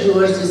contribution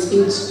towards this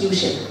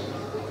institution.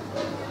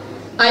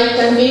 I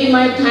convey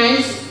my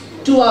thanks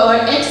to our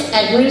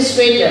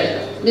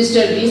ex-administrator,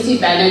 Mr. B.C.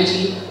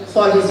 Banerjee,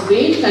 for his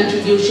great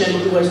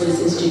contribution towards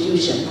this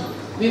institution.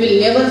 We will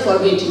never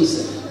forget you,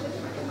 sir.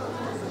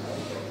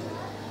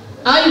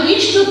 I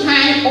wish to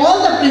thank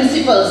all the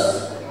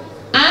principals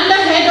and the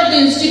head of the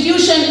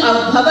institution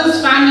of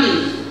Bhavan's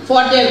family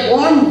for their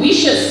warm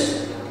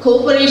wishes,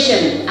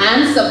 cooperation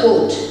and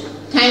support.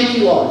 Thank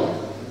you all.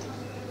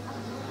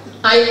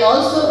 I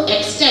also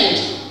extend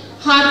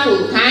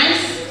heartfelt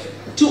thanks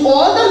to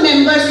all the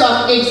members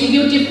of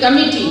Executive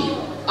Committee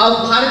of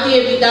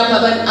Bharatiya Vidya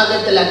Bhavan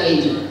Agartala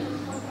Kendra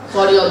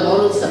for your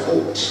moral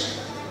support.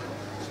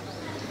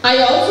 I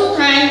also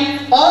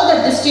thank all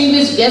the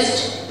distinguished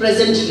guests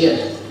present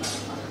here.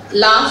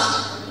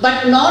 Last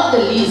but not the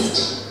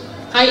least,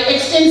 I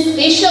extend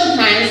special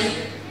thanks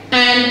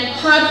and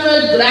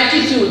heartfelt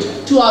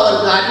gratitude to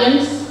our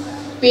guardians,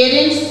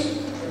 parents,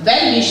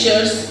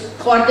 well-wishers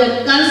for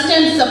their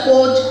constant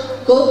support,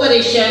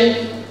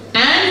 cooperation,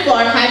 and for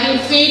having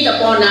faith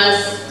upon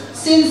us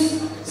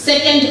since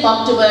 2nd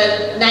October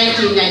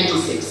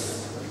 1996.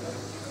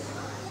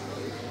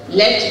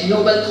 Let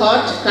noble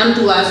thought come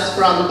to us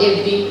from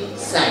every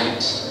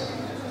side.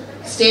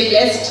 Stay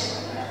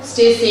blessed,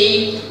 stay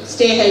safe,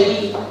 stay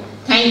healthy.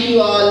 Thank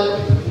you all.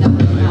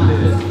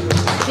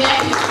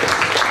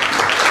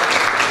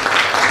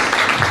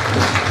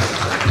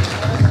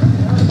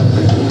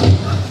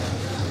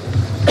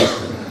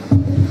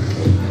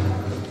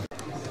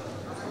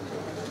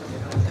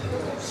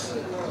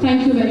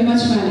 Thank you very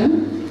much,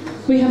 madam.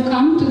 We have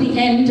come to the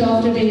end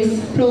of today's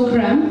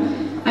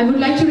program. I would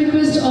like to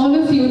request all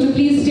of you to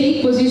please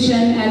take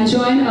position and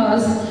join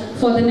us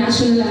for the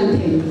national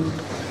anthem.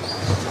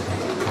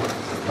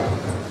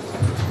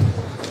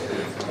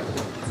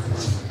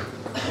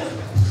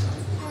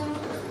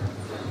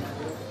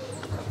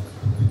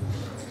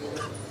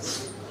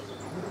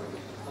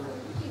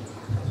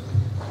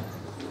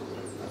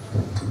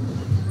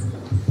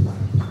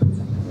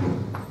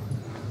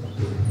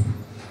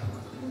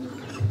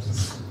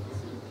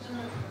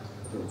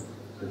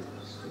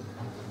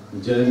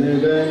 Jana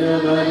Gana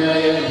मन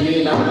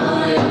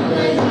अधिनायक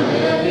जय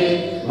हे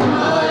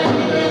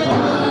भारत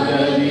भाग्य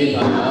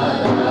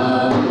विधाता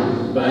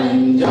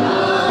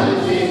पंजाब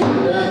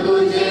सिंध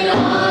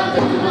गुजरात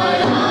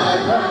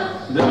मराठा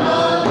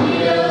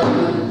द्राविड़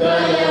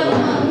उत्कल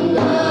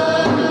बंगा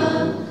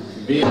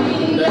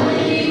विंध्य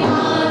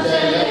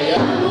हिमाचल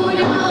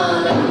यमुना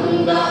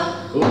गंगा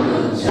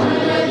उच्छल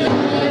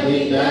जलधि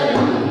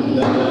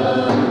तरंगा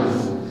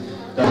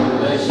तव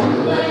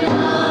शुभ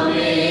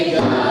नामे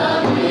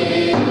गावे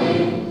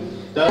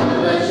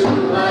तव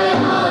शुभ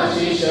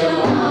आशीष